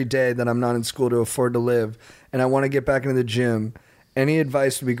almost every day that I'm not in school to afford to live, and I want to get back into the gym. Any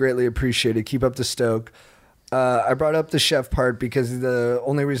advice would be greatly appreciated. Keep up the stoke. I brought up the chef part because the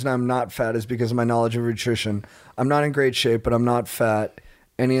only reason I'm not fat is because of my knowledge of nutrition. I'm not in great shape, but I'm not fat.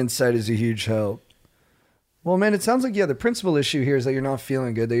 Any insight is a huge help. Well, man, it sounds like, the principal issue here is that you're not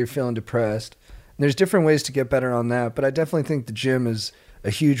feeling good, that you're feeling depressed. And there's different ways to get better on that, but I definitely think the gym is a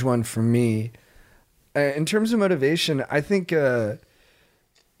huge one for me. In terms of motivation, I think if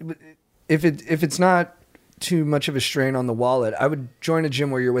it's not too much of a strain on the wallet, I would join a gym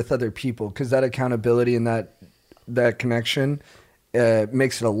where you're with other people, because that accountability and that connection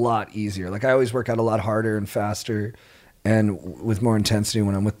makes it a lot easier. Like, I always work out a lot harder and faster and with more intensity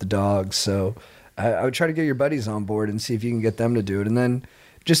when I'm with the dogs. So I would try to get your buddies on board and see if you can get them to do it. And then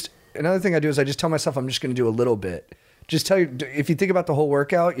just another thing I do is I just tell myself I'm just going to do a little bit. Just if you think about the whole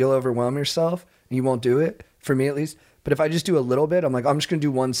workout, you'll overwhelm yourself and you won't do it, for me at least. But if I just do a little bit, I'm like, I'm just going to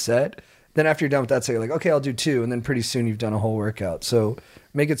do one set. Then after you're done with that, say like, okay, I'll do two. And then pretty soon you've done a whole workout. So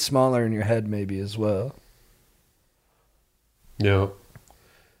make it smaller in your head maybe as well. Yeah.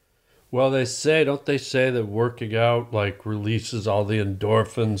 Well, don't they say that working out like releases all the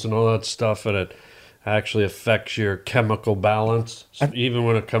endorphins and all that stuff, and it actually affects your chemical balance, even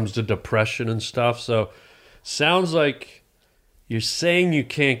when it comes to depression and stuff. So sounds like you're saying you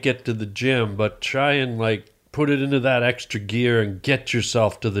can't get to the gym, but try and like put it into that extra gear and get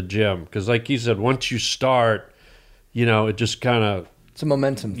yourself to the gym. Because like you said, once you start, it just kind of... It's a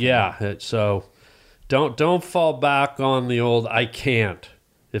momentum thing. Yeah. So don't fall back on the old I can't.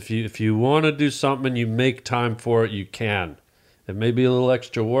 If you want to do something and you make time for it, you can. It may be a little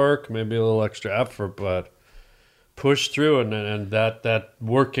extra work, maybe a little extra effort, but push through, and that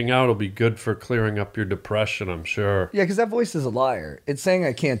working out will be good for clearing up your depression, I'm sure. Yeah, because that voice is a liar. It's saying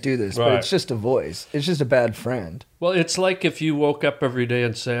I can't do this, but Right. it's just a voice. It's just a bad friend. Well, it's like if you woke up every day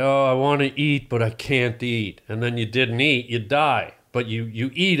and say, oh, I want to eat, but I can't eat. And then you didn't eat, you die. But you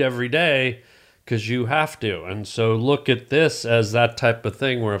eat every day because you have to. And so look at this as that type of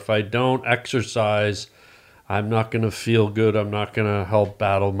thing where if I don't exercise, I'm not going to feel good. I'm not going to help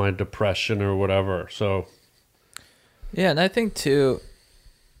battle my depression or whatever. So, Yeah, and I think too,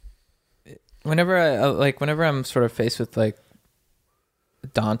 whenever I'm sort of faced with like a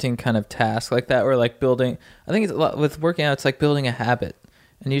daunting kind of task like that, or like building, I think it's a lot with working out. It's like building a habit,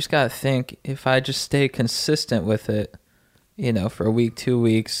 and you just gotta think if I just stay consistent with it, you know, for a week, 2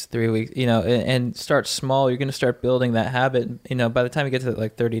 weeks, 3 weeks, you know, and start small. You're gonna start building that habit. You know, by the time you get to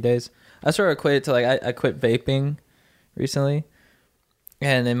like 30 days, I sort of equate it to like I quit vaping recently.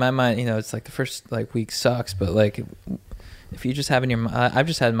 And in my mind, you know, it's like the first like week sucks, but like if you just have in your mind, I've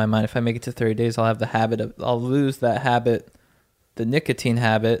just had in my mind, if I make it to 30 days, I'll have the habit of, I'll lose that habit, the nicotine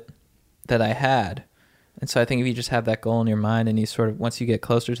habit that I had. And so I think if you just have that goal in your mind and you sort of, once you get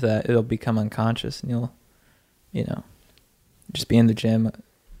closer to that, it'll become unconscious and you'll, you know, just be in the gym.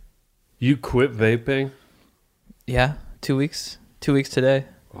 you quit vaping? Yeah. 2 weeks today.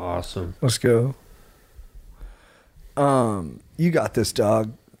 Awesome. Let's go. You got this,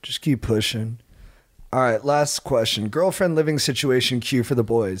 dog. Just keep pushing. All right, last question. Girlfriend living situation cue for the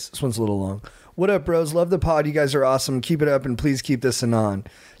boys. This one's a little long. What up, bros? Love the pod. You guys are awesome. Keep it up, and please keep this on.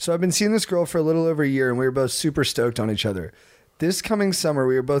 So I've been seeing this girl for a little over a year, and we were both super stoked on each other. This coming summer,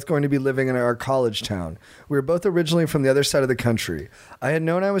 we are both going to be living in our college town. We were both originally from the other side of the country. I had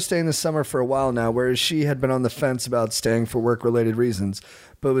known I was staying this summer for a while now, whereas she had been on the fence about staying for work-related reasons,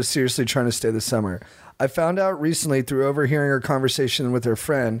 but was seriously trying to stay this summer. I found out recently through overhearing her conversation with her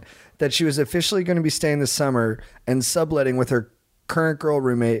friend that she was officially going to be staying this summer and subletting with her current girl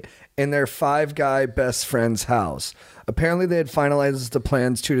roommate in their 5-guy best friend's house. Apparently they had finalized the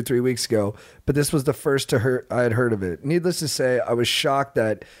plans 2 to 3 weeks ago, but this was the first I had heard of it. Needless to say, I was shocked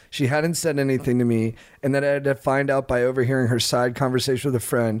that she hadn't said anything to me and that I had to find out by overhearing her side conversation with a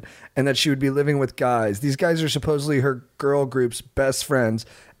friend and that she would be living with guys. These guys are supposedly her girl group's best friends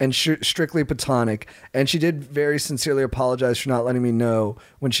and strictly platonic, and she did very sincerely apologize for not letting me know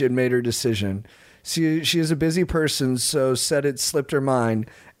when she had made her decision. She is a busy person, so said it slipped her mind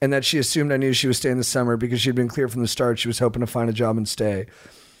and that she assumed I knew she was staying this summer because she'd been clear from the start she was hoping to find a job and stay.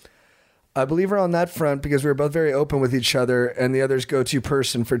 I believe her on that front because we were both very open with each other and the other's go-to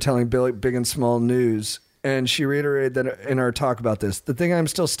person for telling big and small news. And she reiterated that in our talk about this. The thing I'm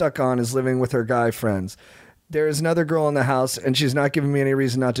still stuck on is living with her guy friends. There is another girl in the house and she's not giving me any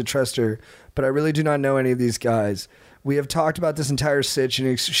reason not to trust her, but I really do not know any of these guys. We have talked about this entire sitch,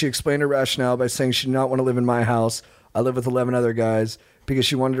 and she explained her rationale by saying she did not want to live in my house. I live with 11 other guys because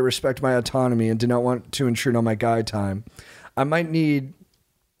she wanted to respect my autonomy and did not want to intrude on my guy time. I might need,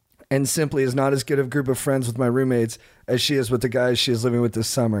 and simply is not as good a group of friends with my roommates as she is with the guys she is living with this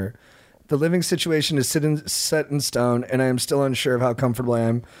summer. The living situation is set in stone, and I am still unsure of how comfortable I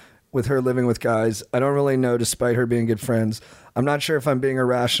am with her living with guys. I don't really know, despite her being good friends. I'm not sure if I'm being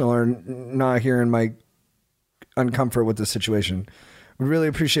irrational or not hearing my uncomfort with the situation. We really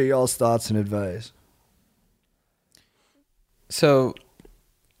appreciate y'all's thoughts and advice. So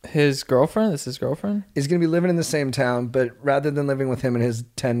his girlfriend, this is his girlfriend? Is going to be living in the same town, but rather than living with him and his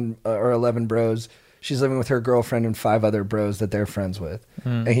 10 or 11 bros, she's living with her girlfriend and 5 other bros that they're friends with.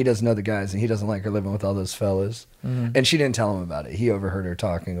 And he doesn't know the guys, and he doesn't like her living with all those fellas. And she didn't tell him about it. He overheard her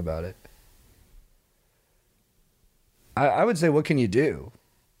talking about it. I would say, what can you do?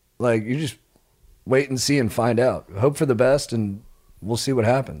 Like, you just wait and see and find out. Hope for the best, and we'll see what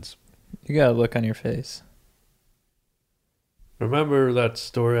happens. You got a look on your face. Remember that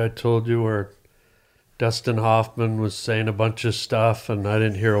story I told you where Dustin Hoffman was saying a bunch of stuff and I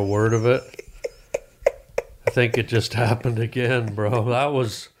didn't hear a word of it? I think it just happened again, bro. That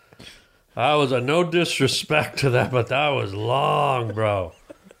was a no disrespect to that, but that was long, bro.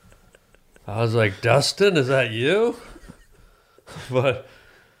 I was like, Dustin, is that you? But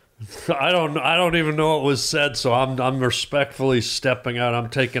I don't even know what was said, so I'm respectfully stepping out. I'm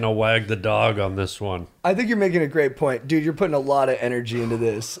taking a wag the dog on this one. I think you're making a great point. Dude, you're putting a lot of energy into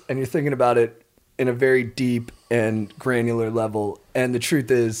this, and you're thinking about it in a very deep and granular level. And the truth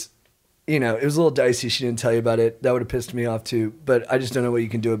is, you know, it was a little dicey. She didn't tell you about it. That would have pissed me off too. But I just don't know what you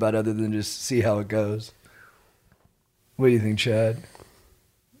can do about it other than just see how it goes. What do you think, Chad?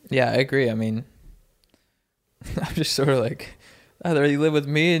 Yeah, I agree. I mean, I'm just sort of like, either you live with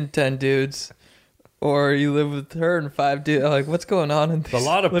me and 10 dudes, or you live with her and 5 dudes. Like, what's going on in this? A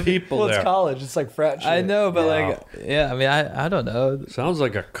lot of people Well, there. it's college. It's like frat shit. I know, but Wow. like, yeah, I mean, I don't know. Sounds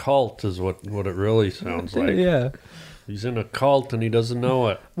like a cult is what it really sounds like. Yeah. He's in a cult and he doesn't know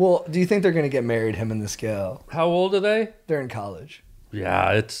it. Well, do you think they're going to get married, him and this gal? How old are they? They're in college.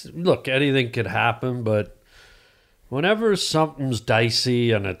 Yeah, look, anything could happen, but whenever something's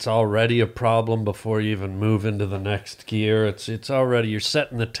dicey and it's already a problem before you even move into the next gear, it's already, you're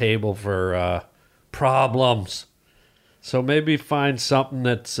setting the table for problems. So maybe find something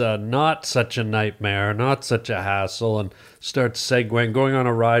that's not such a nightmare, not such a hassle, and start segueing, going on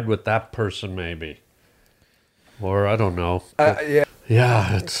a ride with that person maybe. Or I don't know. Yeah.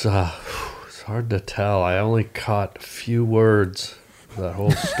 Yeah, it's hard to tell. I only caught a few words of that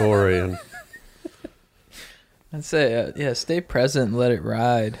whole story, and I'd say, yeah, stay present and let it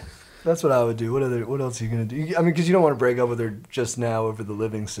ride. That's what I would do. What else are you going to do? I mean, because you don't want to break up with her just now over the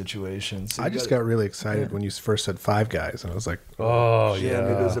living situation. So I just got really excited when you first said Five Guys, and I was like, oh maybe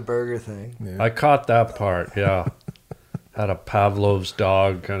yeah, it was a burger thing. yeah. I caught that part. Yeah, had a Pavlov's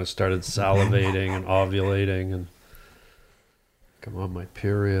dog, kind of started salivating and ovulating, and come on, my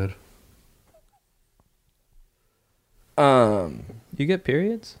period. You get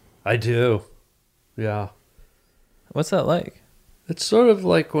periods? I do. Yeah. What's that like? It's sort of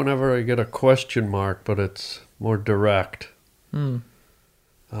like whenever I get a question mark, but it's more direct. How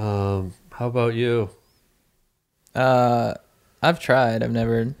about you? I've tried. I've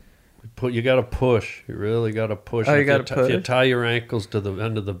never. You got to push. You really got to push. Oh, you If gotta If you push? tie your ankles to the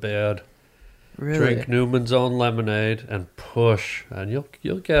end of the bed, Really? drink Newman's Own lemonade and push, and you'll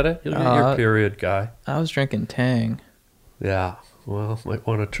get it. You'll get your period, guy. I was drinking Tang. Yeah. Well, might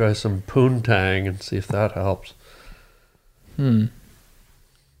want to try some Poontang and see if that helps.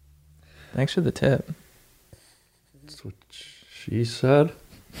 Thanks for the tip. That's what she said.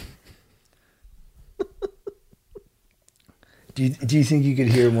 Do you think you could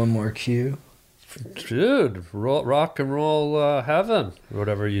hear one more cue? Dude, rock and roll heaven,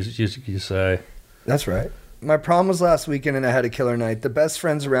 whatever you say. That's right. My prom was last weekend and I had a killer night. The best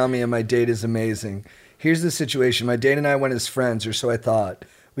friends around me and my date is amazing. Here's the situation. My date and I went as friends, or so I thought.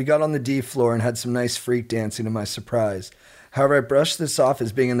 We got on the D floor and had some nice freak dancing to my surprise. However, I brushed this off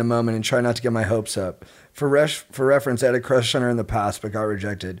as being in the moment and try not to get my hopes up. For reference, I had a crush on her in the past but got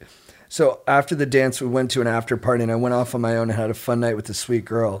rejected. So after the dance, we went to an after party and I went off on my own and had a fun night with a sweet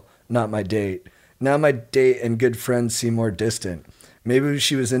girl, not my date. Now my date and good friends seem more distant. Maybe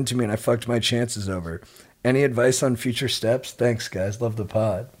she was into me and I fucked my chances over. Any advice on future steps? Thanks, guys. Love the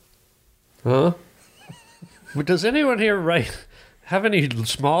pod. Huh? But does anyone here have any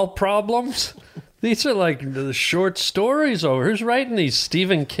small problems? These are like the short stories over. Who's writing these?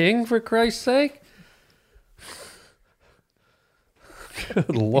 Stephen King, for Christ's sake?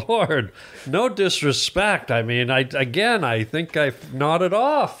 Good Lord. No disrespect. I mean, I think I've nodded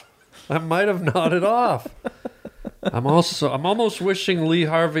off. I might have nodded off. I'm almost wishing Lee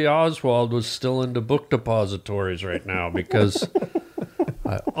Harvey Oswald was still into book depositories right now, because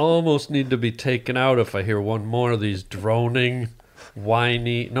I almost need to be taken out if I hear one more of these droning,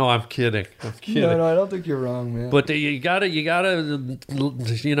 whiny. No, I'm kidding. No, I don't think you're wrong, man. But you gotta,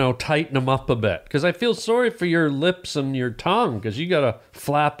 tighten them up a bit, because I feel sorry for your lips and your tongue, because you gotta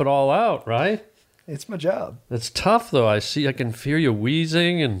flap it all out, right? It's my job. It's tough though. I can hear you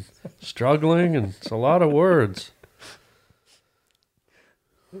wheezing and struggling, and it's a lot of words.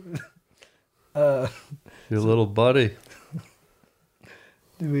 Your little buddy.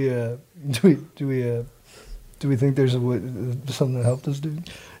 Do we think there's something that helped us, dude?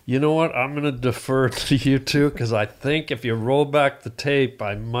 You know what? I'm going to defer to you two, because I think if you roll back the tape,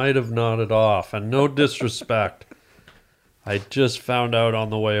 I might have nodded off. And no disrespect. I just found out on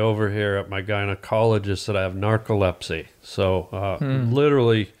the way over here at my gynecologist that I have narcolepsy. So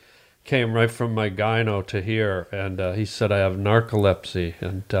literally came right from my gyno to here, and he said I have narcolepsy.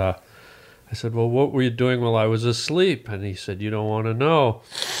 And I said, well, what were you doing while I was asleep? And he said, you don't want to know.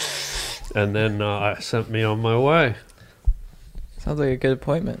 And then sent me on my way. Sounds like a good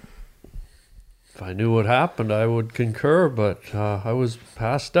appointment. If I knew what happened, I would concur, but I was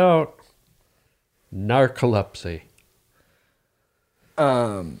passed out. Narcolepsy.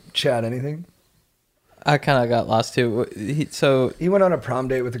 Chad, anything? I kind of got lost too. He went on a prom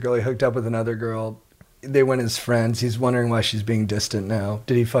date with a girl. He hooked up with another girl. They went as friends. He's wondering why she's being distant now.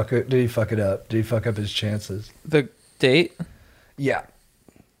 Did he fuck it? Did he fuck it up? Did he fuck up his chances? The date, Yeah.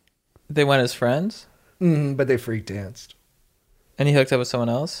 they went as friends, But they freak danced. and he hooked up with someone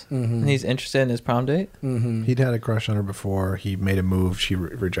else, Mm-hmm. and he's interested in his prom date. Mm-hmm. He'd had a crush on her before. He made a move. She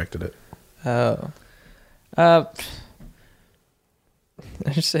rejected it. Oh, I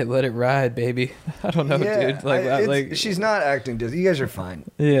just say let it ride, baby. I don't know, dude. Like, she's not acting Disney. You guys are fine.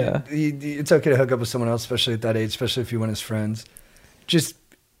 yeah. It's okay to hook up with someone else, especially at that age, especially if you want as friends. Just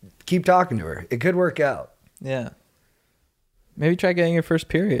keep talking to her. It could work out. Yeah. Maybe try getting your first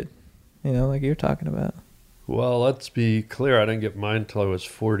period. You know, like you're talking about. Well, let's be clear. I didn't get mine till I was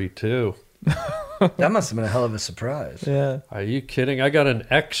 42. That must have been a hell of a surprise. Yeah. Are you kidding? I got an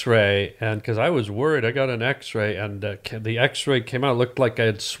X-ray, and because I was worried, I got an X-ray, and the X-ray came out, looked like I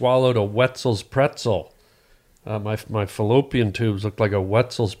had swallowed a Wetzel's pretzel. My fallopian tubes looked like a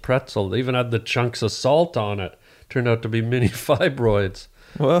Wetzel's pretzel. They even had the chunks of salt on it. Turned out to be mini fibroids.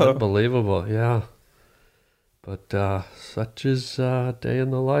 Whoa. Unbelievable, yeah. But such is a day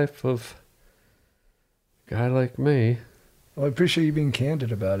in the life of a guy like me. Well, I appreciate you being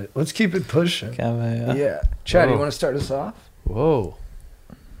candid about it. Let's keep it pushing. Yeah. Chad, you Whoa. want to start us off? Whoa.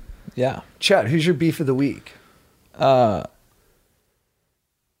 Yeah. Chad, who's your beef of the week? My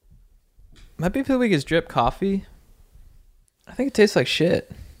beef of the week is drip coffee. I think it tastes like shit.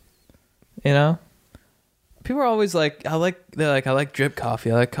 You know? People are always like, I like drip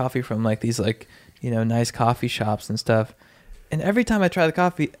coffee. I like coffee from like these like, you know, nice coffee shops and stuff. And every time I try the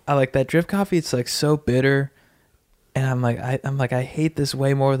coffee, I like that drip coffee. It's like so bitter. And I'm like, I hate this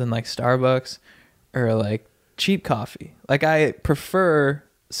way more than like Starbucks or like cheap coffee. Like I prefer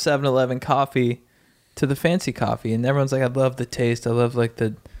 7-Eleven coffee to the fancy coffee. And everyone's like, I love the taste. I love like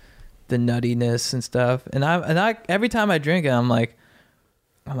the nuttiness and stuff. And I every time I drink it, I'm like,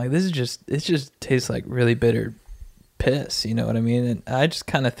 it just tastes like really bitter piss. You know what I mean? And I just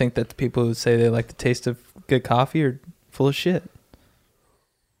kind of think that the people who say they like the taste of good coffee are full of shit.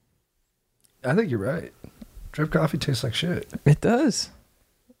 I think you're right. Drip coffee tastes like shit. It does.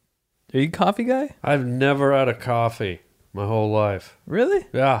 Are you a coffee guy? I've never had a coffee my whole life. Really?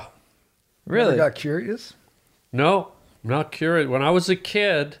 Yeah. Really? Never got curious? No, I'm not curious. When I was a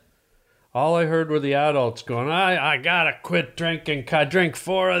kid, all I heard were the adults going, I gotta quit drinking. I drink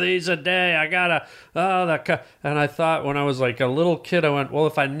 4 of these a day. I gotta, and I thought when I was like a little kid, I went, well,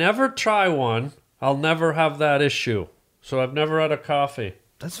 if I never try one, I'll never have that issue. So I've never had a coffee.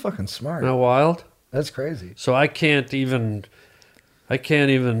 That's fucking smart. Isn't that wild? That's crazy. So I can't even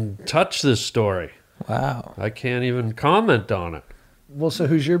touch this story. Wow. I can't even comment on it. Well, so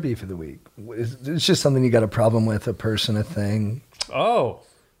who's your beef of the week? It's just something you got a problem with, a person, a thing. Oh.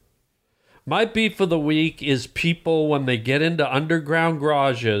 My beef of the week is people when they get into underground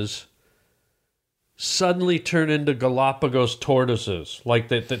garages suddenly turn into Galapagos tortoises. Like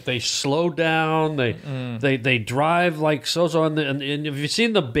they slow down, they drive like so and have you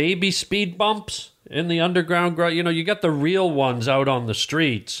seen the baby speed bumps in the underground garage? You know, you got the real ones out on the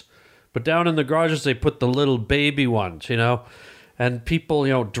streets, but down in the garages they put the little baby ones, you know. And people,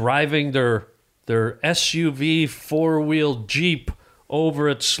 you know, driving their SUV 4-wheel Jeep over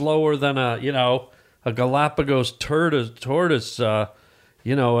it slower than a Galapagos tortoise,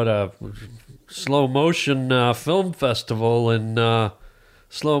 you know, at a slow motion film festival in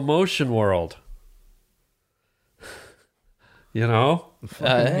Slow Motion World. You know?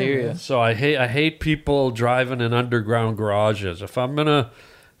 I hear you. So I hate people driving in underground garages. If I'm gonna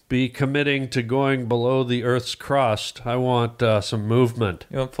be committing to going below the Earth's crust, I want some movement.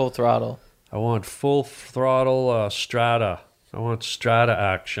 You want full throttle. I want full throttle strata. I want strata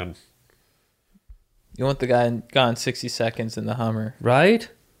action. You want the guy gone 60 seconds in the Hummer. Right?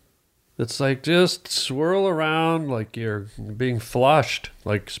 It's like just swirl around like you're being flushed.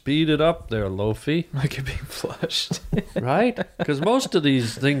 Like speed it up there, Lofi. Like you're being flushed. Right? Because most of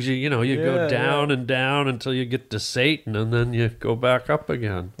these things, you go Yeah, down and down until you get to Satan, and then you go back up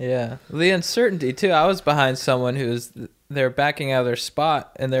again. Yeah. The uncertainty, too. I was behind someone they're backing out of their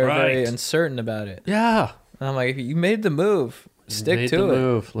spot, and they're very Right. uncertain about it. Yeah. And I'm like, if you made the move, stick Made to the it.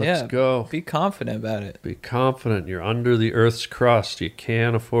 move. Let's go. Be confident about it. Be confident. You're under the Earth's crust. You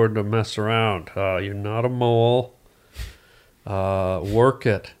can't afford to mess around. You're not a mole. Work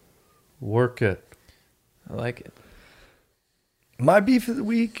it. Work it. I like it. My beef of the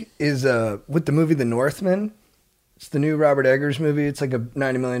week is with the movie The Northman. It's the new Robert Eggers movie. It's like a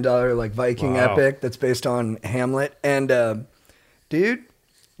 $90 million like Viking Wow. epic that's based on Hamlet. And dude,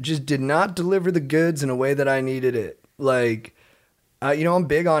 just did not deliver the goods in a way that I needed it. Like, I'm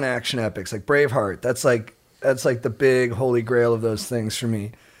big on action epics, like Braveheart. That's like the big holy grail of those things for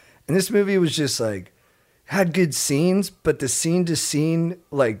me. And this movie was just like, had good scenes, but the scene to scene,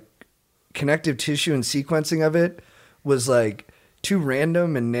 like connective tissue and sequencing of it was like too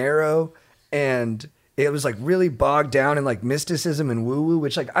random and narrow. And it was like really bogged down in like mysticism and woo woo,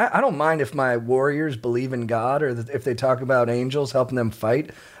 which like, I don't mind if my warriors believe in God or if they talk about angels helping them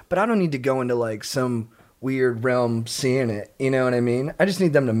fight, but I don't need to go into like some weird realm seeing it. You know what I mean? I just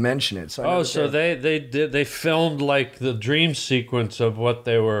need them to mention it. So I know Oh, that so they filmed like the dream sequence of what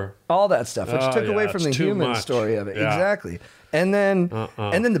they were. all that stuff, which Oh, took away yeah, from the it's too human much. story of it. Yeah. Exactly. And then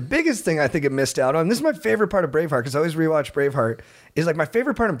the biggest thing I think it missed out on, this is my favorite part of Braveheart, because I always rewatch Braveheart, is like my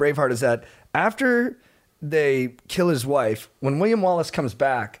favorite part of Braveheart is that after they kill his wife, when William Wallace comes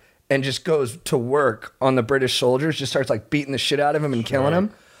back and just goes to work on the British soldiers, just starts like beating the shit out of him and killing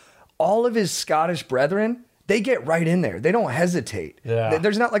him, all of his Scottish brethren, they get right in there. They don't hesitate. Yeah.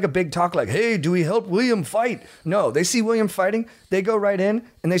 There's not like a big talk like, hey, do we help William fight? No, they see William fighting, they go right in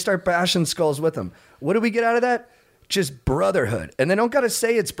and they start bashing skulls with him. What do we get out of that? Just brotherhood. And they don't got to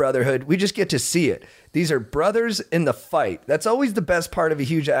say it's brotherhood. We just get to see it. These are brothers in the fight. That's always the best part of a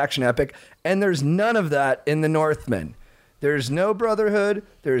huge action epic. And there's none of that in The Northman. There's no brotherhood.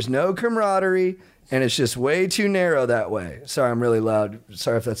 There's no camaraderie. And it's just way too narrow that way. Sorry, I'm really loud.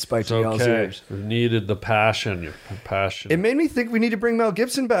 Sorry if that spiked It's in y'all's okay. ears. We needed the passion. Your passion. It made me think we need to bring Mel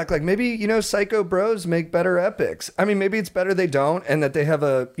Gibson back. Like maybe, you know, Psycho Bros make better epics. I mean, maybe it's better they don't and that they have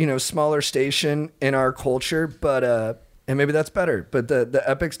a, you know, smaller station in our culture, but and maybe that's better. But the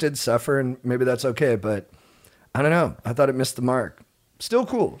epics did suffer and maybe that's okay, but I don't know. I thought it missed the mark. Still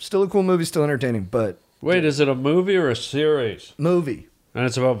cool. Still a cool movie, still entertaining, but Wait, is it a movie or a series? movie. And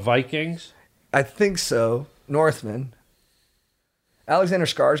it's about Vikings? I think so. Northman. Alexander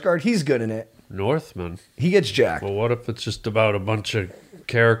Skarsgård, he's good in it. Northman? He gets jacked. Well, what if it's just about a bunch of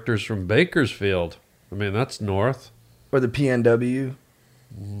characters from Bakersfield? I mean, that's north. Or the PNW.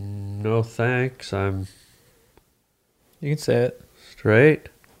 No thanks. I'm You can say it. straight.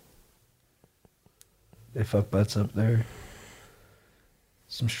 They fuck butts up there.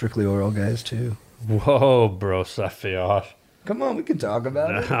 Some strictly oral guys too. Whoa, bro, Safiot. Come on, we can talk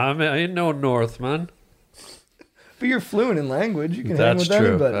about it. I mean, I ain't no Northman. But you're fluent in language. You can hang That's with true.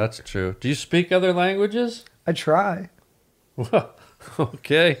 anybody. That's true. Do you speak other languages? I try. Well,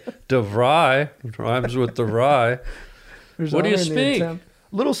 okay. DeVry rhymes with DeVry. There's What do you honor in the speak? attempt.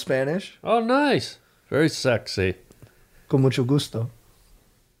 Little Spanish. Oh, nice. Very sexy. Con mucho gusto.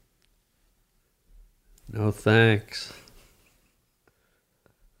 No thanks.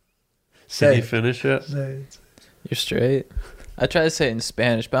 Say Can you it. finish it? Say it. You're straight. I try to say it in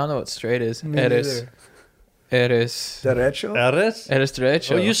Spanish, but I don't know what straight is. Me Eres. neither. Eres. Derecho? Eres? Eres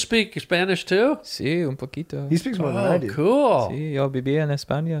derecho. Oh, you speak Spanish too? Sí, un poquito. He speaks more than I Oh, do. cool. Sí, yo vivía en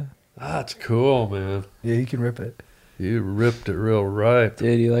España. That's cool, man. Yeah, he can rip it. You ripped it real ripe.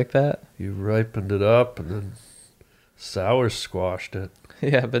 Dude, you like that? You ripened it up and then sour squashed it.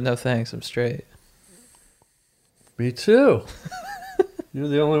 Yeah, but no thanks. I'm straight. Me too. You're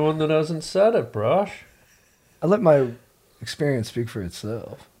the only one that hasn't said it, Brosh. I let my experience speak for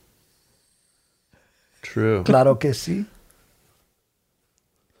itself. True. Claro que sí.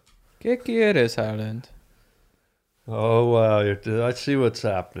 ¿Qué quieres, Harland? Oh, wow. I see what's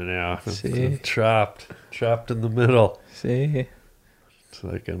happening now. See? Trapped in the middle. Sí. It's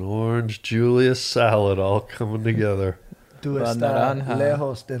like an orange Julius salad all coming together. Tú La estás naranja.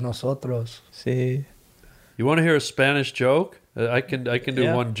 lejos de nosotros. Sí. You want to hear a Spanish joke? I can do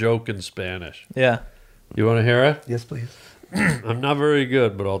Yeah. one joke in Spanish. Yeah. You want to hear it? Yes, please. I'm not very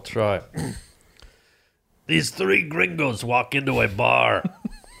good, but I'll try. These three gringos walk into a bar.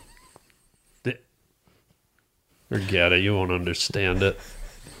 Forget it. You won't understand it.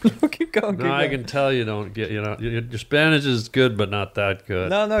 Keep going. Keep No, I going. can tell you don't get. You know, your Spanish is good, but not that good.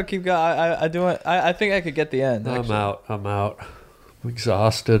 No, keep going. I do it. I think I could get the end. I'm actually. out. I'm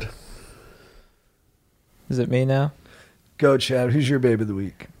exhausted. Is it me now? Go, Chad. Who's your babe of the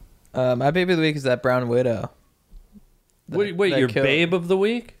week? My baby of the week is that brown widow. Wait, that your killed- babe of the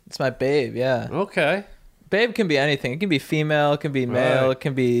week? It's my babe. Yeah. Okay. Babe can be anything. It can be female. It can be male. Right. It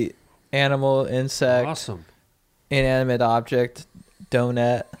can be animal, insect, Awesome. inanimate object,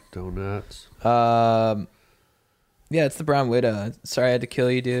 donut. Donuts. Yeah, it's the brown widow. Sorry I had to kill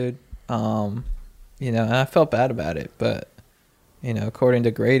you, dude. You know, and I felt bad about it, but you know, according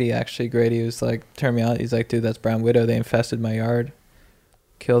to Grady, actually, Grady was like, turned me on. He's like, dude, that's brown widow. They infested my yard.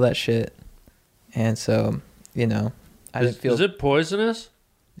 Kill that shit. And so, you know, I didn't feel. Is it poisonous?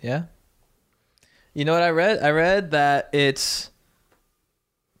 Yeah. You know what I read? I read that it's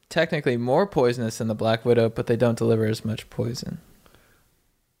technically more poisonous than the black widow, but they don't deliver as much poison.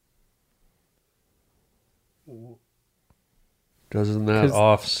 Doesn't that 'Cause-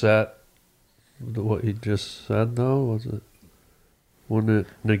 offset what he just said, though? Was it? Wouldn't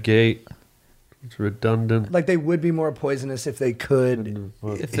it negate? It's redundant. Like they would be more poisonous if they could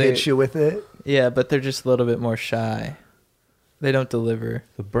If hit you with it. Yeah, but they're just a little bit more shy. They don't deliver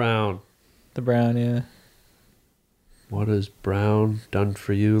The brown. the brown, yeah. What has Brown done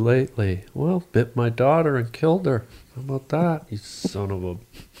for you lately? Well, bit my daughter and killed her. How about that, you son of a...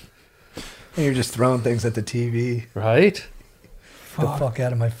 And you're just throwing things at the TV. Right? Get the fuck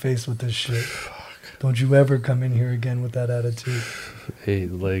out of my face with this shit. Don't you ever come in here again with that attitude.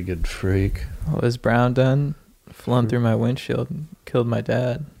 8-legged freak. What was Brown done? Flown through my windshield and killed my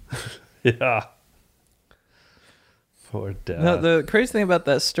dad. Yeah. Poor dad. No, the crazy thing about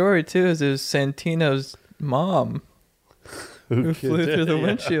that story, too, is it was Santino's mom who flew through the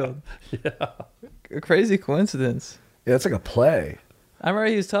windshield. Yeah. A crazy coincidence. Yeah, it's like a play. I remember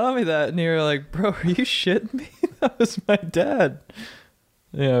he was telling me that, and you were like, bro, are you shitting me? That was my dad.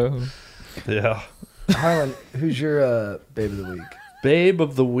 You know. Yeah. Harlan, who's your babe of the week? Babe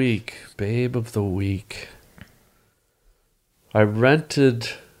of the week. Babe of the week. I rented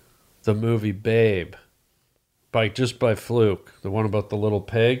the movie Babe just by fluke. The one about the little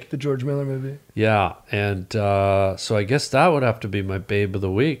pig. The George Miller movie. Yeah. And so I guess that would have to be my babe of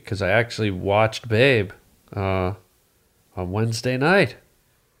the week because I actually watched Babe on Wednesday night.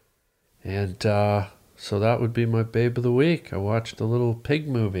 And so that would be my babe of the week. I watched the little pig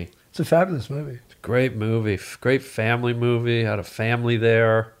movie. It's a fabulous movie. Great movie, great family movie. Had a family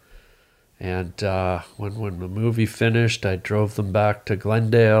there, and when the movie finished, I drove them back to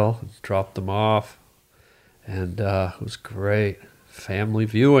Glendale, and dropped them off, and it was great family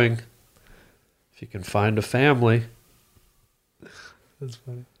viewing. If you can find a family, That's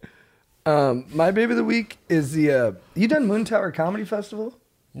funny. My baby of the week is the. You done Moon Tower Comedy Festival?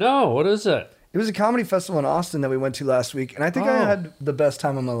 no, what is it? It was a comedy festival in Austin that we went to last week, and I think I Oh. had the best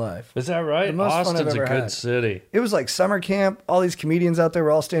time of my life. Is that right? The most fun I've Austin's a ever good had. city. It was like summer camp. All these comedians out there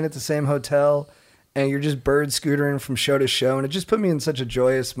were all staying at the same hotel, and you're just bird scootering from show to show, and it just put me in such a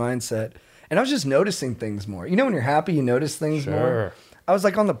joyous mindset. And I was just noticing things more. You know, when you're happy, you notice things more. Sure. I was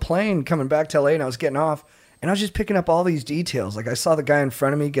like on the plane coming back to LA, and I was getting off, and I was just picking up all these details. Like I saw the guy in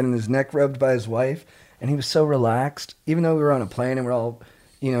front of me getting his neck rubbed by his wife, and he was so relaxed, even though we were on a plane and we're all,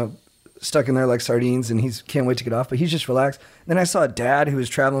 you know, stuck in there like sardines, and he's can't wait to get off, but he's just relaxed. Then I saw a dad who was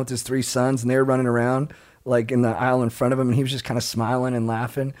traveling with his 3 sons, and they were running around like in the aisle in front of him, and he was just kind of smiling and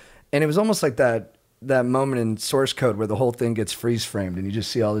laughing. And it was almost like that moment in Source Code where the whole thing gets freeze framed, and you just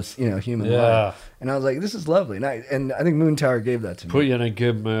see all this, you know, human Yeah. life. And I was like, this is lovely. And I think Moon Tower gave that to me. Put you in a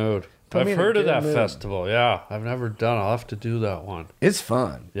good mood. Put me I've in a heard of good that mood. festival. Yeah, I've never done it. I'll have to do that one. It's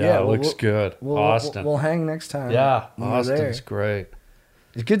fun. Yeah, it we'll- looks good. Austin. We'll hang next time. Yeah, when we're there. Austin's great.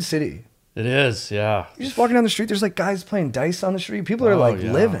 It's a good city. It is, yeah. You're just walking down the street. There's like guys playing dice on the street. People are Oh, like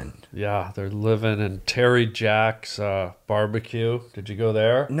yeah. living. Yeah, they're living in Terry Jack's barbecue. Did you go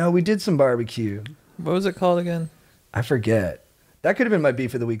there? No, we did some barbecue. What was it called again? I forget. That could have been my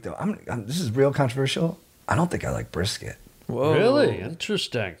beef of the week, though. This is real controversial. I don't think I like brisket. Whoa. Really?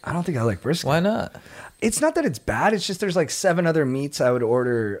 Interesting. I don't think I like brisket. Why not? It's not that it's bad. It's just there's like 7 other meats I would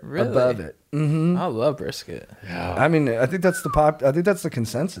order Really? above it. Mm-hmm. I love brisket. Yeah. I mean, I think that's the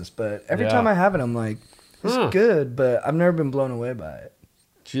consensus. But every Yeah. time I have it, I'm like, it's Huh. good, but I've never been blown away by it.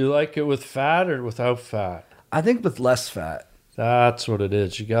 Do you like it with fat or without fat? I think with less fat. That's what it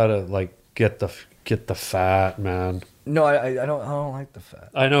is. You gotta like get the fat, man. No, I don't like the fat.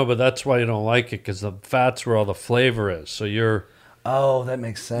 I know, but that's why you don't like it because the fat's where all the flavor is. So you're Oh, that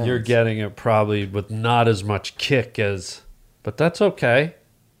makes sense. getting it probably with not as much kick as, but that's okay.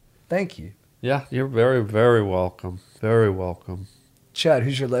 Thank you. Yeah, you're very, very welcome. Very welcome. Chad,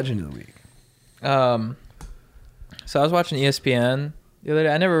 who's your legend of the week? So I was watching ESPN the other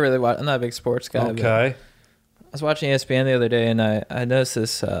day. I never really watch. I'm not a big sports guy. But Okay. I was watching ESPN the other day, and I noticed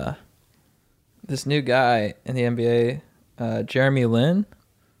this new guy in the NBA, Jeremy Lin.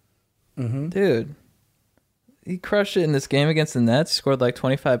 Mm-hmm. Dude, he crushed it in this game against the Nets. He scored like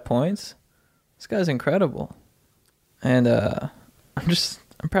 25 points. This guy's incredible. And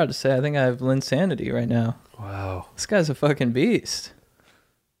I'm proud to say I think I have Linsanity right now. Wow. This guy's a fucking beast.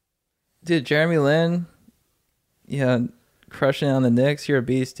 Dude, Jeremy Lin, crushing it on the Knicks. You're a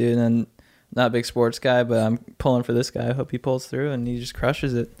beast, dude. And not a big sports guy, but I'm pulling for this guy. I hope he pulls through and he just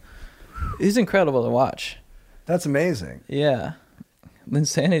crushes it. He's incredible to watch. That's amazing. Yeah.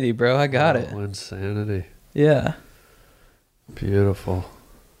 Linsanity, bro. I got it. Insanity. Yeah. Beautiful.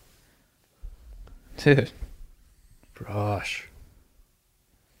 Dude. Gosh.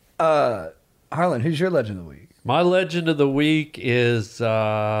 Harlan, who's your legend of the week? My legend of the week is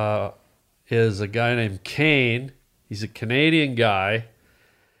a guy named Kane. He's a Canadian guy,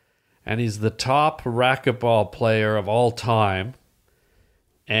 and he's the top racquetball player of all time.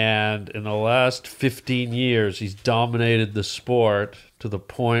 And in the last 15 years, he's dominated the sport to the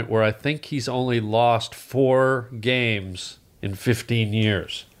point where I think he's only lost 4 games in 15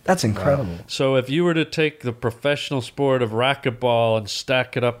 years. That's incredible. So if you were to take the professional sport of racquetball and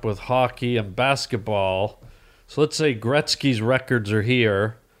stack it up with hockey and basketball, so let's say Gretzky's records are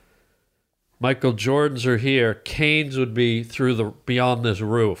here, Michael Jordan's are here, Kane's would be beyond this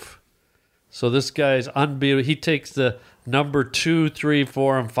roof. So this guy's unbeatable. He takes the number 2, 3,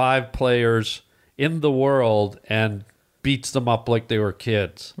 4, and 5 players in the world and beats them up like they were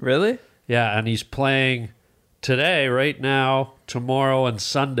kids. Really? Yeah, and he's playing today, right now, tomorrow, and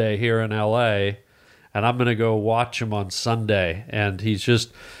Sunday here in LA, and I'm going to go watch him on Sunday. And he's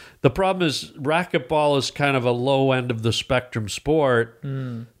just... The problem is racquetball is kind of a low end of the spectrum sport,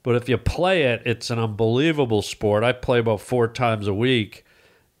 but if you play it, it's an unbelievable sport. I play about 4 times a week,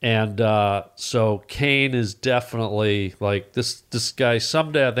 and so Kane is definitely like this guy.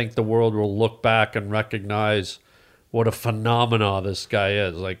 Someday I think the world will look back and recognize what a phenomenon this guy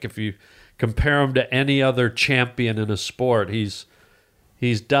is. Like if you compare him to any other champion in a sport, he's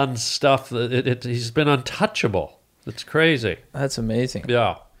done stuff that he's been untouchable. It's crazy. That's amazing.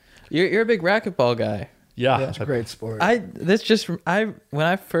 Yeah. You're a big racquetball guy. Yeah. It's a great sport. When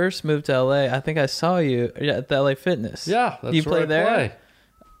I first moved to LA, I think I saw you at the LA Fitness. Yeah, that's you where play I there. play.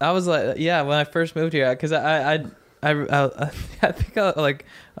 I was like, yeah, when I first moved here, because I think I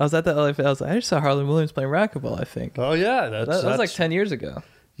was at the LA Fitness. I was like, I just saw Harlan Williams playing racquetball. I think Oh yeah, that was like 10 years ago.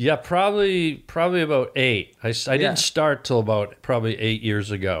 Yeah, probably about 8. I didn't start till about probably 8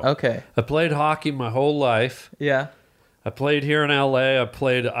 years ago. Okay. I played hockey my whole life. Yeah. I played here in LA. I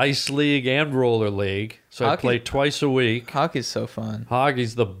played ice league and roller league. So I played twice a week. Hockey's so fun.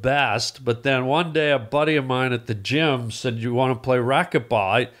 Hockey's the best. But then one day a buddy of mine at the gym said, you want to play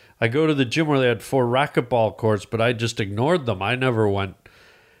racquetball? I go to the gym where they had 4 racquetball courts, but I just ignored them. I never went.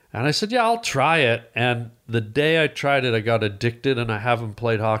 And I said, yeah, I'll try it. And the day I tried it, I got addicted, and I haven't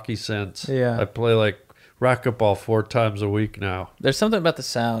played hockey since. Yeah. I play like racquetball 4 times a week now. There's something about the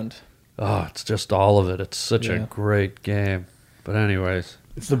sound. Oh, it's just all of it. It's such a great game. But anyways,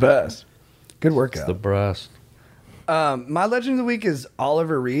 It's the best. Good it's workout. the best. My legend of the week is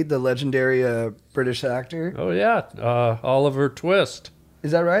Oliver Reed, the legendary British actor. Oh, yeah. Oliver Twist.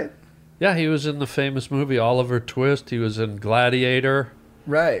 Is that right? Yeah, he was in the famous movie Oliver Twist. He was in Gladiator.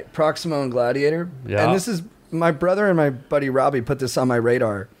 Right. Proximo and Gladiator. Yeah. And this is my brother and my buddy Robbie put this on my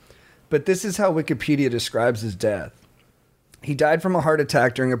radar. But this is how Wikipedia describes his death. He died from a heart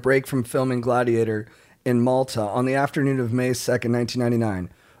attack during a break from filming Gladiator in Malta on the afternoon of May 2nd, 1999.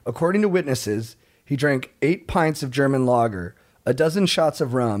 According to witnesses, he drank 8 pints of German lager, a dozen shots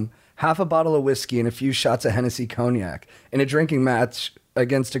of rum, half a bottle of whiskey, and a few shots of Hennessy cognac in a drinking match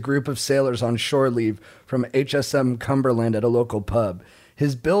against a group of sailors on shore leave from HSM Cumberland at a local pub.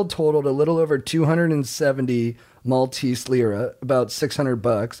 His bill totaled a little over 270 Maltese lira, about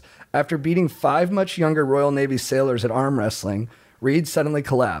 $600. After beating 5 much younger Royal Navy sailors at arm wrestling, Reed suddenly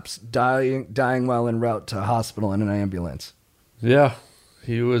collapsed, dying while en route to a hospital in an ambulance. Yeah,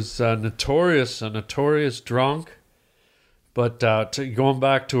 he was a notorious drunk. But going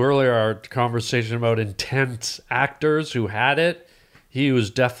back to earlier, our conversation about intense actors who had it, he was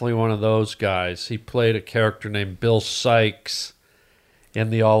definitely one of those guys. He played a character named Bill Sykes in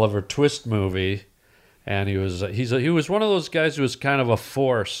the Oliver Twist movie. And he was one of those guys who was kind of a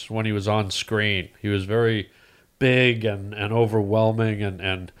force when he was on screen. He was very big and overwhelming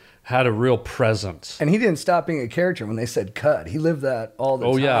and had a real presence. And he didn't stop being a character when they said cut. He lived that all the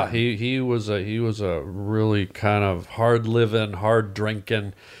time. Oh yeah, he was a really kind of hard living, hard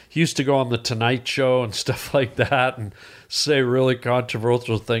drinking. He used to go on the Tonight Show and stuff like that and say really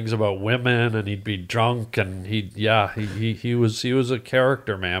controversial things about women, and he'd be drunk, and he was a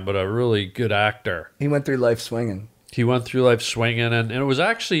character, man, but a really good actor. He went through life swinging. And it was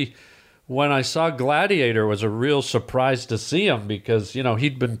actually, when I saw Gladiator, it was a real surprise to see him because,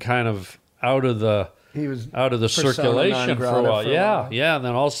 he'd been kind of out of the circulation for a while. Yeah. And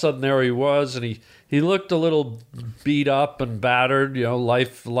then all of a sudden there he was, and he looked a little beat up and battered.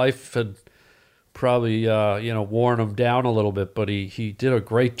 Life had probably worn him down a little bit, but he did a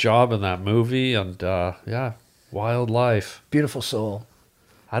great job in that movie. And wild life. Beautiful soul.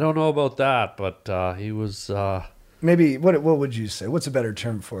 I don't know about that, but he was. Maybe what would you say? What's a better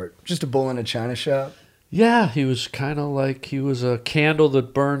term for it? Just a bull in a china shop? Yeah, he was kind of like he was a candle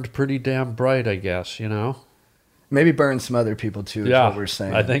that burned pretty damn bright, I guess, Maybe burn some other people too, is what we're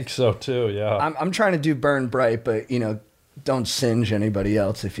saying. I think so too, yeah. I'm trying to do burn bright, but, don't singe anybody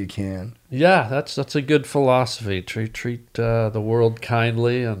else if you can. Yeah, that's a good philosophy. Treat the world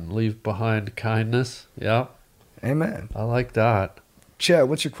kindly and leave behind kindness. Yeah. Amen. I like that. Chad,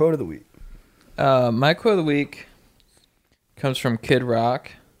 what's your quote of the week? My quote of the week comes from Kid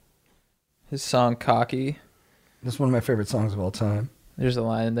Rock. His song "Cocky." That's one of my favorite songs of all time. There's a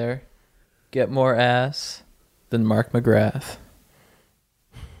line in there. Get more ass than Mark McGrath.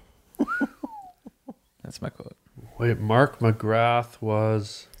 That's my quote. Wait, Mark McGrath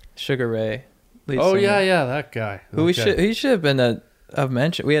was... Sugar Ray. lead Oh, singer. yeah, that guy. Who he should have been a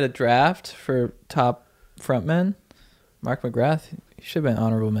mention. We had a draft for top frontmen. Mark McGrath. He should have been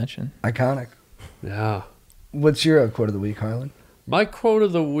honorable mention. Iconic. Yeah. What's your quote of the week, Harlan? My quote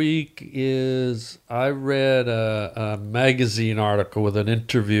of the week is I read a magazine article with an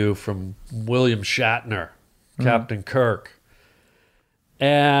interview from William Shatner, Captain Kirk.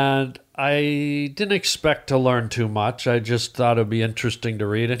 And I didn't expect to learn too much. I just thought it would be interesting to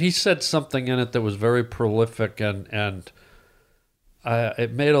read. And he said something in it that was very prolific and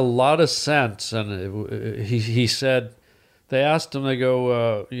it made a lot of sense. And he said, they asked him, they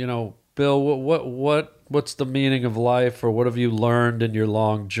go, Bill, what's the meaning of life, or what have you learned in your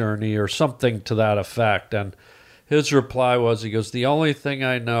long journey, or something to that effect? And his reply was, he goes, the only thing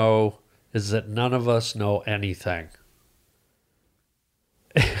I know is that none of us know anything.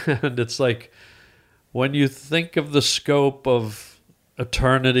 And it's like, when you think of the scope of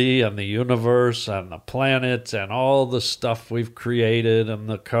eternity and the universe and the planets and all the stuff we've created and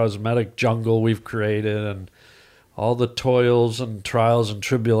the cosmetic jungle we've created and all the toils and trials and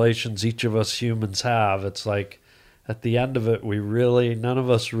tribulations each of us humans have, it's like at the end of it, none of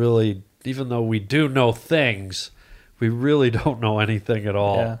us really, even though we do know things, we really don't know anything at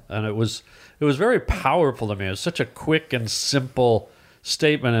all. Yeah. And it was very powerful to me. It was such a quick and simple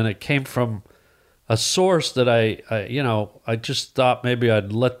statement, and it came from a source that I just thought maybe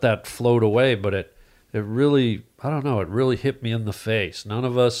I'd let that float away, but it really, I don't know, it really hit me in the face. None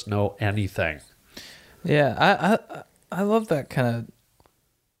of us know anything. Yeah, I love that kind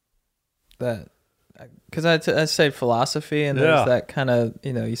of because I say philosophy, and there's that kind of,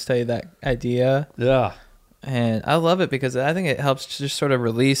 you study that idea. Yeah. And I love it because I think it helps to just sort of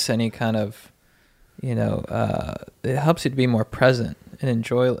release any kind of, it helps you to be more present and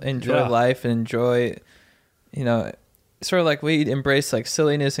enjoy life and enjoy, sort of like we embrace like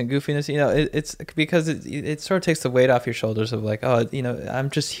silliness and goofiness. It's because it sort of takes the weight off your shoulders of like, oh,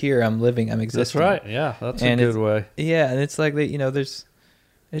 I'm just here, I'm living, I'm existing. That's right. Yeah, that's a good way. Yeah, and it's like that.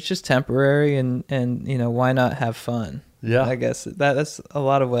 It's just temporary, and why not have fun? Yeah, I guess that's a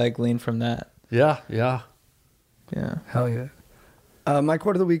lot of what I glean from that. Yeah. Hell yeah. My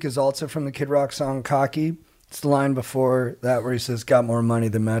quote of the week is also from the Kid Rock song Cocky. It's the line before that where he says, got more money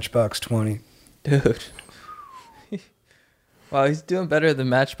than Matchbox 20. Dude. Wow, he's doing better than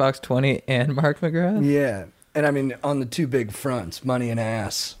Matchbox 20 and Mark McGrath? Yeah. And I mean, on the two big fronts, money and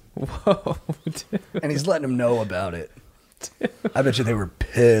ass. Whoa, dude. And he's letting them know about it. Dude. I bet you they were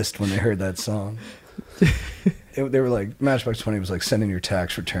pissed when they heard that song. They were like, Matchbox 20 was like, send in your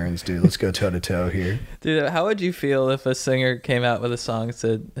tax returns, dude. Let's go toe-to-toe here. Dude, how would you feel if a singer came out with a song that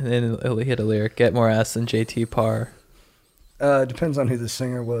said, and then he hit a lyric, get more ass than JT Parr? Depends on who the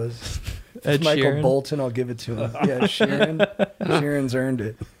singer was. If it's Michael Sheeran? Bolton, I'll give it to him. Yeah, Sheeran. Sheeran's earned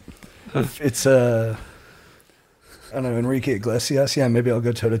it. If it's, I don't know, Enrique Iglesias, yeah, maybe I'll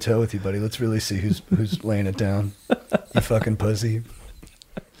go toe-to-toe with you, buddy. Let's really see who's laying it down. You fucking pussy.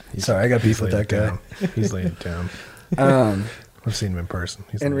 Sorry, I got beef with that guy. He's laying it down. I've seen him in person.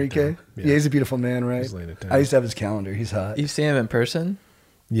 He's Enrique? Yeah, he's a beautiful man, right? He's laying it down. I used to have his calendar. He's hot. You've seen him in person?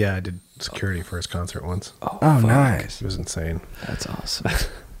 Yeah, I did security for his concert once. Oh, nice. It was insane. That's awesome.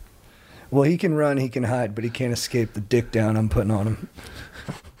 Well, he can run, he can hide, but he can't escape the dick down I'm putting on him.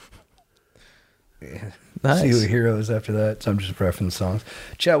 Yeah. Nice. See who a hero is after that. So I'm just referencing songs.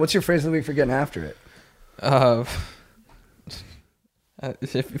 Chad, what's your phrase of the week for getting after it?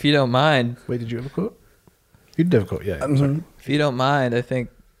 If you don't mind. Wait, did you have a quote? You did have a quote, yeah. Sorry. If you don't mind, I think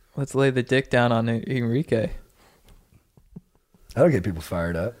let's lay the dick down on Enrique. That'll get people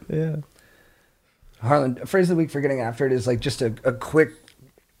fired up. Yeah. Harlan, a phrase of the week for getting after it is like just a quick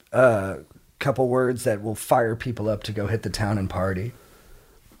couple words that will fire people up to go hit the town and party.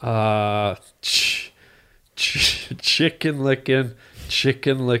 Chicken licking,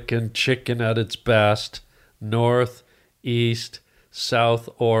 chicken at its best. North, east, south,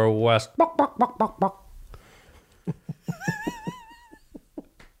 or west. Bok, bok, bok, bok, bok.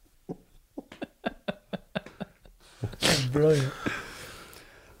 Brilliant.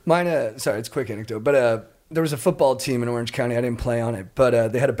 Mine, sorry, it's a quick anecdote, but there was a football team in Orange County. I didn't play on it,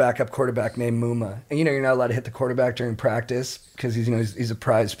 but they had a backup quarterback named Muma. And you're not allowed to hit the quarterback during practice because he's a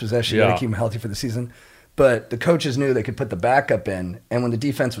prized possession. You got to keep him healthy for the season. But the coaches knew they could put the backup in, and when the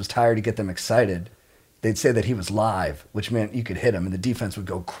defense was tired to get them excited, they'd say that he was live, which meant you could hit him, and the defense would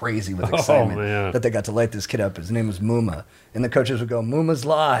go crazy with excitement that they got to light this kid up. His name was Muma. And the coaches would go, Muma's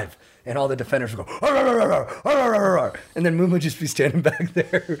live. and all the defenders would go, "Arr, arr, arr, arr, arr, arr, arr," and then Moon would just be standing back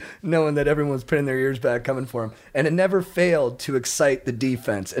there, knowing that everyone was pinning their ears back, coming for him. And it never failed to excite the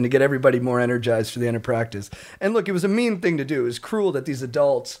defense and to get everybody more energized for the end of practice. And look, it was a mean thing to do. It was cruel that these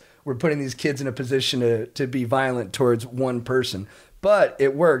adults were putting these kids in a position to be violent towards one person. But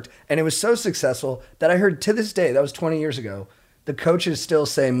it worked, and it was so successful that I heard to this day, that was 20 years ago, the coaches still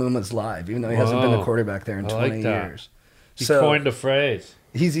say Muma's live, even though he hasn't been the quarterback there in 20 years. He coined a phrase.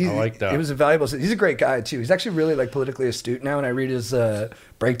 He's I like that. It was a valuable. He's a great guy too. He's actually really like politically astute now, and I read his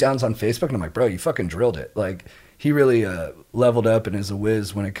breakdowns on Facebook, and I'm like, bro, you fucking drilled it. Like he really leveled up and is a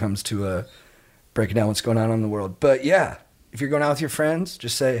whiz when it comes to breaking down what's going on in the world. But yeah, if you're going out with your friends,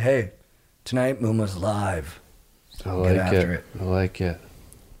 just say, hey, tonight Muma's live. I like it. I like it.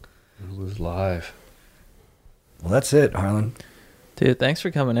 It was live. Well, that's it, Harlan. Dude, thanks for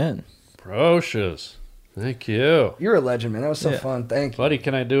coming in. Brocious. Thank you. You're a legend, man. That was so fun. Thank you. Buddy,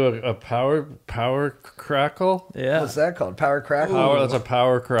 can I do a power crackle? Yeah. What's that called? Power crackle? That's a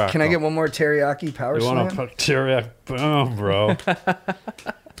power crackle. Can I get one more teriyaki power You slam? want to put teriyaki? Boom, bro.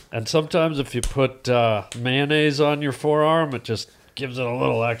 And sometimes if you put mayonnaise on your forearm, it just gives it a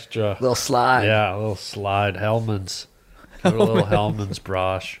little extra. Little slide. Yeah, a little slide. Hellman's. Give it a little Hellman's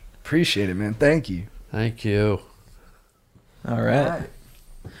brosh. Appreciate it, man. Thank you. Thank you. All right.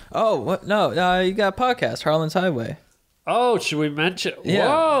 Oh, what? No, you got a podcast, Harlan's Highway. Oh, should we mention? Yeah.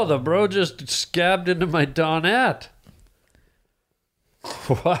 Whoa, the bro just scabbed into my Donette.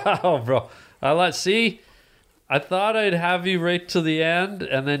 Wow, bro. See, I thought I'd have you right to the end,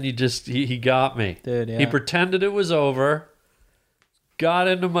 and then he got me. Dude, yeah. He pretended it was over, got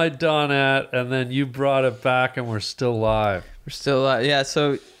into my Donette, and then you brought it back, and we're still live. We're still live. Yeah,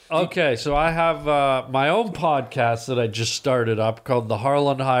 so... Okay, so I have my own podcast that I just started up called The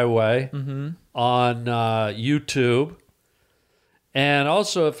Harlan Highway on YouTube. And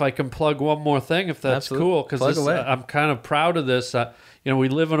also, if I can plug one more thing, if that's cool, because I'm kind of proud of this. We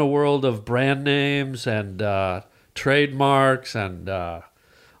live in a world of brand names and trademarks and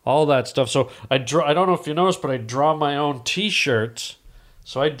all that stuff. So I don't know if you noticed, but I draw my own T-shirts.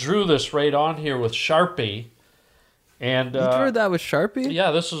 So I drew this right on here with Sharpie. And you drew that with Sharpie? Yeah,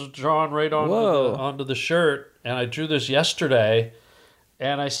 this is drawn right onto the shirt. And I drew this yesterday.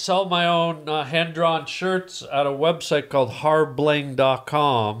 And I sell my own hand-drawn shirts at a website called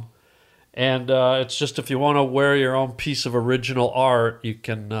harbling.com. And it's just if you want to wear your own piece of original art, you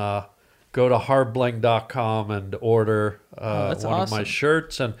can go to harbling.com and order one of my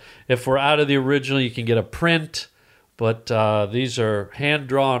shirts. And if we're out of the original, you can get a print. But these are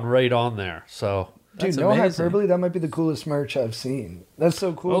hand-drawn right on there. So... Dude, no hyperbole. That might be the coolest merch I've seen. That's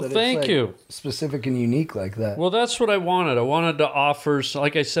so cool. Well, that thank it's you. Specific and unique like that. Well, that's what I wanted. I wanted to offer,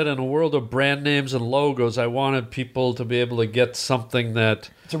 like I said, in a world of brand names and logos, I wanted people to be able to get something that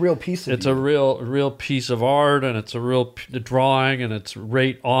it's a real piece of it's a real piece of art, and it's a real drawing, and it's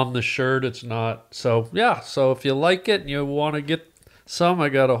right on the shirt. It's not so So if you like it and you want to get some, I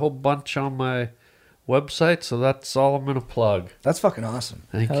got a whole bunch on my website. So that's all I'm gonna plug. That's fucking awesome.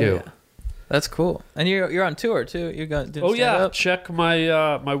 Thank you. Yeah. That's cool. And you're on tour too. You're going to stand-up? Check my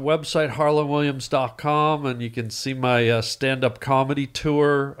my website harlanwilliams.com, and you can see my stand-up comedy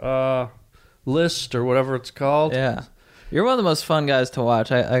tour list or whatever it's called. Yeah. You're one of the most fun guys to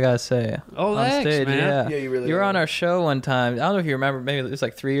watch, I gotta say. Oh, on thanks, stage, man. Yeah, you really You were are. on our show one time. I don't know if you remember, maybe it was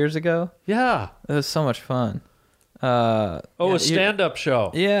like 3 years ago. Yeah. It was so much fun. A stand-up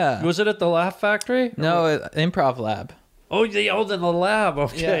show. Yeah. Was it at the Laugh Factory? No, Improv Lab. Oh, in the lab.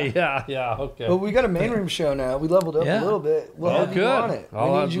 Okay, yeah, okay. Well, we got a main room show now. We leveled up a little bit. We'll have you on it. We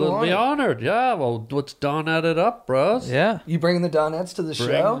need you I'll on be it. honored. Yeah, well, let's Donette it up, bros. Yeah. You bringing the Donettes to the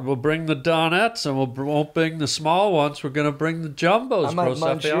show? We'll bring the Donettes, and we won't bring the small ones. We're going to bring the jumbos, I might bros.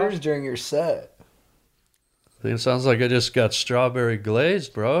 munch yours during your set. I think it sounds like I just got strawberry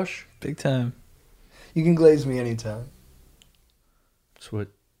glazed, brosh. Big time. You can glaze me anytime. That's what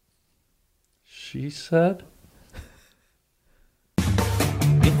she said.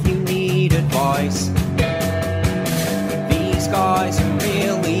 If you need advice, these guys are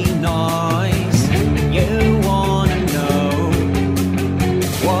really